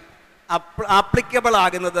ഡയലേഷൻ ആപ്ലിക്കബിൾ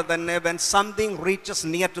ആകുന്നത് തന്നെ when something reaches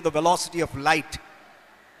near to the velocity of light.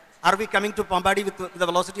 Are we coming to Pampadi with the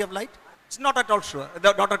velocity of light? It's not at all sure,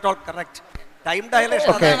 not at all correct. Time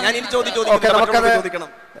dilation ഞാൻ ഇനി ചോദിക്കണം.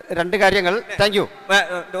 രണ്ട് കാര്യങ്ങൾ. Thank you.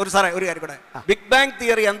 സാറേ, ഒരു കാര്യം കൂടെ. Big bang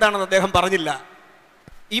theory എന്താണെന്ന് അദ്ദേഹം പറഞ്ഞില്ല,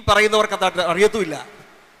 ഈ പറയുന്നവർക്ക് അത് അറിയത്തുമില്ല.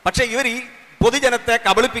 പക്ഷേ ഇവർ ഈ പൊതുജനത്തെ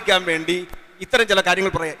കബളിപ്പിക്കാൻ വേണ്ടി ഇത്തരം ചില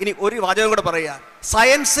കാര്യങ്ങൾ പറയാം. ഇനി ഒരു വാചകം കൂടെ പറയുക,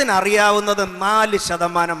 സയൻസിന് അറിയാവുന്നത്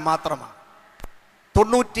 4% മാത്രമാണ്.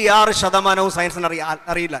 96% സയൻസിന്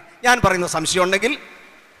അറിയില്ല. ഞാൻ പറയുന്ന സംശയം ഉണ്ടെങ്കിൽ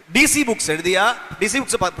DC ബുക്സ്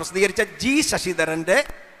പ്രസിദ്ധീകരിച്ച G ശശിധരന്റെ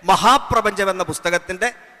മഹാപ്രപഞ്ചം എന്ന പുസ്തകത്തിന്റെ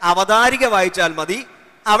അവതാരിക വായിച്ചാൽ മതി.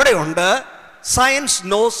 അവിടെയുണ്ട് സയൻസ്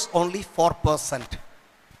നോസ് ഓൺലി 4%.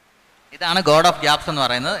 ഇതാണ് ഗോഡ് ഓഫ് ഗ്യാപ്സ് എന്ന്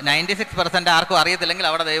പറയുന്നത്. 96% ആർക്കും അറിയത്തില്ലെങ്കിൽ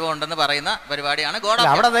അവിടെ ദൈവം ഉണ്ടെന്ന് പറയുന്ന പരിപാടിയാണ് ഗോഡ് ഓഫ്.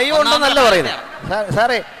 അവിടെ ദൈവം ഉണ്ടെന്നല്ല പറയുന്നത്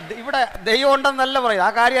സാറേ, ഇവിടെ ദൈവം ഉണ്ടെന്നല്ല പറയുന്നത്.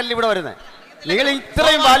 ആ കാര്യമല്ല ഇവിടെ വരുന്നത്. നിങ്ങൾ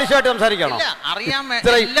ഇത്രയും ബാലിശമായിട്ട് സംസാരിക്കണം. അറിയാൻ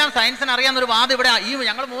എല്ലാം സയൻസിന് അറിയാവുന്ന ഒരു വാദം ഇവിടെ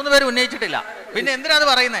ഞങ്ങൾ 3 പേരും ഉന്നയിച്ചിട്ടില്ല. പിന്നെ എന്തിനാ അത്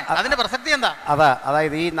പറയുന്നത്? അതിന്റെ പ്രസക്തി എന്താ?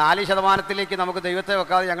 അതായത് ഈ 4% നമുക്ക് ദൈവത്തെ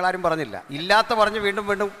വെക്കാതെ ഞങ്ങളാരും പറഞ്ഞില്ല. ഇല്ലാത്ത പറഞ്ഞ് വീണ്ടും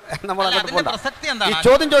വീണ്ടും നമ്മൾ അങ്ങോട്ട് പോകണ്ട. ഈ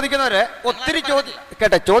ചോദ്യം ചോദിക്കുന്നവര് ഒത്തിരി ചോദ്യം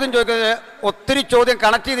ഒത്തിരി ചോദ്യം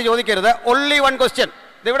കണക്ട് ചെയ്ത് ചോദിക്കരുത്. ഓൺലി വൺ ക്വസ്റ്റ്യൻ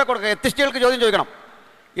ഇത് ഇവിടെ കൊടുക്കുക. എത്തിസ്റ്റുകൾക്ക് ചോദ്യം ചോദിക്കണം.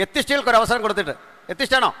 എത്തിസ്റ്റുകൾക്ക് ഒരു അവസരം കൊടുത്തിട്ട്.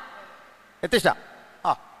 എത്തിസ്റ്റാണോ? എത്തിസ്റ്റാ?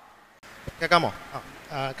 കേൾക്കാമോ?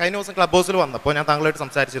 കഴിഞ്ഞ ദിവസം ക്ലബ് ഹൗസിൽ വന്നപ്പോൾ ഞാൻ താങ്കളായിട്ട്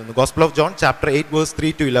സംസാരിച്ചിരുന്നു. Gospel of John chapter 8 verse 3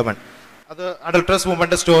 to 11. അത് അഡൾട്ടറസ്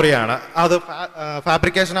വുമന്റെ സ്റ്റോറിയാണ്. അത്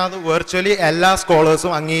ഫാബ്രിക്കേഷൻ ആണ്. വെർച്വലി എല്ലാ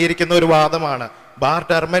സ്കോളേഴ്സും അംഗീകരിക്കുന്ന ഒരു വാദമാണ്. Bar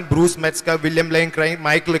ടെർമൻ, Bruce മെറ്റ്സ്ക, William lane crane,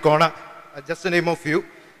 Michael ലിക്കോണ, just name of few.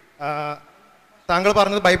 താങ്കൾ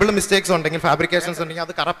പറഞ്ഞത് ബൈബിളിൽ മിസ്റ്റേക്സ് ഉണ്ടെങ്കിൽ, ഫാബ്രിക്കേഷൻസ് ഉണ്ടെങ്കിൽ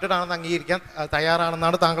അത് കറപ്റ്റഡ് ആണെന്ന് അംഗീകരിക്കാൻ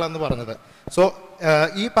തയ്യാറാണെന്നാണ് താങ്കൾ എന്ന് പറഞ്ഞത്. സോ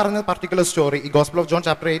ഈ പറഞ്ഞ പർട്ടിക്കുലർ സ്റ്റോറി, ഈ ഗോസ്പൽ ഓഫ് ജോൺ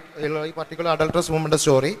ചാപ്റ്റർ 8 ഈ പർട്ടിക്കുലർ അഡൾട്ടറസ് വുമന്റെ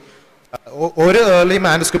സ്റ്റോറി ഒരു ഏർലി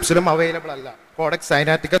മാനുസ്ക്രിപ്റ്റ്സിലും അവൈലബിൾ അല്ല. കോഡെക്സ്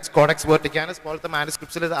സൈനാറ്റിക്കസ്, കോഡെക്സ് വെർട്ടിക്കാനസ് പോലത്തെ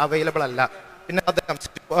മാനുസ്ക്രിപ്റ്റ്സിൽ ഇത് അവൈലബിൾ അല്ല. പിന്നെ അദ്ദേഹം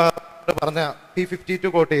പറഞ്ഞ P52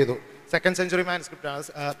 കോട്ട് ചെയ്തു. 2nd century മാനുസ്ക്രിപ്റ്റ് ആണ്.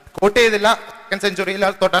 കോട്ട് ചെയ്തില്ല, 2nd centuryയിൽ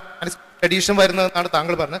തൊട്ട എഡീഷൻ വരുന്നതെന്നാണ്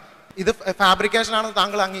താങ്കൾ പറഞ്ഞത്. ഇത് ഫാബ്രിക്കേഷൻ ആണെന്ന്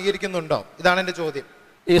താങ്കൾ അംഗീകരിക്കുന്നുണ്ടോ? ഇതാണ് എൻ്റെ ചോദ്യം.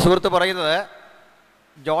 ഈ സുഹൃത്ത് പറയുന്നത്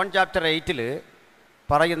ജോൺ ചാപ്റ്റർ 8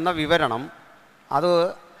 പറയുന്ന വിവരണം അത്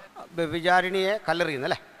വിചാരിണിയെ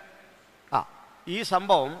കല്ലെറിയുന്നല്ലേ? ഈ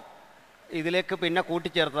സംഭവം ഇതിലേക്ക് പിന്നെ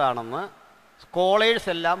കൂട്ടിച്ചേർത്തതാണെന്ന് സ്കോളേഴ്സ്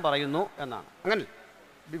എല്ലാം പറയുന്നു എന്നാണ്. അങ്ങനെ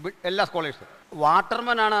എല്ലാ സ്കോളേഴ്സും.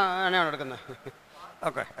 വാട്ടർമാനാണ് എടുക്കുന്നത്.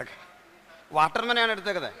 ഓക്കെ, വാട്ടർമാനാണ്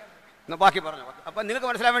എടുത്തേക്കുന്നത്. ബാക്കി പറഞ്ഞു. അപ്പം നിങ്ങൾക്ക്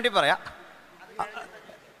മനസ്സിലാൻ വേണ്ടി പറയാം.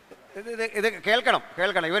 ഇത് കേൾക്കണം.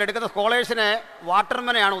 ഇവരെടുക്കുന്ന സ്കോളേഴ്സിനെ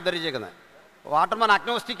വാട്ടർമാനെയാണ് ഉദ്ധരിച്ചേക്കുന്നത്. വാട്ടർമാൻ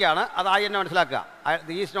അഗ്നോസ്റ്റിക്കാണ്. അതായി എന്നെ മനസ്സിലാക്കുക.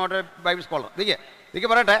 Is not A Bible scholar. എനിക്ക്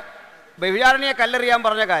പറയട്ടെ, വ്യഭിചാരണിയെ കല്ലെറിയാൻ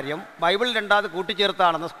പറഞ്ഞ കാര്യം ബൈബിളിൽ രണ്ടാമത്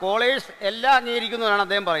കൂട്ടിച്ചേർത്താണെന്ന് സ്കോളേഴ്സ് എല്ലാം അംഗീകരിക്കുന്നതാണ്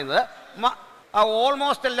അദ്ദേഹം പറയുന്നത്.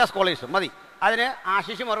 ഓൾമോസ്റ്റ് എല്ലാ സ്കോളേഴ്സും മതി. അതിന്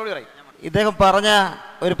ആശിഷ് മറുപടി പറയും. ഇദ്ദേഹം പറഞ്ഞ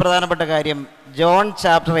ഒരു പ്രധാനപ്പെട്ട കാര്യം, ജോൺ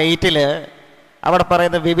ചാപ്റ്റർ 8 അവിടെ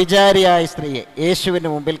പറയുന്ന വ്യഭിചാരിയായ സ്ത്രീയെ യേശുവിന്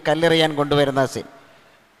മുമ്പിൽ കല്ലെറിയാൻ കൊണ്ടുവരുന്ന സീൻ,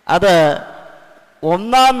 അത്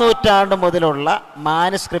 1-ാം നൂറ്റാണ്ട് മുതലുള്ള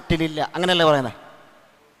മാനുസ്ക്രിപ്റ്റിലില്ല. അങ്ങനെയല്ലേ പറയുന്നത്?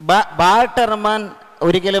 ബാർട്ടർമാൻ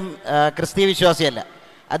ഒരിക്കലും ക്രിസ്തീയ വിശ്വാസിയല്ല,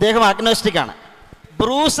 അദ്ദേഹം അഗ്നോസ്റ്റിക്കാണ്.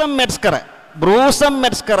 ബ്രൂസം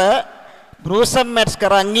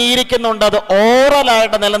മെറ്റ്സ്കർ അംഗീകരിക്കുന്നുണ്ട് അത്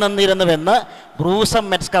ഓറലായിട്ട് നിലനിന്നിരുന്നുവെന്ന് ബ്രൂസം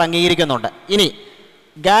മെറ്റ്സ്കർ അംഗീകരിക്കുന്നുണ്ട്. ഇനി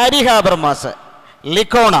ഗാരി ഹാബർമാസ്,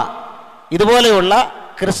 ലിക്കോണ ഇതുപോലെയുള്ള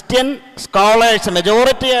ക്രിസ്ത്യൻ സ്കോളേഴ്സ്,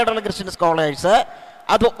 മെജോറിറ്റി ആയിട്ടുള്ള ക്രിസ്ത്യൻ സ്കോളേഴ്സ്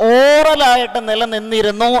അത് ഓറലായിട്ട്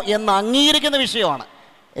നിലനിന്നിരുന്നു എന്ന് അംഗീകരിക്കുന്ന വിഷയമാണ്.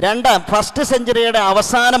 1st സെഞ്ചുറിയുടെ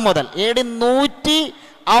അവസാനം മുതൽ AD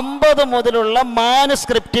 150 മുതലുള്ള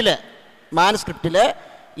മാനുസ്ക്രിപ്റ്റില്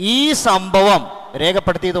ഈ സംഭവം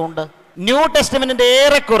രേഖപ്പെടുത്തിയതുകൊണ്ട്. ന്യൂ ടെസ്റ്റ്മെന്റിന്റെ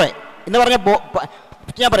ഏറെക്കുറെ എന്ന് പറഞ്ഞ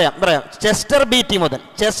ഞാൻ പറയാം ചെസ്റ്റർ ബീറ്റി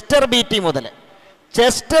മുതൽ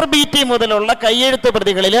ചെസ്റ്റർ ബീറ്റി മുതലുള്ള കയ്യെഴുത്ത്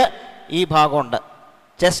പ്രതികളിൽ ഈ ഭാഗമുണ്ട്.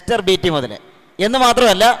 ചെസ്റ്റർ ബീറ്റി മുതൽ എന്ന്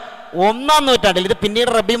മാത്രമല്ല 1-ാം നൂറ്റാണ്ടിൽ, ഇത്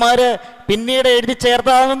പിന്നീട് റബ്ബിമാർ പിന്നീട് എഴുതി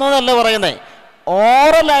ചേർത്താകുന്നതല്ല പറയുന്നത്,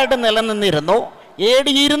 ഓറലായിട്ട് നിലനിന്നിരുന്നു. AD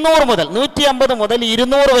 200 മുതൽ 150 മുതൽ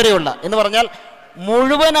 200 വരെയുള്ള എന്ന് പറഞ്ഞാൽ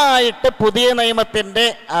മുഴുവനായിട്ട് പുതിയ നിയമത്തിൻ്റെ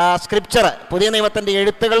സ്ക്രിപ്ചർ, പുതിയ നിയമത്തിൻ്റെ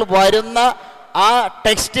എഴുത്തുകൾ വരുന്ന ആ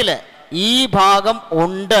ടെക്സ്റ്റിൽ ഈ ഭാഗം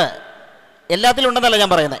ഉണ്ട്. എല്ലാത്തിലും ഉണ്ടെന്നല്ല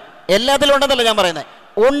ഞാൻ പറയുന്നത്, എല്ലാത്തിലും ഉണ്ടെന്നല്ല ഞാൻ പറയുന്നത്,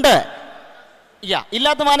 ഉണ്ട്.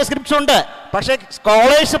 ഇല്ലാത്ത മാനസ്ക്രിപ്റ്റ്സ് ഉണ്ട്. പക്ഷേ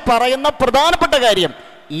സ്കോളേഴ്സ് പറയുന്ന പ്രധാനപ്പെട്ട കാര്യം,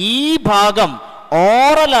 ഈ ഭാഗം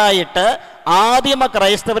ഓറലായിട്ട് ആദിമ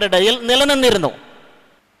ക്രൈസ്തവരുടെ ഇടയിൽ നിലനിന്നിരുന്നു.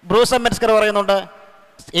 ബ്രൂസ് മെറ്റ്സ്കർ പറയുന്നുണ്ട്.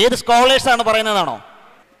 ഏത് സ്കോളേഴ്സാണ് പറയുന്നതാണോ?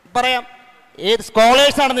 പറയാം, ഏത്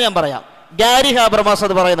സ്കോളേഴ്സാണെന്ന് ഞാൻ പറയാം. ഗാരി ഹാബർമാസ്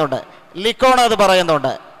അത് പറയുന്നുണ്ട്, ലിക്കോൺ അത്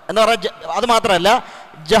പറയുന്നുണ്ട്. എന്ന് പറഞ്ഞാൽ അത് മാത്രമല്ല,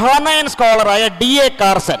 ജഹാനയൻ സ്കോളറായ DA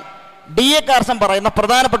കാർസൺ പറയുന്ന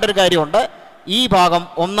പ്രധാനപ്പെട്ട ഒരു കാര്യമുണ്ട്. ഈ ഭാഗം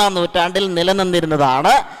 1-ാം നൂറ്റാണ്ടിൽ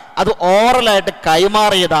നിലനിന്നിരുന്നതാണ്, അത് ഓറലായിട്ട്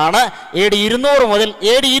കൈമാറിയതാണ്. AD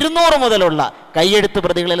 200 മുതലുള്ള കയ്യെഴുത്ത്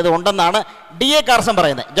പ്രതികളിൽ ഇത് ഉണ്ടെന്നാണ് DA കാർസൺ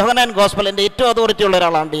പറയുന്നത്. ജോഹന്നാൻ ഗോസ്പലിൻ്റെ ഏറ്റവും അതോറിറ്റി ഉള്ള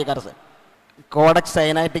ഒരാളാണ് DA കാർസൺ. കോഡക്സ്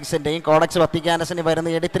സൈനാറ്റിക്സിൻ്റെയും കോഡക്സ് വത്തിക്കാനസിന് വരുന്ന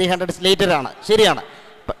AD 300 ലേറ്ററാണ്, ശരിയാണ്.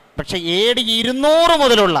 പക്ഷേ AD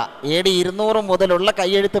 200 മുതലുള്ള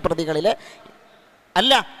കയ്യെഴുത്ത് പ്രതികളിൽ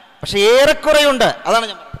അല്ല, പക്ഷെ ഏറെക്കുറെയുണ്ട്. അതാണ്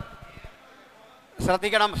ഞാൻ പറഞ്ഞത്.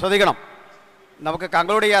 ശ്രദ്ധിക്കണം. നമുക്ക്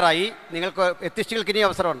കൺക്ലൂഡ് ചെയ്യാറായി. നിങ്ങൾക്ക് എത്തിസ്റ്റുകൾക്ക് ഇനി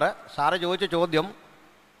അവസരമുണ്ട്. സാറ് ചോദിച്ച ചോദ്യം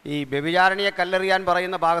ഈ വ്യഭിചാരണിയെ കല്ലെറിയാൻ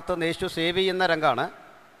പറയുന്ന ഭാഗത്ത് നിന്ന് യേശു സേവ് ചെയ്യുന്ന രംഗമാണ്.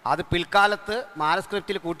 അത് പിൽക്കാലത്ത്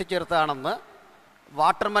മാനസ്ക്രിപ്റ്റിൽ കൂട്ടിച്ചേർത്തതാണെന്ന്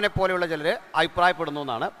വാട്ടർമനെ പോലെയുള്ള ചിലർ അഭിപ്രായപ്പെടുന്നു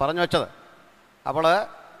എന്നാണ് പറഞ്ഞു വെച്ചത്. അപ്പോൾ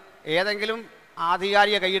ഏതെങ്കിലും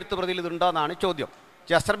ആധികാരിക കയ്യെഴുത്ത് പ്രതിയിൽ ഇതുണ്ടോ എന്നാണ് ചോദ്യം.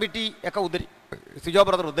 ചെസ്റ്റർ ബീറ്റി ഒക്കെ സിജോ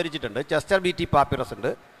ബ്രദർ ഉദ്ധരിച്ചിട്ടുണ്ട്. ചെസ്റ്റർ ബീറ്റി പാപ്പിറസ്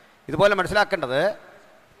ഉണ്ട്. ഇതുപോലെ മനസ്സിലാക്കേണ്ടത്,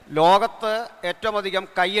 ലോകത്ത് ഏറ്റവും അധികം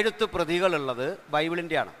കയ്യെഴുത്ത് പ്രതികളുള്ളത്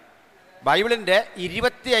ബൈബിളിൻ്റെയാണ്. ബൈബിളിൻ്റെ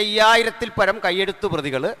 25,000-ൽ പരം കയ്യെഴുത്ത്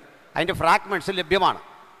പ്രതികൾ, അതിൻ്റെ ഫ്രാഗ്മെൻറ്റ്സ് ലഭ്യമാണ്.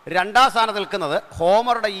 2-ാം സ്ഥാനത്ത് നിൽക്കുന്നത്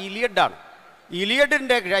ഹോമറുടെ ഇലിയഡാണ്.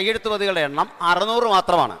 ഇലിയഡിൻ്റെ കയ്യെഴുത്ത് പ്രതികളുടെ എണ്ണം 600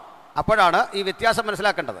 മാത്രമാണ്. അപ്പോഴാണ് ഈ വ്യത്യാസം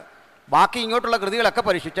മനസ്സിലാക്കേണ്ടത്. ബാക്കി ഇങ്ങോട്ടുള്ള കൃതികളൊക്കെ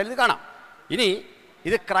പരിശോധിച്ചാൽ ഇത് കാണാം. ഇനി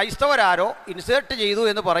ഇത് ക്രൈസ്തവരാരോ ഇൻസേർട്ട് ചെയ്തു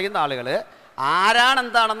എന്ന് പറയുന്ന ആളുകൾ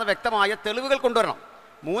ആരാണെന്താണെന്ന് വ്യക്തമായ തെളിവുകൾ കൊണ്ടുവരണം.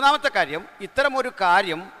 മൂന്നാമത്തെ കാര്യം, ഇത്തരമൊരു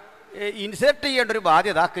കാര്യം ഇൻസേർട്ട് ചെയ്യേണ്ട ഒരു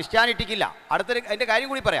ബാധ്യത ക്രിസ്ത്യാനിറ്റിക്കില്ല. അതിൻ്റെ കാര്യം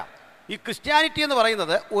കൂടി പറയാം. ഈ ക്രിസ്ത്യാനിറ്റി എന്ന്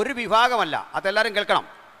പറയുന്നത് ഒരു വിഭാഗമല്ല, അതെല്ലാവരും കേൾക്കണം.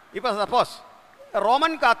 ഇപ്പോൾ സപ്പോസ്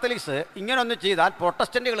റോമൻ കാത്തലിക്സ് ഇങ്ങനൊന്നും ചെയ്താൽ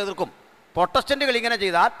പ്രൊട്ടസ്റ്റൻറ്റുകൾ എതിർക്കും. പ്രൊട്ടസ്റ്റൻറ്റുകൾ ഇങ്ങനെ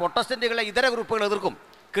ചെയ്താൽ പ്രൊട്ടസ്റ്റൻറ്റുകളെ ഇതര ഗ്രൂപ്പുകൾ എതിർക്കും.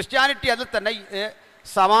 ക്രിസ്ത്യാനിറ്റി അതിൽ തന്നെ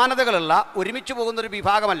സമാനതകളുള്ള ഒരുമിച്ച് പോകുന്നൊരു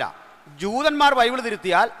വിഭാഗമല്ല. ജൂതന്മാർ ബൈബിൾ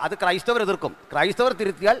തിരുത്തിയാൽ അത് ക്രൈസ്തവർ എതിർക്കും, ക്രൈസ്തവർ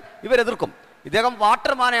തിരുത്തിയാൽ ഇവരെതിർക്കും. ഇദ്ദേഹം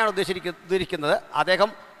വാട്ടർമാനെയാണ് ഉദ്ദേശിക്കുന്നത്. അദ്ദേഹം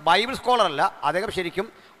ബൈബിൾ സ്കോളറല്ല, അദ്ദേഹം ശരിക്കും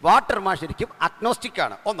വാട്ടർമാൻ ശരിക്കും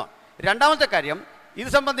അഗ്നോസ്റ്റിക്കാണ്. ഒന്ന്. രണ്ടാമത്തെ കാര്യം, ഇത്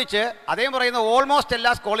സംബന്ധിച്ച് അദ്ദേഹം പറയുന്ന ഓൾമോസ്റ്റ്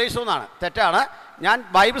എല്ലാ സ്കോളേഴ്സും എന്നാണ്. തെറ്റാണ്. ഞാൻ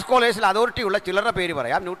ബൈബിൾ സ്കോളേഴ്സിൽ അതോറിറ്റി ഉള്ള ചിലരുടെ പേര്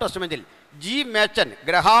പറയാം. ന്യൂ ടെസ്റ്റ്മെൻറ്റിൽ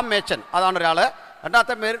ഗ്രഹാം മേച്ചൻ അതാണ് ഒരാൾ.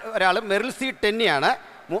 രണ്ടാമത്തെ ഒരാൾ മെറിൽ സി ടെന്നിയാണ്.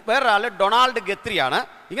 വേറൊരാൾ ഡൊണാൾഡ് ഗത്രിയാണ്.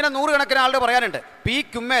 ഇങ്ങനെ 100 കണക്കിന് ആളുടെ പറയാനുണ്ട്. പി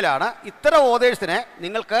ക്യുമ്മേലാണ്. ഇത്തരം ഓതേഴ്സിനെ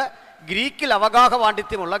നിങ്ങൾക്ക് ഗ്രീക്കിൽ അവഗാഹ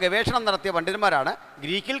പാണ്ഡിത്യമുള്ള ഗവേഷണം നടത്തിയ പണ്ഡിതന്മാരാണ്.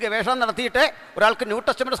 ഗ്രീക്കിൽ ഗവേഷണം നടത്തിയിട്ട് ഒരാൾക്ക് ന്യൂ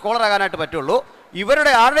ടെസ്റ്റ്മെൻറ്റ് സ്കോളർ ആകാനായിട്ട് പറ്റുള്ളൂ.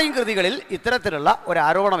 ഇവരുടെ ആരുടെയും കൃതികളിൽ ഇത്തരത്തിലുള്ള ഒരു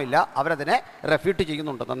ആരോപണമില്ല. അവരതിനെ റെഫ്യൂട്ട്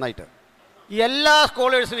ചെയ്യുന്നുണ്ട് നന്നായിട്ട്. എല്ലാ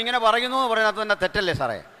സ്കോളേഴ്സും ഇങ്ങനെ പറയുന്നു എന്ന് പറയുന്നത് തന്നെ തെറ്റല്ലേ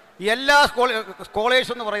സാറേ? എല്ലാ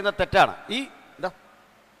സ്കോളേഴ്സ് എന്ന് പറയുന്നത് തെറ്റാണ്. ഈ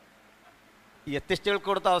എത്തിസ്റ്റുകൾക്ക്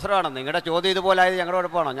കൊടുത്ത അവസരമാണ്. നിങ്ങളുടെ ചോദ്യം ഇതുപോലായത് ഞങ്ങളുടെ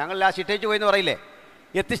കുഴപ്പമാണോ? ഞങ്ങൾ ലാസ്റ്റ് ഇട്ടേച്ച് പോയി എന്ന് പറയില്ലേ?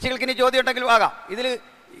 എത്തിസ്റ്റുകൾക്ക് ഇനി ചോദ്യം ഉണ്ടെങ്കിലും ആകാം. ഇതിൽ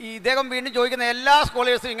ഇദ്ദേഹം വീണ്ടും ചോദിക്കുന്ന എല്ലാ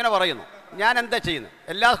സ്കോളേഴ്സും ഇങ്ങനെ പറയുന്നു. ഞാൻ എന്താ ചെയ്യുന്നത്?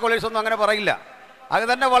 എല്ലാ സ്കോളേഴ്സൊന്നും അങ്ങനെ പറയില്ല. അത്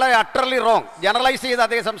തന്നെ വളരെ അട്ടർലി റോങ്, ജനറലൈസ് ചെയ്ത്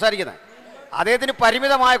അദ്ദേഹം സംസാരിക്കുന്നത്. അദ്ദേഹത്തിന്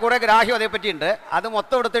പരിമിതമായ കുറേ ഗ്രാഹ്യം അതേപ്പറ്റിയുണ്ട്. അത്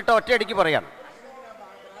മൊത്തം എടുത്തിട്ട് ഒറ്റയടിക്ക് പറയാണ്.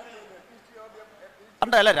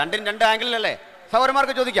 ഉണ്ടല്ലേ? രണ്ടിനും 2 ആംഗിളിലല്ലേ?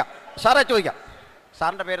 സഹോദരന്മാർക്ക് ചോദിക്കാം. സാറേ ചോദിക്കാം.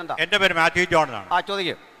 സാറിൻ്റെ പേരെന്താ? എൻ്റെ പേര് മാത്യു ജോൺ എന്നാണ്. ആ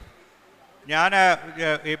ചോദിക്കും. ഞാൻ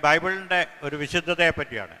ഈ ബൈബിളിൻ്റെ ഒരു വിശുദ്ധതയെ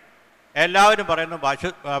പറ്റിയാണ്. എല്ലാവരും പറയുന്നു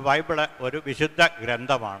ബൈബിള് ഒരു വിശുദ്ധ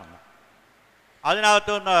ഗ്രന്ഥമാണെന്ന്.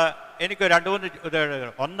 അതിനകത്തുനിന്ന് എനിക്ക് 2-3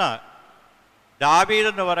 ഒന്ന്, ദാവീദ്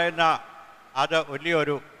എന്ന് പറയുന്ന അത്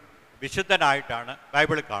വലിയൊരു വിശുദ്ധനായിട്ടാണ്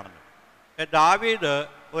ബൈബിളിൽ കാണുന്നത്. ദാവീദ്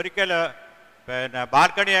ഒരിക്കൽ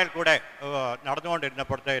ബാൽക്കണിയിൽ കൂടെ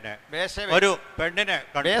നടന്നുകൊണ്ടിരുന്നപ്പോഴത്തേന് ഒരു പെണ്ണിനെ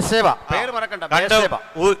കണ്ടു.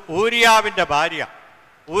 ഊരിയാവിൻ്റെ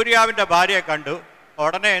ഭാര്യയെ കണ്ടു.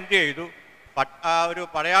 ഉടനെ എന്ത് ചെയ്തു? ഒരു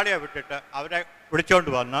പടയാളിയെ വിട്ടിട്ട് അവരെ വിളിച്ചുകൊണ്ട്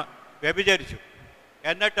വന്ന് വ്യഭിചരിച്ചു.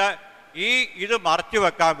 എന്നിട്ട് ഇത് മറച്ചു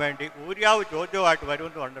വെക്കാൻ വേണ്ടി ഊരിയാവ് ചോദ്യമായിട്ട്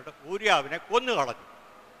വരുമെന്ന് പറഞ്ഞിട്ട് ഊരിയാവിനെ കൊന്നുകളഞ്ഞു.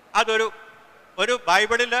 അതൊരു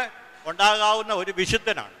ബൈബിളിൽ ഉണ്ടാകാവുന്ന ഒരു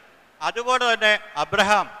വിശുദ്ധനാണ്. അതുപോലെ തന്നെ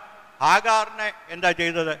ഹാഗാറിനെ എന്താ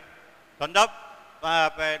ചെയ്തത്? സ്വന്തം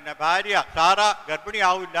പിന്നെ ഭാര്യ സാറ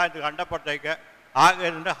ഗർഭിണിയാവില്ല എന്ന് കണ്ടപ്പോഴത്തേക്ക്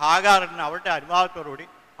ഹാഗാറിന് അവരുടെ അനുവാദത്തോടുകൂടി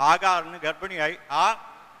ഹാഗാറിന് ഗർഭിണിയായി ആ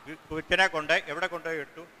കൊച്ചിനെ കൊണ്ട് എവിടെ കൊണ്ടുപോയി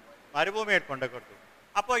ഇട്ടു? മരുഭൂമിയിൽ കൊണ്ടുപോയി കൊടുത്തു.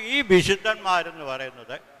 അപ്പോൾ ഈ വിശുദ്ധന്മാരെന്ന്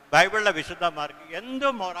പറയുന്നത്, ബൈബിളിലെ വിശുദ്ധന്മാർക്ക് എന്ത്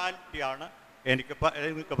മൊറാലിറ്റിയാണ്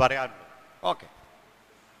എനിക്ക് പറയാനുള്ളത്? ഓക്കെ,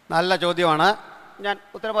 നല്ല ചോദ്യമാണ്. ഞാൻ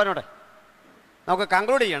ഉത്തരം പറഞ്ഞോട്ടെ. നമുക്ക്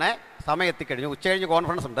കൺക്ലൂഡ് ചെയ്യണേ, സമയം എത്തിക്കഴിഞ്ഞു. ഉച്ചകഴിഞ്ഞ്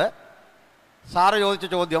കോൺഫറൻസ് ഉണ്ട്. സാറ് ചോദിച്ച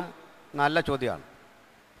ചോദ്യം നല്ല ചോദ്യമാണ്.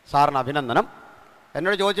 സാറിന് അഭിനന്ദനം.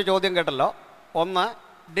 എന്നോട് ചോദിച്ച ചോദ്യം കേട്ടല്ലോ. ഒന്ന്,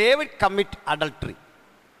 ഡേവിഡ് കമ്മിറ്റ് അഡൾട്ടറി.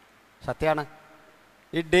 സത്യമാണ്.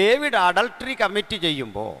 ഈ ഡേവിഡ് അഡൾട്ടറി കമ്മിറ്റ്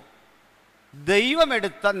ചെയ്യുമ്പോൾ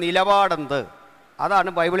ദൈവമെടുത്ത നിലപാടെന്ത്? അതാണ്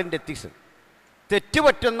ബൈബിളിൻ്റെ എത്തിക്സ്.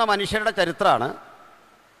 തെറ്റുപറ്റുന്ന മനുഷ്യരുടെ ചരിത്രമാണ്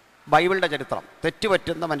ബൈബിളിൻ്റെ ചരിത്രം.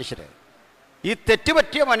 തെറ്റുപറ്റുന്ന മനുഷ്യർ, ഈ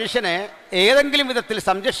തെറ്റുപറ്റിയ മനുഷ്യനെ ഏതെങ്കിലും വിധത്തിൽ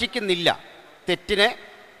സംരക്ഷിക്കുന്നില്ല. തെറ്റിനെ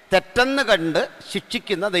തെറ്റെന്ന് കണ്ട്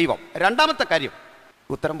ശിക്ഷിക്കുന്ന ദൈവം. രണ്ടാമത്തെ കാര്യം,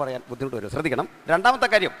 ഉത്തരം പറയാൻ ബുദ്ധിമുട്ട് വരും, ശ്രദ്ധിക്കണം. രണ്ടാമത്തെ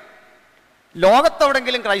കാര്യം,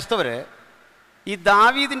 ലോകത്തെവിടെങ്കിലും ക്രൈസ്തവർ ഈ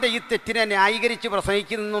ദാവീദിൻ്റെ ഈ തെറ്റിനെ ന്യായീകരിച്ച്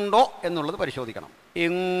പ്രസംഗിക്കുന്നുണ്ടോ എന്നുള്ളത് പരിശോധിക്കണം.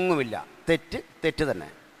 എങ്ങുമില്ല. തെറ്റ് തന്നെ.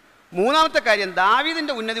 മൂന്നാമത്തെ കാര്യം,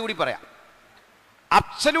 ദാവീദിൻ്റെ ഉന്നതി കൂടി പറയാം.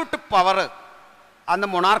 അബ്സല്യൂട്ട് പവർ അന്ന്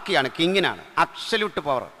മൊണാർക്കിയാണ്, കിങ്ങിനാണ് അബ്സല്യൂട്ട്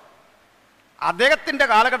പവർ. അദ്ദേഹത്തിൻ്റെ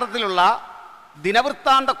കാലഘട്ടത്തിലുള്ള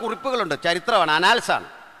ദിനവൃത്താന്ത കുറിപ്പുകളുണ്ട്, ചരിത്രമാണ്, അനാൽസാണ്.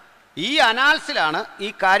 ഈ അനാൽസിലാണ് ഈ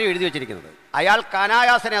കാര്യം എഴുതി വച്ചിരിക്കുന്നത്. അയാൾക്ക്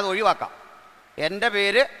അനായാസനെ അത് ഒഴിവാക്കാം. എൻ്റെ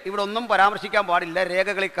പേര് ഇവിടെ ഒന്നും പരാമർശിക്കാൻ പാടില്ല,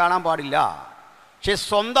 രേഖകളിൽ കാണാൻ പാടില്ല. പക്ഷെ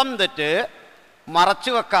സ്വന്തം തെറ്റ്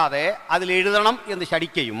മറച്ചു വെക്കാതെ അതിലെഴുതണം എന്ന്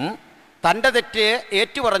ശഠിക്കുകയും തൻ്റെ തെറ്റ്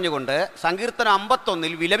ഏറ്റുപറഞ്ഞുകൊണ്ട് സങ്കീർത്തനം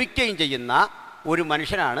 51 വിലപിക്കുകയും ചെയ്യുന്ന ഒരു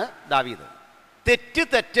മനുഷ്യനാണ് ദാവീദ്.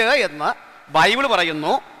 തെറ്റ് എന്ന് ബൈബിൾ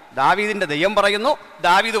പറയുന്നു, ദാവീദിൻ്റെ ദൈവം പറയുന്നു,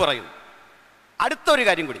 ദാവീദ് പറയുന്നു. അടുത്തൊരു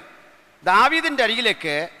കാര്യം കൂടി, ദാവീദിൻ്റെ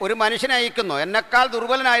അരികിലേക്ക് ഒരു മനുഷ്യനെ അയക്കുന്നു, എന്നെക്കാൾ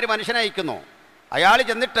ദുർബലനായൊരു മനുഷ്യനെ അയക്കുന്നു. അയാൾ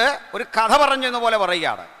ചെന്നിട്ട് ഒരു കഥ പറഞ്ഞു എന്ന പോലെ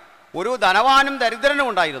പറയുകയാണ്. ഒരു ധനവാനും ദരിദ്രനും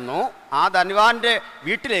ഉണ്ടായിരുന്നു. ആ ധനവാന്റെ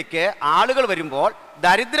വീട്ടിലേക്ക് ആളുകൾ വരുമ്പോൾ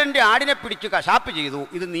ദരിദ്രൻ്റെ ആടിനെ പിടിച്ച് കശാപ്പ് ചെയ്തു.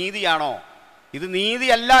 ഇത് നീതിയാണോ? ഇത്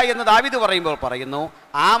നീതിയല്ല എന്ന് ദാവീദ് പറയുമ്പോൾ പറയുന്നു,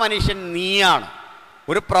 ആ മനുഷ്യൻ നീയാണ്.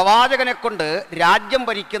 ഒരു പ്രവാചകനെ കൊണ്ട് രാജ്യം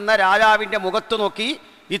ഭരിക്കുന്ന രാജാവിൻ്റെ മുഖത്ത് നോക്കി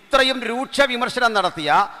ഇത്രയും രൂക്ഷ വിമർശനം നടത്തിയ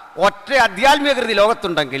ഒറ്റ അധ്യാത്മികകൃതി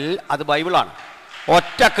ലോകത്തുണ്ടെങ്കിൽ അത് ബൈബിളാണ്.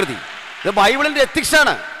 ഒറ്റകൃതി. ഇത് ബൈബിളിൻ്റെ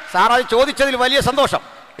എത്തിക്സാണ്. സാർ അത് ചോദിച്ചതിൽ വലിയ സന്തോഷം.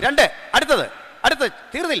 അടുത്തത്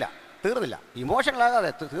തീർന്നില്ല, ഇമോഷണലാകാതെ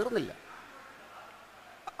തീർന്നില്ല.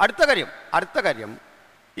 അടുത്ത കാര്യം,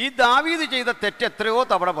 ഈ ദാവീദ് ചെയ്ത തെറ്റ് എത്രയോ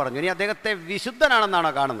തവണ പറഞ്ഞു. ഇനി അദ്ദേഹത്തെ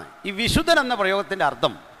വിശുദ്ധനാണെന്നാണോ കാണുന്നത്? ഈ വിശുദ്ധൻ എന്ന പ്രയോഗത്തിൻ്റെ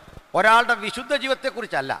അർത്ഥം ഒരാളുടെ വിശുദ്ധ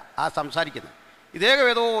ജീവിതത്തെക്കുറിച്ചല്ല ആ സംസാരിക്കുന്നത്. ഇദ്ദേഹം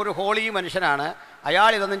ഏതോ ഒരു ഹോളി മനുഷ്യനാണ്,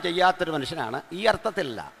 അയാൾ ഇതൊന്നും ചെയ്യാത്തൊരു മനുഷ്യനാണ്, ഈ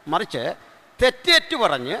അർത്ഥത്തിലല്ല. മറിച്ച് തെറ്റേറ്റു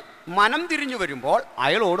പറഞ്ഞ് മനം തിരിഞ്ഞു വരുമ്പോൾ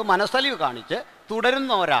അയാളോട് മനസ്സലിവ് കാണിച്ച്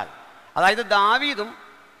തുടരുന്ന ഒരാൾ. അതായത് ദാവീദും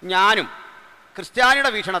ഞാനും,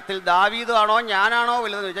 ക്രിസ്ത്യാനിയുടെ വീക്ഷണത്തിൽ ദാവീദാണോ ഞാനാണോ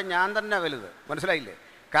വലുതെന്ന് ചോദിച്ചാൽ ഞാൻ തന്നെ വലുത്. മനസ്സിലായില്ലേ?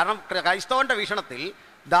 കാരണം ക്രൈസ്തവൻ്റെ വീക്ഷണത്തിൽ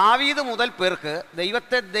ദാവീദ് മുതൽ പേർക്ക്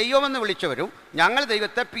ദൈവത്തെ ദൈവമെന്ന് വിളിച്ചവരും ഞങ്ങൾ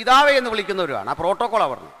ദൈവത്തെ പിതാവേ എന്ന് വിളിക്കുന്നവരുമാണ്. ആ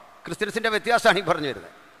പ്രോട്ടോക്കോളാണ് പറഞ്ഞത്. ക്രിസ്ത്യൻസിൻ്റെ വ്യത്യാസമാണ് ഈ പറഞ്ഞു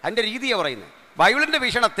വരുന്നത്. അതിൻ്റെ രീതിയാണ് പറയുന്നത്. ബൈബിളിൻ്റെ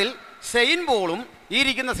വീക്ഷണത്തിൽ സെയിൻ പോളും ഈ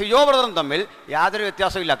ഇരിക്കുന്ന സിജോ ബ്രദറും തമ്മിൽ യാതൊരു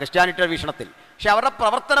വ്യത്യാസമില്ല ക്രിസ്ത്യാനിറ്റിയുടെ വീക്ഷണത്തിൽ. പക്ഷെ അവരുടെ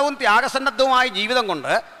പ്രവർത്തനവും ത്യാഗസന്നദ്ധവുമായ ജീവിതം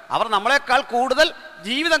കൊണ്ട് അവർ നമ്മളെക്കാൾ കൂടുതൽ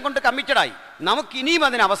ജീവിതം കൊണ്ട് കമ്മിറ്റഡായി. നമുക്കിനിയും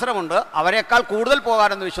അതിന് അവസരമുണ്ട് അവരെക്കാൾ കൂടുതൽ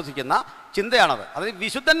പോകാനെന്ന് വിശ്വസിക്കുന്ന ചിന്തയാണത്. അത്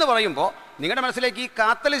വിശുദ്ധൻ എന്ന് പറയുമ്പോൾ നിങ്ങളുടെ മനസ്സിലേക്ക് ഈ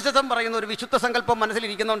കാത്തലിസിസം പറയുന്ന ഒരു വിശുദ്ധ സങ്കല്പം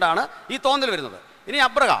മനസ്സിലിരിക്കുന്നതുകൊണ്ടാണ് ഈ തോന്നൽ വരുന്നത്. ഇനി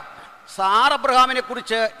അബ്രഹാമിനെ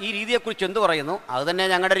കുറിച്ച് ഈ രീതിയെക്കുറിച്ച് എന്ത് പറയുന്നു? അത് തന്നെ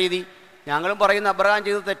ഞങ്ങളുടെ രീതി. ഞങ്ങളും പറയുന്ന അബ്രഹാം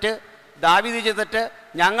ചെയ്ത തെറ്റ്, ദാവീദ് ചെയ്ത തെറ്റ്.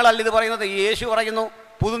 ഞങ്ങളല്ല ഇത് പറയുന്നത്, യേശു പറയുന്നു,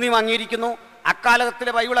 പുതുനിയമം അംഗീകരിക്കുന്നു,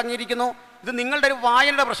 അക്കാലത്തിലെ ബൈബിൾ അംഗീകരിക്കുന്നു. ഇത് നിങ്ങളുടെ ഒരു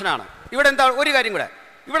വായനയുടെ പ്രശ്നമാണ്. ഇവിടെ എന്താ ഒരു കാര്യം കൂടെ,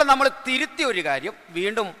 ഇവിടെ നമ്മൾ തിരുത്തിയ ഒരു കാര്യം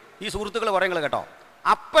വീണ്ടും ഈ സുഹൃത്തുക്കൾ പറയുന്നത് കേട്ടോ.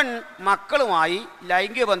 അപ്പൻ മക്കളുമായി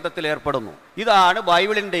ലൈംഗിക ബന്ധത്തിൽ ഏർപ്പെടുന്നു. ഇതാണ്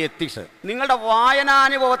ബൈബിളിൻ്റെ എത്തിക്സ്. നിങ്ങളുടെ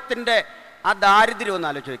വായനാനുഭവത്തിൻ്റെ ആ ദാരിദ്ര്യം ഒന്ന്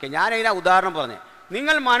ആലോചിച്ച് നോക്കുക. ഞാനതിനാ ഉദാഹരണം പറഞ്ഞേ.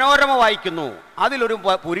 നിങ്ങൾ മനോരമ വായിക്കുന്നു, അതിലൊരു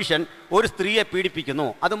പുരുഷൻ ഒരു സ്ത്രീയെ പീഡിപ്പിക്കുന്നു.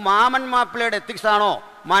 അത് മാമൻ മാപ്പിളയുടെ എത്തിക്സ് ആണോ,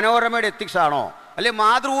 മനോരമയുടെ എത്തിക്സ് ആണോ? അല്ലെ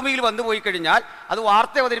മാതൃഭൂമിയിൽ വന്നു പോയി കഴിഞ്ഞാൽ അത്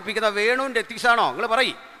വാർത്ത അവതരിപ്പിക്കുന്ന വേണുവിൻ്റെ എത്തിക്സ് ആണോ? നിങ്ങൾ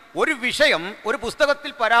പറയും. ഒരു വിഷയം ഒരു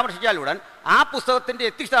പുസ്തകത്തിൽ പരാമർശിച്ചാലുടൻ ആ പുസ്തകത്തിൻ്റെ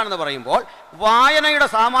എത്തിക്സ് ആണെന്ന് പറയുമ്പോൾ വായനയുടെ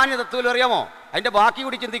സാമാന്യ തത്വത്തിൽ അറിയാമോ? അതിൻ്റെ ബാക്കി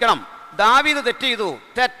കൂടി ചിന്തിക്കണം. ദാവീദ് തെറ്റ് ചെയ്തു,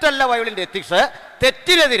 തെറ്റല്ല ബൈബിളിൻ്റെ എത്തിക്സ്.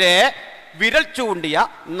 തെറ്റിനെതിരെ വിരൽ ചൂണ്ടിയ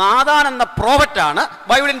നാഥാൻ എന്ന പ്രോഫറ്റാണ്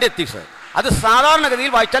ബൈബിളിൻ്റെ എത്തിക്സ്. അത്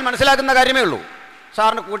സാധാരണഗതിയിൽ വായിച്ചാൽ മനസ്സിലാക്കുന്ന കാര്യമേ ഉള്ളൂ.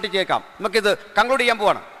 സാറിന് കൂട്ടിച്ചേക്കാം. നമുക്കിത് കൺക്ലൂഡ് ചെയ്യാൻ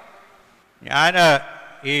പോവാണ്. ഞാൻ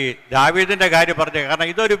ഈ ദാവീദിൻ്റെ കാര്യം പറഞ്ഞു, കാരണം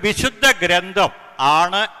ഇതൊരു വിശുദ്ധ ഗ്രന്ഥം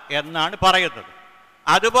ആണ് എന്നാണ് പറയുന്നത്.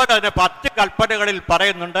 അതുപോലെ തന്നെ 10 കൽപ്പനകളിൽ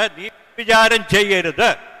പറയുന്നുണ്ട്, നീ വിചാരം ചെയ്യരുത്.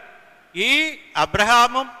 ഈ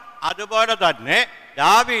അബ്രഹാമും അതുപോലെ തന്നെ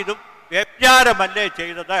ദാവീദും വ്യഭിചാരമല്ലേ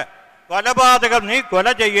ചെയ്തത്? കൊലപാതകം നീ കൊല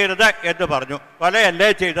ചെയ്യരുത് എന്ന് പറഞ്ഞു. കൊലയല്ലേ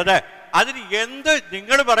ചെയ്തത്? അതിന് എന്ത്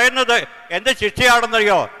നിങ്ങൾ പറയുന്നത് എന്ത്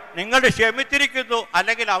ശിക്ഷയാണെന്നറിയോ? നിങ്ങൾ ക്ഷമിച്ചിരിക്കുന്നു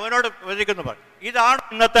അല്ലെങ്കിൽ അവനോട് വിധിക്കുന്നു പറഞ്ഞു. ഇതാണ്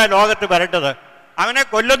ഇന്നത്തെ ലോകത്ത് വരേണ്ടത്. അവനെ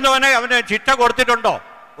കൊല്ലുന്നവനെ അവന് ശിക്ഷ കൊടുത്തിട്ടുണ്ടോ?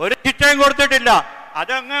 ഒരു ശിക്ഷയും കൊടുത്തിട്ടില്ല.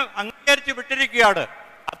 അതങ്ങ് അംഗീകരിച്ച് വിട്ടിരിക്കുകയാണ്.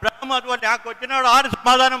 അബ്രഹാം അതുപോലെ ആ കൊച്ചിനോട് ആര്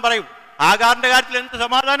സമാധാനം പറയും? ആകാറിന്റെ കാര്യത്തിൽ എന്ത്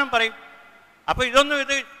സമാധാനം പറയും? അപ്പൊ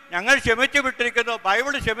ഇത് ഞങ്ങൾ ക്ഷമിച്ചു വിട്ടിരിക്കുന്നു,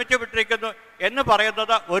 ബൈബിൾ ക്ഷമിച്ചു വിട്ടിരിക്കുന്നു എന്ന്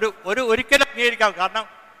പറയുന്നത് ഒരിക്കലും അംഗീകരിക്കാം. കാരണം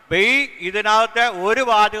ഇതിനകത്തെ ഒരു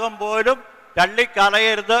വാചകം പോലും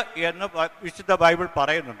തള്ളിക്കളയരുത് എന്ന് വിശുദ്ധ ബൈബിൾ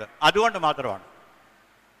പറയുന്നുണ്ട്. അതുകൊണ്ട് മാത്രമാണ്.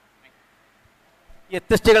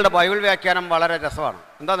 എത്തിസ്റ്റുകളുടെ ബൈബിൾ വ്യാഖ്യാനം വളരെ രസമാണ്.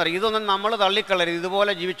 എന്താണെന്നറിയാം, ഇതൊന്നും നമ്മൾ തള്ളിക്കളരുത്,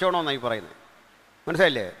 ഇതുപോലെ ജീവിച്ചോണമെന്നാണ് ഈ പറയുന്നത്.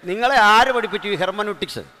 മനസ്സിലായില്ലേ? നിങ്ങളെ ആര് പഠിപ്പിച്ചു ഈ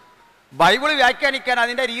ഹെർമനൂട്ടിക്സ്? ബൈബിൾ വ്യാഖ്യാനിക്കാൻ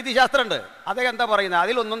അതിൻ്റെ രീതിശാസ്ത്രമുണ്ട്. അദ്ദേഹം എന്താ പറയുന്നത്?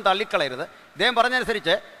 അതിലൊന്നും തള്ളിക്കളയരുത്. ഇദ്ദേഹം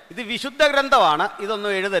പറഞ്ഞനുസരിച്ച് ഇത് വിശുദ്ധ ഗ്രന്ഥമാണ്,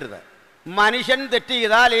 ഇതൊന്നും എഴുതരുത്. മനുഷ്യൻ തെറ്റ്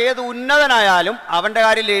ചെയ്താൽ ഏത് ഉന്നതനായാലും അവൻ്റെ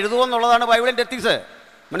കാര്യത്തിൽ എഴുതുമെന്നുള്ളതാണ് ബൈബിളിൻ്റെ എത്തിക്സ്.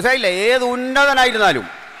 മനസ്സിലായില്ലേ? ഏത് ഉന്നതനായിരുന്നാലും,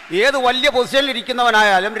 ഏത് വലിയ പൊസിഷനിൽ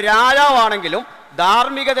ഇരിക്കുന്നവനായാലും, രാജാവാണെങ്കിലും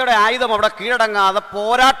ധാർമ്മികതയുടെ ആയുധം അവിടെ കീഴടങ്ങാതെ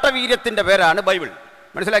പോരാട്ട വീര്യത്തിൻ്റെ പേരാണ് ബൈബിൾ.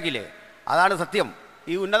 മനസ്സിലാക്കിയില്ലേ? അതാണ് സത്യം.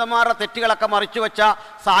 ഈ ഉന്നതന്മാരുടെ തെറ്റുകളൊക്കെ മറിച്ചു വെച്ച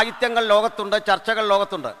സാഹിത്യങ്ങൾ ലോകത്തുണ്ട്, ചർച്ചകൾ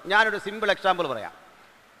ലോകത്തുണ്ട്. ഞാനൊരു സിമ്പിൾ എക്സാമ്പിൾ പറയാം.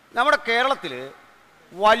 നമ്മുടെ കേരളത്തിൽ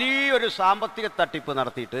വലിയൊരു സാമ്പത്തിക തട്ടിപ്പ്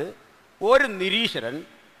നടത്തിയിട്ട് ഒരു നിരീശ്വരൻ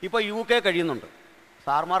ഇപ്പോൾ UK കഴിയുന്നുണ്ട്.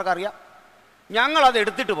 സാർമാർക്കറിയാം. ഞങ്ങളത്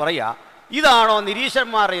എടുത്തിട്ട് പറയുക, ഇതാണോ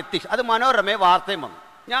നിരീശ്വരന്മാരുടെ എത്തിക്സ്? അത് മനോരമയെ വാർത്തയും വന്നു.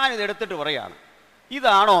 ഞാനിത് എടുത്തിട്ട് പറയുകയാണ്,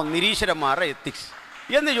 ഇതാണോ നിരീശ്വരന്മാരുടെ എത്തിക്സ്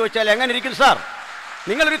എന്ന് ചോദിച്ചാൽ എങ്ങനെ ഇരിക്കും സാർ?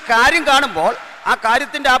 നിങ്ങളൊരു കാര്യം കാണുമ്പോൾ ആ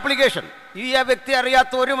കാര്യത്തിൻ്റെ ആപ്ലിക്കേഷൻ ഈ വ്യക്തി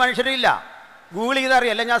അറിയാത്ത ഒരു മനുഷ്യരും ഇല്ല. ഗൂഗിൾ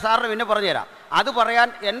ചെയ്തറിയല്ല, ഞാൻ സാറിന് പിന്നെ പറഞ്ഞുതരാം. അത് പറയാൻ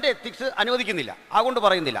എൻ്റെ എത്തിക്സ് അനുവദിക്കുന്നില്ല, അതുകൊണ്ട്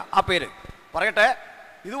പറയുന്നില്ല. ആ പേര് പറയട്ടെ.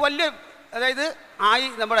 ഇത് വലിയ, അതായത്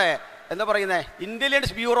നമ്മുടെ എന്താ പറയുന്നത്,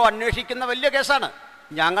 ഇൻ്റലിജൻസ് ബ്യൂറോ അന്വേഷിക്കുന്ന വലിയ കേസാണ്.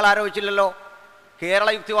 ഞങ്ങൾ ആരോപിച്ചില്ലല്ലോ. കേരള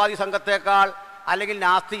യുക്തിവാദി സംഘത്തേക്കാൾ അല്ലെങ്കിൽ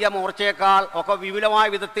നാസ്തിക മോർച്ചയേക്കാൾ ഒക്കെ വിപുലമായ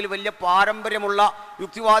വിധത്തിൽ വലിയ പാരമ്പര്യമുള്ള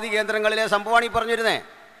യുക്തിവാദി കേന്ദ്രങ്ങളിലെ സംഭവമാണ് ഈ പറഞ്ഞിരുന്നേ.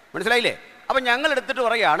 മനസ്സിലായില്ലേ? അപ്പം ഞങ്ങൾ എടുത്തിട്ട്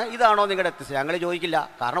പറയുകയാണ്, ഇതാണോ നിങ്ങളുടെ എത്തിക്സ്? ഞങ്ങൾ ചോദിക്കില്ല.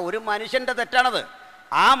 കാരണം ഒരു മനുഷ്യൻ്റെ തെറ്റാണത്.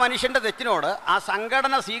 ആ മനുഷ്യൻ്റെ തെറ്റിനോട് ആ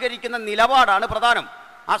സംഘടന സ്വീകരിക്കുന്ന നിലപാടാണ് പ്രധാനം.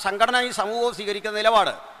 ആ സംഘടന ഈ സമൂഹവും സ്വീകരിക്കുന്ന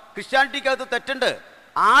നിലപാട്. ക്രിസ്ത്യാനിറ്റിക്കകത്ത് തെറ്റുണ്ട്.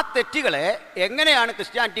 ആ തെറ്റുകളെ എങ്ങനെയാണ്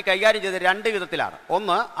ക്രിസ്ത്യാനിറ്റി കൈകാര്യം ചെയ്തത്? രണ്ട് വിധത്തിലാണ്.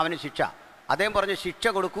 ഒന്ന്, അവന് ശിക്ഷ. അദ്ദേഹം പറഞ്ഞ് ശിക്ഷ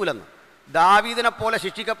കൊടുക്കൂലെന്ന്. ദാവീദിനെ പോലെ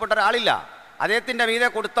ശിക്ഷിക്കപ്പെട്ട ഒരാളില്ല. അദ്ദേഹത്തിൻ്റെ മീതെ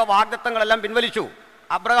കൊടുത്ത വാഗ്ദത്തങ്ങളെല്ലാം പിൻവലിച്ചു.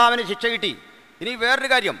 അബ്രഹാമിന് ശിക്ഷ കിട്ടി. ഇനി വേറൊരു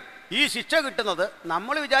കാര്യം, ഈ ശിക്ഷ കിട്ടുന്നത്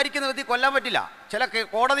നമ്മൾ വിചാരിക്കുന്ന വിധി കൊല്ലാൻ പറ്റില്ല. ചില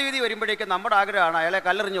കോടതി വിധി വരുമ്പോഴേക്കും നമ്മുടെ ആഗ്രഹമാണ് അയാളെ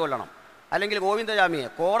കല്ലെറിഞ്ഞ് കൊല്ലണം, അല്ലെങ്കിൽ ഗോവിന്ദജാമിയെ.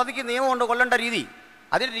 കോടതിക്ക് നിയമം കൊണ്ട് കൊല്ലേണ്ട രീതി,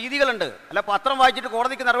 അതിന് രീതികളുണ്ട്. അല്ല പത്രം വായിച്ചിട്ട്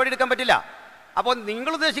കോടതിക്ക് നടപടി എടുക്കാൻ പറ്റില്ല. അപ്പോൾ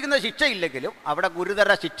നിങ്ങൾ ഉദ്ദേശിക്കുന്ന ശിക്ഷയില്ലെങ്കിലും അവിടെ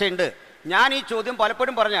ഗുരുതര ശിക്ഷയുണ്ട്. ഞാൻ ഈ ചോദ്യം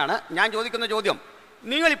പലപ്പോഴും പറഞ്ഞാണ്. ഞാൻ ചോദിക്കുന്ന ചോദ്യം,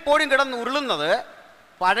 നിങ്ങൾ ഇപ്പോഴും കിടന്ന് ഉരുളുന്നത്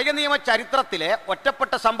പഴയ നിയമ ചരിത്രത്തിലെ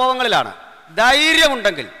ഒറ്റപ്പെട്ട സംഭവങ്ങളിലാണ്.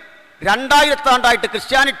 ധൈര്യമുണ്ടെങ്കിൽ 2000 ആണ്ടായിട്ട്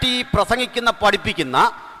ക്രിസ്ത്യാനിറ്റി പ്രസംഗിക്കുന്ന, പഠിപ്പിക്കുന്ന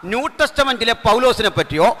ന്യൂ ടെസ്റ്റമെന്റിലെ പൗലോസിനെ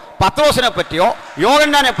പറ്റിയോ പത്രോസിനെ പറ്റിയോ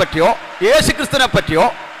യോഹന്നാനെ പറ്റിയോ യേശുക്രിസ്തുവിനെ പറ്റിയോ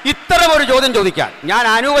ഇത്തരം ഒരു ചോദ്യം ചോദിക്കാൻ ഞാൻ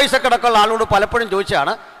അനൂപ് ഐസക് അടക്കമുള്ള ആളോട് പലപ്പോഴും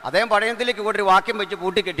ചോദിച്ചാണ്. അദ്ദേഹം പഴയത്തിലേക്ക് ഒരു വാക്യം വെച്ച്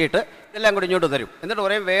പൂട്ടിക്കെട്ടിയിട്ട് ഇതെല്ലാം കൂടി ഇങ്ങോട്ട് തരും. എന്നിട്ട്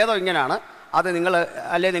പറയും വേദം ഇങ്ങനെയാണ്, അത്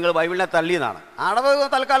നിങ്ങൾ ബൈബിളിനെ തള്ളിയെന്നാണ്. അടവ്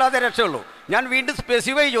തൽക്കാലം അതേ രക്ഷയുള്ളൂ. ഞാൻ വീണ്ടും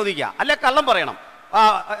സ്പെസിഫൈ ചോദിക്കുക, അല്ലെ കള്ളം പറയണം.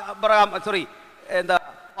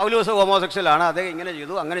 പൗലോസ് ഹോമോസെക്ഷലാണ്, അദ്ദേഹം ഇങ്ങനെ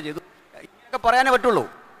ചെയ്തു അങ്ങനെ ചെയ്തു, ഇങ്ങനെയൊക്കെ പറയാനേ പറ്റുള്ളൂ.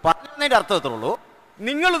 പറയുന്നതിൻ്റെ അർത്ഥം എത്തുള്ളൂ.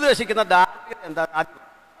 നിങ്ങൾ ഉദ്ദേശിക്കുന്ന ദാവീദ് എന്താ?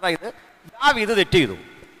 അതായത് ദാവീദ്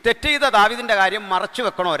തെറ്റ് ചെയ്ത ദാവീദിൻ്റെ കാര്യം മറച്ചു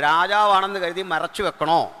വെക്കണോ? രാജാവാണെന്ന് കരുതി മറച്ചു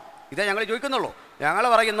വെക്കണോ? ഇതേ ഞങ്ങൾ ചോദിക്കുന്നുള്ളൂ. ഞങ്ങൾ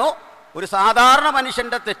പറയുന്നു, ഒരു സാധാരണ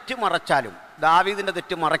മനുഷ്യൻ്റെ തെറ്റ് മറച്ചാലും ദാവീദിൻ്റെ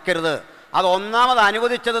തെറ്റ് മറക്കരുത്. അത് ഒന്നാമത്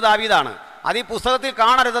അനുവദിച്ചത് ദാവീദാണ്. അത് ഈ പുസ്തകത്തിൽ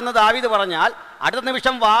കാണരുതെന്ന് ദാവീദ് പറഞ്ഞാൽ അടുത്ത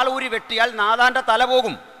നിമിഷം വാളൂരി വെട്ടിയാൽ നാഥാൻ്റെ തല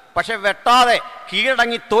പോകും. പക്ഷെ വെട്ടാതെ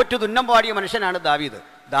കീഴടങ്ങി തോറ്റു തുന്നം പാടിയ മനുഷ്യനാണ് ദാവീദ്.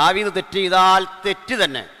 ദാവീദ് തെറ്റ് ചെയ്താൽ തെറ്റ്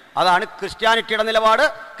തന്നെ. അതാണ് ക്രിസ്ത്യാനിറ്റിയുടെ നിലപാട്.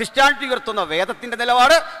 ക്രിസ്ത്യാനിറ്റി ഉയർത്തുന്ന വേദത്തിൻ്റെ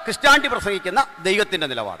നിലപാട്, ക്രിസ്ത്യാനിറ്റി പ്രസംഗിക്കുന്ന ദൈവത്തിൻ്റെ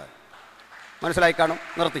നിലപാട്. മനസ്സിലായി കാണും.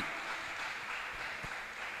 നിർത്തി.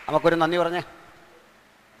 നമുക്കൊരു നന്ദി പറഞ്ഞേ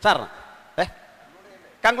സാറിന്.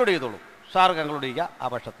 കൺക്ലൂഡ് ചെയ്തോളൂ. സാറ് കൺക്ലൂഡ് ചെയ്യുക ആ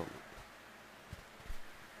പക്ഷത്തൊന്ന്.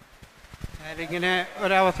 ഞാനിങ്ങനെ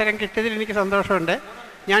ഒരവസരം കിട്ടിയതിൽ എനിക്ക് സന്തോഷമുണ്ട്.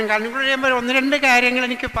 ഞാൻ കൺക്ലൂഡ് ചെയ്യുമ്പോൾ 1-2 കാര്യങ്ങൾ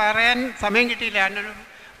എനിക്ക് പറയാൻ സമയം കിട്ടിയില്ല. അതിനൊരു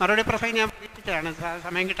മറുപടി പ്രസംഗം ഞാൻ പ്രതീക്ഷിച്ചാണ്,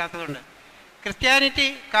 സമയം കിട്ടാത്തതുകൊണ്ട്. ക്രിസ്ത്യാനിറ്റി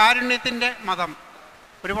കാരുണ്യത്തിൻ്റെ മതം.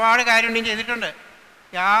 ഒരുപാട് കാരുണ്യം ചെയ്തിട്ടുണ്ട്,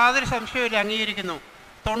 യാതൊരു സംശയവും അംഗീകരിക്കുന്നു.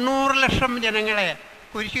 90 ലക്ഷം ജനങ്ങളെ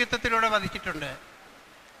കുരിശുയുദ്ധത്തിലൂടെ വധിച്ചിട്ടുണ്ട്.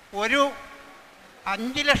 ഒരു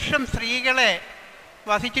 5 ലക്ഷം സ്ത്രീകളെ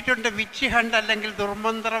വധിച്ചിട്ടുണ്ട് വിച്ച് ഹണ്ട് അല്ലെങ്കിൽ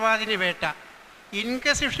ദുർമന്ത്രവാദിനി വേട്ട.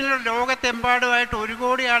 ഇൻക്വിസിഷനിൽ ലോകത്തെമ്പാടുമായിട്ട് 1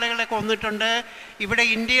 കോടി ആളുകളെ കൊന്നിട്ടുണ്ട്. ഇവിടെ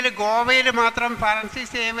ഇന്ത്യയിൽ ഗോവയിൽ മാത്രം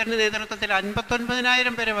ഫ്രാൻസിസ് സേവ്യറിൻ്റെ നേതൃത്വത്തിൽ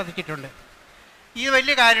 59,000 പേരെ വധിച്ചിട്ടുണ്ട്. ഇത്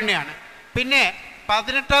വലിയ കാരുണ്യമാണ്. പിന്നെ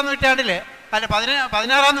 18-ാം നൂറ്റാണ്ടിൽ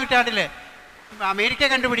 16-ാം നൂറ്റാണ്ടിൽ അമേരിക്ക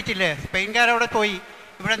കണ്ടുപിടിച്ചില്ലേ, സ്പെയിൻകാരവിടെ പോയി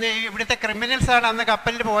ഇവിടുത്തെ ക്രിമിനൽസാണ് അന്ന്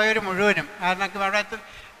കപ്പലിൽ പോയവർ മുഴുവനും. കാരണം അവിടെ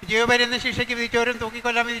ജീവപര്യന്ത ശിക്ഷയ്ക്ക് വിധിച്ചവരും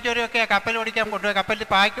തൂക്കിക്കൊല്ലാൻ വിധിച്ചവരും ഒക്കെ കപ്പൽ ഓടിക്കാൻ കൊണ്ടുപോയി, കപ്പലിൽ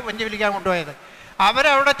വഞ്ചി വിളിക്കാൻ കൊണ്ടുപോയത്.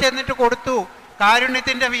 അവരവിടെ ചെന്നിട്ട് കൊടുത്തു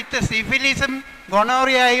കാരുണ്യത്തിൻ്റെ വിത്ത്. സിഫിലിസും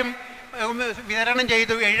ഗൊണോറിയയും വിതരണം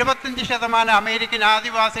ചെയ്തു. 75% അമേരിക്കൻ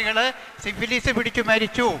ആദിവാസികൾ സിഫിലിസ് പിടിച്ചു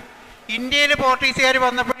മരിച്ചു. ഇന്ത്യയിൽ പോർട്ടുഗീസുകാർ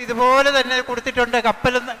വന്നപ്പോൾ ഇതുപോലെ തന്നെ കൊടുത്തിട്ടുണ്ട്.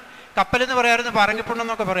 കപ്പലെന്ന് പറയാമായിരുന്നു,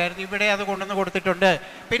 പറങ്കിപ്പുണ്ണെന്നൊക്കെ പറയായിരുന്നു. ഇവിടെ അത് കൊണ്ടുവന്ന് കൊടുത്തിട്ടുണ്ട്.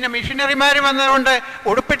 പിന്നെ മിഷനറിമാർ വന്നതുകൊണ്ട്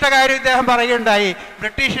ഉടുപ്പിട്ട കാര്യം ഇദ്ദേഹം പറയുകയുണ്ടായി.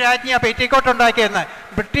 ബ്രിട്ടീഷ് രാജ്ഞി പെറ്റിക്കോട്ട് ഉണ്ടാക്കിയെന്ന്.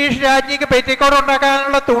 ബ്രിട്ടീഷ് രാജ്ഞിക്ക് പെറ്റിക്കോട്ട്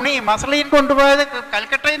ഉണ്ടാക്കാനുള്ള തുണി മസ്ലിൻ കൊണ്ടുപോയത്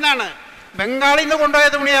കൽക്കട്ടയിൽ നിന്നാണ്. ബംഗാളിൽ നിന്ന് കൊണ്ടുപോയ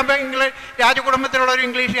തുണിയാണ് രാജകുടുംബത്തിലുള്ള ഒരു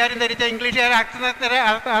ഇംഗ്ലീഷുകാരും ധരിച്ച. ഇംഗ്ലീഷുകാർ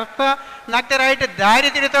അർത്ഥനഗ്നരായിട്ട്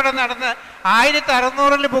ദാരിദ്ര്യത്തോടെ നടന്ന്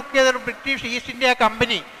 1600 ബുക്ക് ചെയ്ത ബ്രിട്ടീഷ് ഈസ്റ്റ് ഇന്ത്യ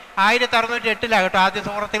കമ്പനി 1608 ആദ്യം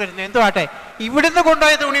സൂറത്തിൽ വരുന്നത്. എന്തുവാട്ടെ, ഇവിടുന്ന്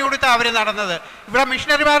കൊണ്ടുപോയ തുണി കൊടുത്ത് അവർ നടന്നത്. ഇവിടെ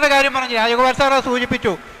മിഷണറിമാരുടെ കാര്യം പറഞ്ഞു, രാജഗോപാൽ സാർ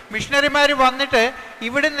സൂചിപ്പിച്ചു. മിഷണറിമാർ വന്നിട്ട്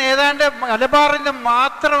ഇവിടുന്ന് ഏതാണ്ട് മലബാറിൽ നിന്ന്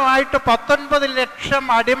മാത്രമായിട്ട് 19 ലക്ഷം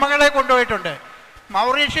അടിമകളെ കൊണ്ടുപോയിട്ടുണ്ട്.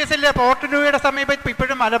 മൗറീഷ്യസിലെ പോർട്ട് ലൂയിയുടെ സമീപത്ത്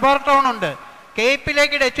ഇപ്പോഴും മലബാർ ടൗൺ ഉണ്ട്.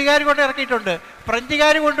 കേപ്പിലേക്ക് ഡച്ചുകാർ കൊണ്ട് ഇറക്കിയിട്ടുണ്ട്,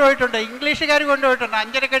 ഫ്രഞ്ചുകാർ കൊണ്ടുപോയിട്ടുണ്ട്, ഇംഗ്ലീഷുകാർ കൊണ്ടുപോയിട്ടുണ്ട്.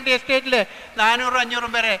 5 എസ്റ്റേറ്റിൽ 400-500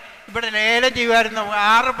 പേരെ ഇവിടെ ലേലം ചെയ്യുമായിരുന്നു.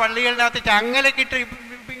 6 പള്ളികളിനകത്ത് ചങ്ങലക്കിട്ട്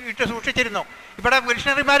സൂക്ഷിച്ചിരുന്നു. ഇവിടെ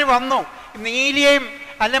മിഷണറിമാർ വന്നു, നീലിയെയും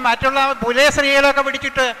അല്ലെ മറ്റുള്ള പുലയ സ്ത്രീകളൊക്കെ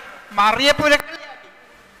പിടിച്ചിട്ട് മറിയപ്പുലക്കളിയാക്കി,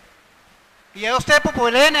 യോസേപ്പ്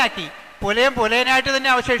പുലയനാക്കി. പുലയനായിട്ട് തന്നെ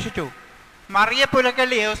അവശേഷിച്ചു.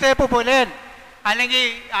 മറിയപ്പുലക്കള്ളി, യോസേപ്പ് പുലയൻ, അല്ലെങ്കിൽ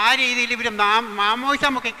ആ രീതിയിൽ ഇവർ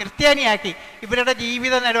മാമോയിസമൊക്കെ ക്രിസ്ത്യാനിയാക്കി. ഇവരുടെ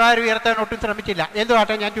ജീവിത നിലവാരം ഉയർത്താൻ ഒട്ടും ശ്രമിച്ചില്ല.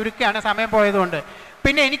 എന്തുവാട്ടെ, ഞാൻ ചുരുക്കുകയാണ് സമയം പോയതുകൊണ്ട്.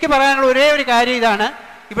 പിന്നെ എനിക്ക് പറയാനുള്ള ഒരേ ഒരു കാര്യം ഇതാണ്.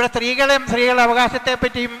 ഇവിടെ സ്ത്രീകളുടെ അവകാശത്തെ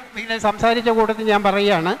പറ്റിയും ഇങ്ങനെ സംസാരിച്ച കൂട്ടത്തിൽ ഞാൻ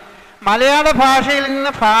പറയുകയാണ്, മലയാള ഭാഷയിൽ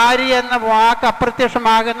നിന്ന് ഭാര്യ എന്ന വാക്ക്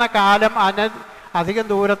അപ്രത്യക്ഷമാകുന്ന കാലം അധികം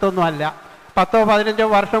ദൂരത്തൊന്നുമല്ല. 10-15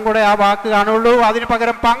 വർഷം കൂടെ ആ വാക്ക് കാണുള്ളൂ. അതിന്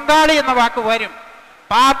പകരം പങ്കാളി എന്ന വാക്ക് വരും,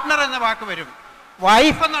 പാർട്ട്ണർ എന്ന വാക്ക് വരും,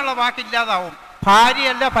 വൈഫ് എന്നുള്ള വാക്കില്ലാതാവും.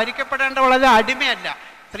 ഭാര്യയല്ല, ഭരിക്കപ്പെടേണ്ടവളല്ല, അടിമയല്ല.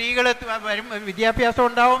 സ്ത്രീകൾ വരും, വിദ്യാഭ്യാസം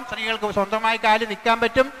ഉണ്ടാവും, സ്ത്രീകൾക്ക് സ്വന്തമായി കാലിൽ നിൽക്കാൻ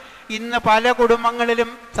പറ്റും. ഇന്ന് പല കുടുംബങ്ങളിലും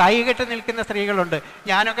സൈകെട്ട് നിൽക്കുന്ന സ്ത്രീകളുണ്ട്.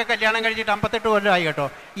 ഞാനൊക്കെ കല്യാണം കഴിച്ചിട്ട് 58 കൊല്ലമായി കേട്ടോ.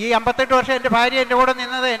 ഈ 58 വർഷം എൻ്റെ ഭാര്യ എൻ്റെ കൂടെ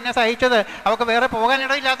നിന്നത്, എന്നെ സഹിച്ചത് അവൾക്ക് വേറെ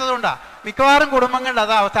പോകാനിടയില്ലാത്തതുകൊണ്ടാണ്. മിക്കവാറും കുടുംബങ്ങളിൽ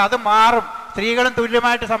അതാ അവസ്ഥ. അത് മാറും. സ്ത്രീകളും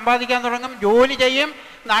തുല്യമായിട്ട് സമ്പാദിക്കാൻ തുടങ്ങും, ജോലി ചെയ്യും,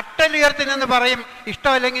 നട്ടലുയർത്തി നിന്ന് പറയും.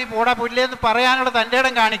 ഇഷ്ടമല്ലെങ്കിൽ പോടാ പുല്ലെന്ന് പറയാനുള്ള തൻ്റെ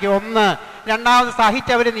ഇടം കാണിക്കും. ഒന്ന്. രണ്ടാമത്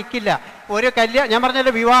സഹിച്ചവർ നിൽക്കില്ല. ഒരു ഞാൻ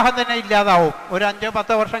പറഞ്ഞല്ലോ, വിവാഹം തന്നെ ഇല്ലാതാവും. ഒരു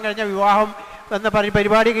 5-10 വർഷം കഴിഞ്ഞ വിവാഹം എന്ന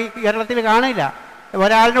പരിപാടി കേരളത്തിൽ കാണില്ല.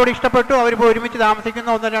 ഒരാളിനോട് ഇഷ്ടപ്പെട്ടു, അവരിപ്പോൾ ഒരുമിച്ച്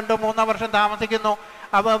താമസിക്കുന്നു, 1-2-3 വർഷം താമസിക്കുന്നു,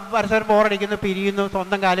 അപ്പോൾ പരസ്പരം ബോറടിക്കുന്നു, പിരിയുന്നു,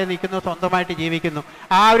 സ്വന്തം കാലിൽ നിൽക്കുന്നു, സ്വന്തമായിട്ട് ജീവിക്കുന്നു.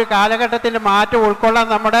 ആ ഒരു കാലഘട്ടത്തിൽ മാറ്റം ഉൾക്കൊള്ളാൻ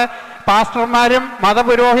നമ്മുടെ പാസ്റ്റർമാരും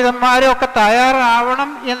മതപുരോഹിതന്മാരും ഒക്കെ തയ്യാറാവണം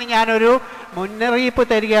എന്ന് ഞാനൊരു മുന്നറിയിപ്പ്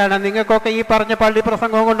തരികയാണ്. നിങ്ങൾക്കൊക്കെ ഈ പറഞ്ഞ പള്ളി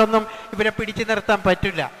പ്രസംഗം കൊണ്ടൊന്നും ഇവരെ പിടിച്ചു നിർത്താൻ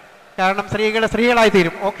പറ്റില്ല. കാരണം സ്ത്രീകളായി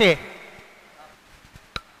തീരും. ഓക്കെ,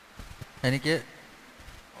 എനിക്ക്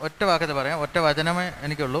ഒറ്റ വാക്കത്ത് പറയാം, ഒറ്റ വചനമേ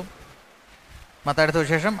എനിക്കുള്ളൂ. മത്തായിയുടെ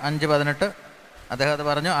സുവിശേഷം 5:18 അദ്ദേഹം അത്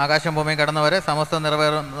പറഞ്ഞു, ആകാശം ഭൂമിയും കടന്നവരെ സമസ്തം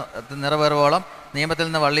നിറവേറുവോളം നിയമത്തിൽ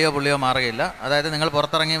നിന്ന് വള്ളിയോ പുള്ളിയോ മാറുകയില്ല. അതായത് നിങ്ങൾ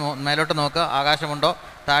പുറത്തിറങ്ങി മേലോട്ട് നോക്കുക, ആകാശമുണ്ടോ,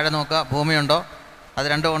 താഴെ നോക്കുക, ഭൂമിയുണ്ടോ, അത്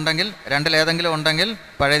രണ്ടും ഉണ്ടെങ്കിൽ, രണ്ടിലേതെങ്കിലും ഉണ്ടെങ്കിൽ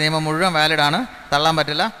പഴയ നിയമം മുഴുവൻ വാലിഡാണ്, തള്ളാൻ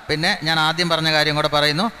പറ്റില്ല. പിന്നെ ഞാൻ ആദ്യം പറഞ്ഞ കാര്യം കൂടെ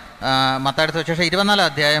പറയുന്നു. മത്തായിയുടെ സുവിശേഷം 24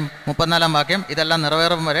 അധ്യായം 34 വാക്യം, ഇതെല്ലാം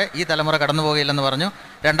നിറവേറും വരെ ഈ തലമുറ കടന്നു പോകില്ലെന്ന് പറഞ്ഞു.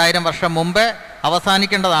 2000 വർഷം മുമ്പേ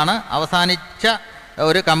അവസാനിക്കേണ്ടതാണ്. അവസാനിച്ച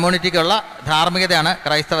ഒരു കമ്മ്യൂണിറ്റിക്കുള്ള ധാർമ്മികതയാണ്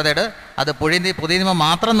ക്രൈസ്തവതയുടെ. അത് പുതിയ നിയമം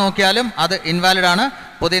മാത്രം നോക്കിയാലും അത് ഇൻവാലിഡാണ്.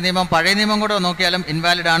 പുതിയ നിയമം പഴയ നിയമം കൂടെ നോക്കിയാലും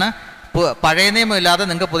ഇൻവാലിഡാണ്. പഴയ നിയമം ഇല്ലാതെ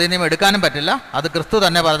നിങ്ങൾക്ക് പുതിയ നിയമം എടുക്കാനും പറ്റില്ല. അത് ക്രിസ്തു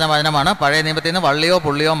തന്നെ പറഞ്ഞ വചനമാണ്. പഴയ നിയമത്തിൽ നിന്ന് വള്ളിയോ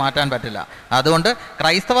പുള്ളിയോ മാറ്റാൻ പറ്റില്ല. അതുകൊണ്ട്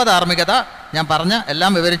ക്രൈസ്തവ ധാർമ്മികത ഞാൻ പറഞ്ഞ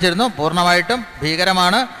എല്ലാം വിവരിച്ചിരുന്നു. പൂർണ്ണമായിട്ടും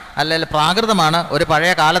ഭീകരമാണ്, അല്ലെങ്കിൽ പ്രാകൃതമാണ്, ഒരു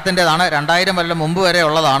പഴയ കാലത്തിൻ്റെതാണ്, 2000 കൊല്ലം മുമ്പ് വരെ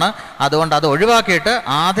ഉള്ളതാണ്. അതുകൊണ്ട് അത് ഒഴിവാക്കിയിട്ട്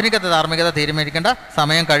ആധുനിക ധാർമ്മികത തീരുമാനിക്കേണ്ട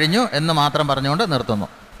സമയം കഴിഞ്ഞു എന്ന് മാത്രം പറഞ്ഞുകൊണ്ട് നിർത്തുന്നു.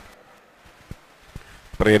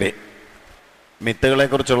 പ്രിയരെ,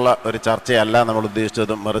 മിത്തുകളെക്കുറിച്ചുള്ള ഒരു ചർച്ചയല്ല നമ്മൾ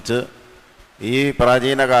ഉദ്ദേശിച്ചതും, മറിച്ച് ഈ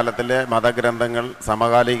പ്രാചീന കാലത്തിലെ മതഗ്രന്ഥങ്ങൾ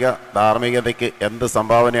സമകാലിക ധാർമ്മികതയ്ക്ക് എന്ത്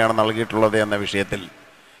സംഭാവനയാണ് നൽകിയിട്ടുള്ളത് എന്ന വിഷയത്തിൽ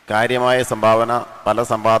കാര്യമായ സംഭാവന പല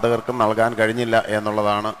സമ്പാദകർക്കും നൽകാൻ കഴിഞ്ഞില്ല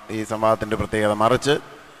എന്നുള്ളതാണ് ഈ സംവാദത്തിൻ്റെ പ്രത്യേകത. മറിച്ച്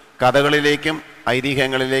കഥകളിലേക്കും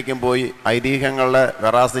ഐതിഹ്യങ്ങളിലേക്കും പോയി ഐതിഹ്യങ്ങളുടെ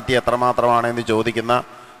വെറാസിറ്റി എത്രമാത്രമാണെന്ന് ചോദിക്കുന്ന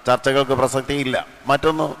ചർച്ചകൾക്ക് പ്രസക്തിയില്ല.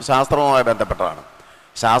 മറ്റൊന്ന് ശാസ്ത്രവുമായി ബന്ധപ്പെട്ടതാണ്.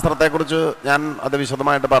 ശാസ്ത്രത്തെക്കുറിച്ച് ഞാൻ അത്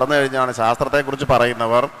വിശദമായിട്ട് പറഞ്ഞു കഴിഞ്ഞാണ്, ശാസ്ത്രത്തെക്കുറിച്ച്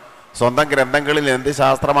പറയുന്നവർ സ്വന്തം ഗ്രന്ഥങ്ങളിൽ എന്ത്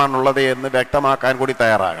ശാസ്ത്രമാണുള്ളത് എന്ന് വ്യക്തമാക്കാൻ കൂടി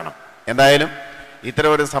തയ്യാറാകണം. എന്തായാലും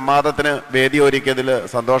ഇത്തരം ഒരു സംവാദത്തിന് വേദി ഒരുക്കിയതിൽ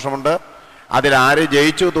സന്തോഷമുണ്ട്. അതിലാര്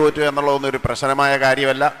ജയിച്ചു തോറ്റു എന്നുള്ളതൊന്നും ഒരു പ്രശ്നമായ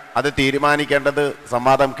കാര്യമല്ല. അത് തീരുമാനിക്കേണ്ടത്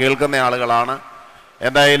സംവാദം കേൾക്കുന്ന ആളുകളാണ്.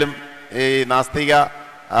 എന്തായാലും ഈ നാസ്തിക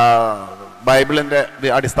ബൈബിളിൻ്റെ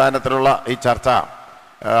അടിസ്ഥാനത്തിലുള്ള ഈ ചർച്ച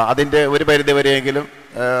അതിൻ്റെ ഒരു പരിധിവരെയെങ്കിലും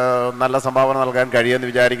നല്ല സംഭാവന നൽകാൻ കഴിയുമെന്ന്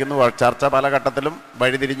വിചാരിക്കുന്നു. ചർച്ച പല ഘട്ടത്തിലും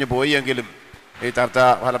വഴിതിരിഞ്ഞു പോയി എങ്കിലും ഈ ചർച്ച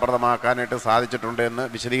ഫലപ്രദമാക്കാനായിട്ട് സാധിച്ചിട്ടുണ്ട് എന്ന്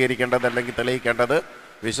വിശദീകരിക്കേണ്ടത് അല്ലെങ്കിൽ തെളിയിക്കേണ്ടത്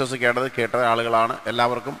വിശ്വസിക്കേണ്ടത് കേട്ട ആളുകളാണ്.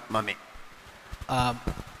 എല്ലാവർക്കും നന്ദി.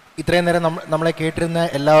 ഇത്രയും നേരം നമ്മളെ കേട്ടിരുന്ന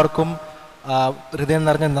എല്ലാവർക്കും ഹൃദയം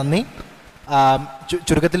നിറഞ്ഞ നന്ദി.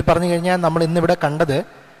 ചുരുക്കത്തിൽ പറഞ്ഞു കഴിഞ്ഞാൽ നമ്മൾ ഇന്നിവിടെ കണ്ടത്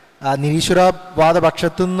നിരീശ്വരവാദ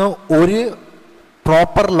പക്ഷത്തുനിന്ന് ഒരു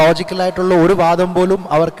പ്രോപ്പർ ലോജിക്കലായിട്ടുള്ള ഒരു വാദം പോലും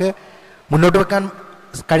അവർക്ക് മുന്നോട്ട് വെക്കാൻ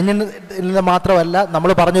കഴിഞ്ഞെന്ന് മാത്രമല്ല, നമ്മൾ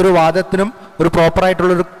പറഞ്ഞൊരു വാദത്തിനും ഒരു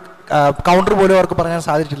പ്രോപ്പറായിട്ടുള്ളൊരു കൗണ്ടർ പോലും അവർക്ക് പറയാൻ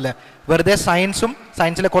സാധിച്ചിട്ടില്ല. വെറുതെ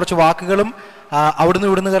സയൻസിലെ കുറച്ച് വാക്കുകളും അവിടുന്ന്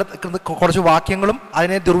ഇവിടുന്ന് കുറച്ച് വാക്യങ്ങളും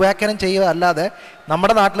അതിനെ ദുർവ്യാഖ്യാനം ചെയ്യുക അല്ലാതെ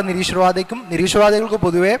നമ്മുടെ നാട്ടിലെ നിരീശ്വരവാദികൾക്ക്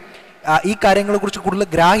പൊതുവേ ഈ കാര്യങ്ങളെക്കുറിച്ച് കൂടുതൽ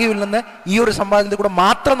ഗ്രാഹ്യമില്ലെന്ന് ഈ ഒരു സംവാദത്തിൽ കൂടെ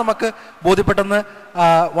മാത്രം നമുക്ക് ബോധ്യപ്പെട്ടെന്ന്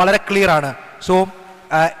വളരെ ക്ലിയർ ആണ്. സോ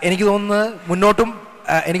എനിക്ക് തോന്നുന്നത് മുന്നോട്ടും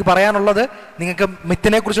എനിക്ക് പറയാനുള്ളത്, നിങ്ങൾക്ക്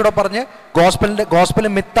മിത്തിനെ കുറിച്ചുകൂടെ പറഞ്ഞ് ഗോസ്പൽ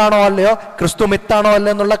മിത്താണോ അല്ലയോ, ക്രിസ്തു മിത്താണോ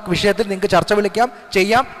അല്ലയോ എന്നുള്ള വിഷയത്തിൽ നിങ്ങൾക്ക് ചർച്ച വിളിക്കാം,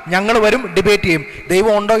 ചെയ്യാം. ഞങ്ങൾ വരും, ഡിബേറ്റ് ചെയ്യും.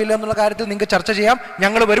 ദൈവം ഉണ്ടോ ഇല്ല എന്നുള്ള കാര്യത്തിൽ നിങ്ങൾക്ക് ചർച്ച ചെയ്യാം,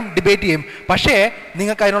 ഞങ്ങൾ വരും, ഡിബേറ്റ് ചെയ്യും. പക്ഷേ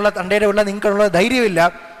നിങ്ങൾക്ക് അതിനുള്ള തണ്ടേരമില്ല, നിങ്ങൾക്ക് അതിനുള്ള ധൈര്യമില്ല.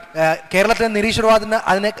 കേരളത്തിലെ നിരീശ്വരവാദത്തിന്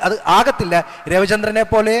അത് ആകത്തില്ല. രവിചന്ദ്രനെ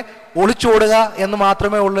പോലെ ഒളിച്ചോടുക എന്ന്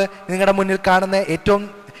മാത്രമേ ഉള്ളൂ നിങ്ങളുടെ മുന്നിൽ കാണുന്ന ഏറ്റവും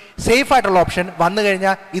സേഫ് ആയിട്ടുള്ള ഓപ്ഷൻ. വന്നു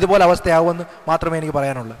കഴിഞ്ഞാൽ ഇതുപോലെ അവസ്ഥയാവുമെന്ന് മാത്രമേ എനിക്ക്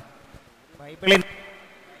പറയാനുള്ളൂ.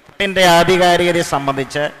 ബൈബിളിൻ്റെ ആധികാരികതയെ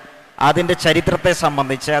സംബന്ധിച്ച്, അതിൻ്റെ ചരിത്രത്തെ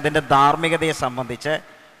സംബന്ധിച്ച്, അതിൻ്റെ ധാർമ്മികതയെ സംബന്ധിച്ച്,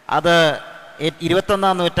 അത്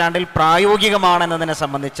 21-ാം നൂറ്റാണ്ടിൽ പ്രായോഗികമാണെന്നതിനെ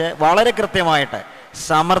സംബന്ധിച്ച് വളരെ കൃത്യമായിട്ട്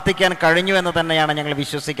സമർത്ഥിക്കാൻ കഴിഞ്ഞു എന്ന് തന്നെയാണ് ഞങ്ങൾ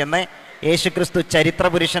വിശ്വസിക്കുന്നത്. യേശുക്രിസ്തു ചരിത്ര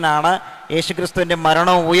പുരുഷനാണ്. യേശുക്രിസ്തുവിൻ്റെ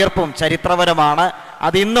മരണവും ഉയർപ്പും ചരിത്രപരമാണ്.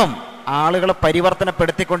 അതിന്നും ആളുകൾ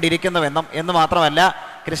പരിവർത്തനപ്പെടുത്തിക്കൊണ്ടിരിക്കുന്നുവെന്നും എന്ന് മാത്രമല്ല,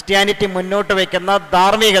 ക്രിസ്ത്യാനിറ്റി മുന്നോട്ട് വയ്ക്കുന്ന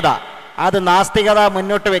ധാർമ്മികത അത് നാസ്തികത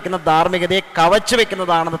മുന്നോട്ട് വയ്ക്കുന്ന ധാർമ്മികതയെ കവച്ചു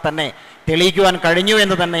വെക്കുന്നതാണെന്ന് തന്നെ തെളിയിക്കുവാൻ കഴിഞ്ഞു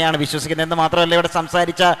എന്ന് തന്നെയാണ് വിശ്വസിക്കുന്നത്. എന്ന് മാത്രമല്ല, ഇവിടെ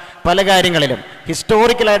സംസാരിച്ച പല കാര്യങ്ങളിലും,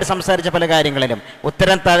 ഹിസ്റ്റോറിക്കലായിട്ട് സംസാരിച്ച പല കാര്യങ്ങളിലും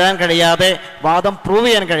ഉത്തരം തരാൻ കഴിയാതെ, വാദം പ്രൂവ്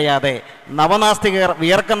ചെയ്യാൻ കഴിയാതെ നവനാസ്തികർ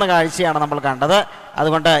വിയർക്കുന്ന കാഴ്ചയാണ് നമ്മൾ കണ്ടത്.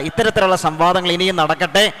 അതുകൊണ്ട് ഇത്തരത്തിലുള്ള സംവാദങ്ങൾ ഇനിയും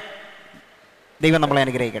നടക്കട്ടെ. ദൈവം നമ്മളെ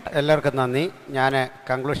അനുഗ്രഹിക്കട്ടെ. എല്ലാവർക്കും നന്ദി. ഞാൻ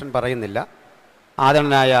കൺക്ലൂഷൻ പറയുന്നില്ല.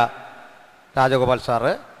 ആദരണനായ രാജഗോപാൽ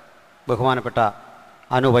സാറ്, ബഹുമാനപ്പെട്ട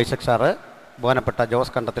അനൂപ് ഐസക് സാറ്, ബഹുമാനപ്പെട്ട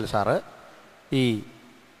ജോസ് കണ്ടത്തിൽ സാറ് ഈ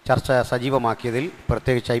ചർച്ച സജീവമാക്കിയതിൽ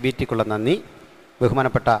പ്രത്യേകിച്ച് IBTക്കുള്ള നന്ദി.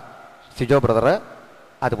 ബഹുമാനപ്പെട്ട സിജോ ബ്രദർ,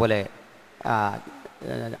 അതുപോലെ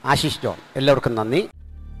ആശിഷ് ജോൺ, എല്ലാവർക്കും നന്ദി.